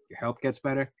better. Your health gets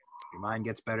better, your mind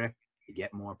gets better, you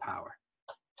get more power.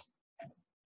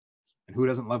 And who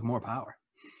doesn't love more power?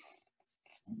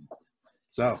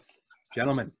 So,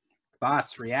 gentlemen,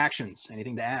 thoughts, reactions,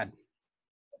 anything to add?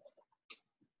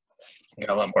 I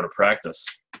got a lot more to practice.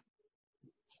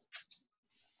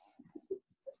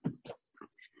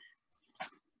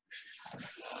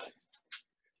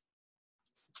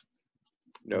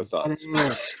 No thoughts.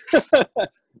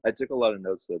 I took a lot of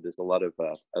notes though. There's a lot of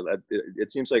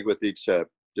it seems like with each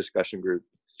discussion group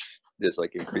there's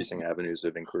like increasing avenues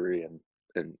of inquiry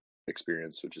and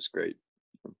experience, which is great.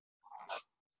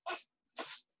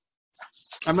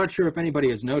 I'm not sure if anybody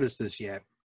has noticed this yet,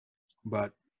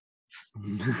 but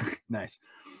nice.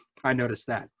 I noticed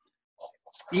that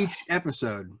each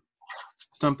episode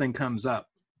something comes up,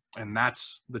 and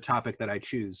that's the topic that I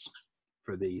choose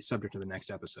for the subject of the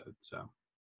next episode. So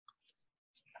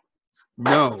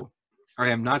no, I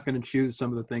am not going to choose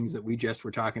some of the things that we just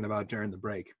were talking about during the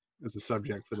break as a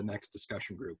subject for the next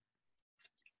discussion group.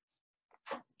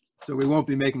 So we won't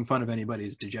be making fun of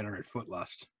anybody's degenerate foot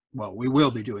lust. Well, we will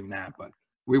be doing that, but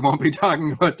we won't be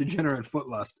talking about degenerate foot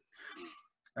lust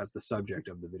as the subject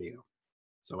of the video.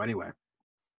 So anyway,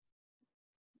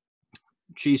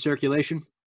 chi circulation,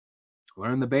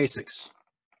 learn the basics.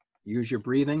 Use your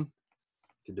breathing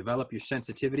to develop your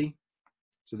sensitivity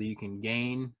so that you can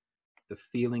gain the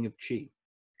feeling of chi.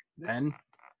 Then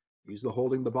use the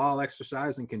holding the ball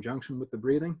exercise in conjunction with the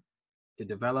breathing to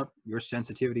develop your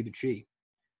sensitivity to chi.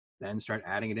 Then start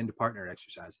adding it into partner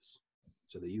exercises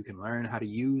so that you can learn how to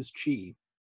use chi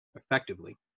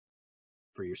effectively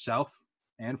for yourself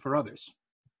and for others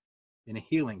in a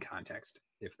healing context,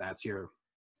 if that's your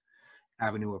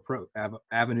avenue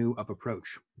of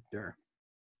approach.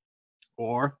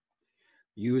 Or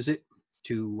use it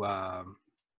to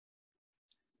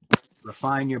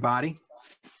refine your body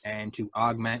and to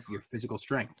augment your physical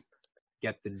strength.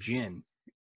 Get the jin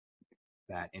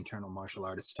that internal martial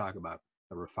artists talk about,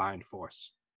 the refined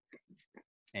force,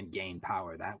 and gain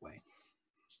power that way.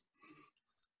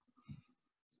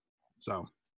 So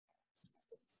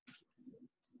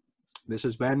this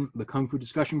has been the Kung Fu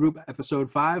Discussion Group,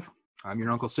 episode 5. I'm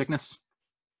your Uncle Sickness.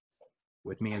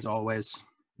 With me, as always,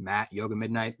 Matt,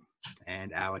 YogaMidnight,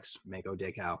 and Alex, Maeko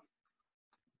Decao.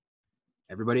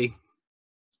 Everybody,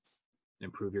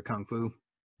 improve your Kung Fu.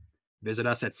 Visit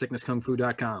us at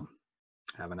sicknesskungfu.com.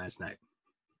 Have a nice night.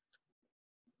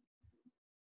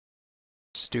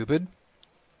 Stupid?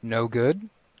 No good?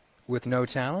 With no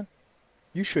talent?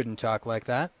 You shouldn't talk like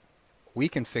that. We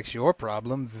can fix your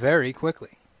problem very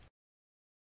quickly.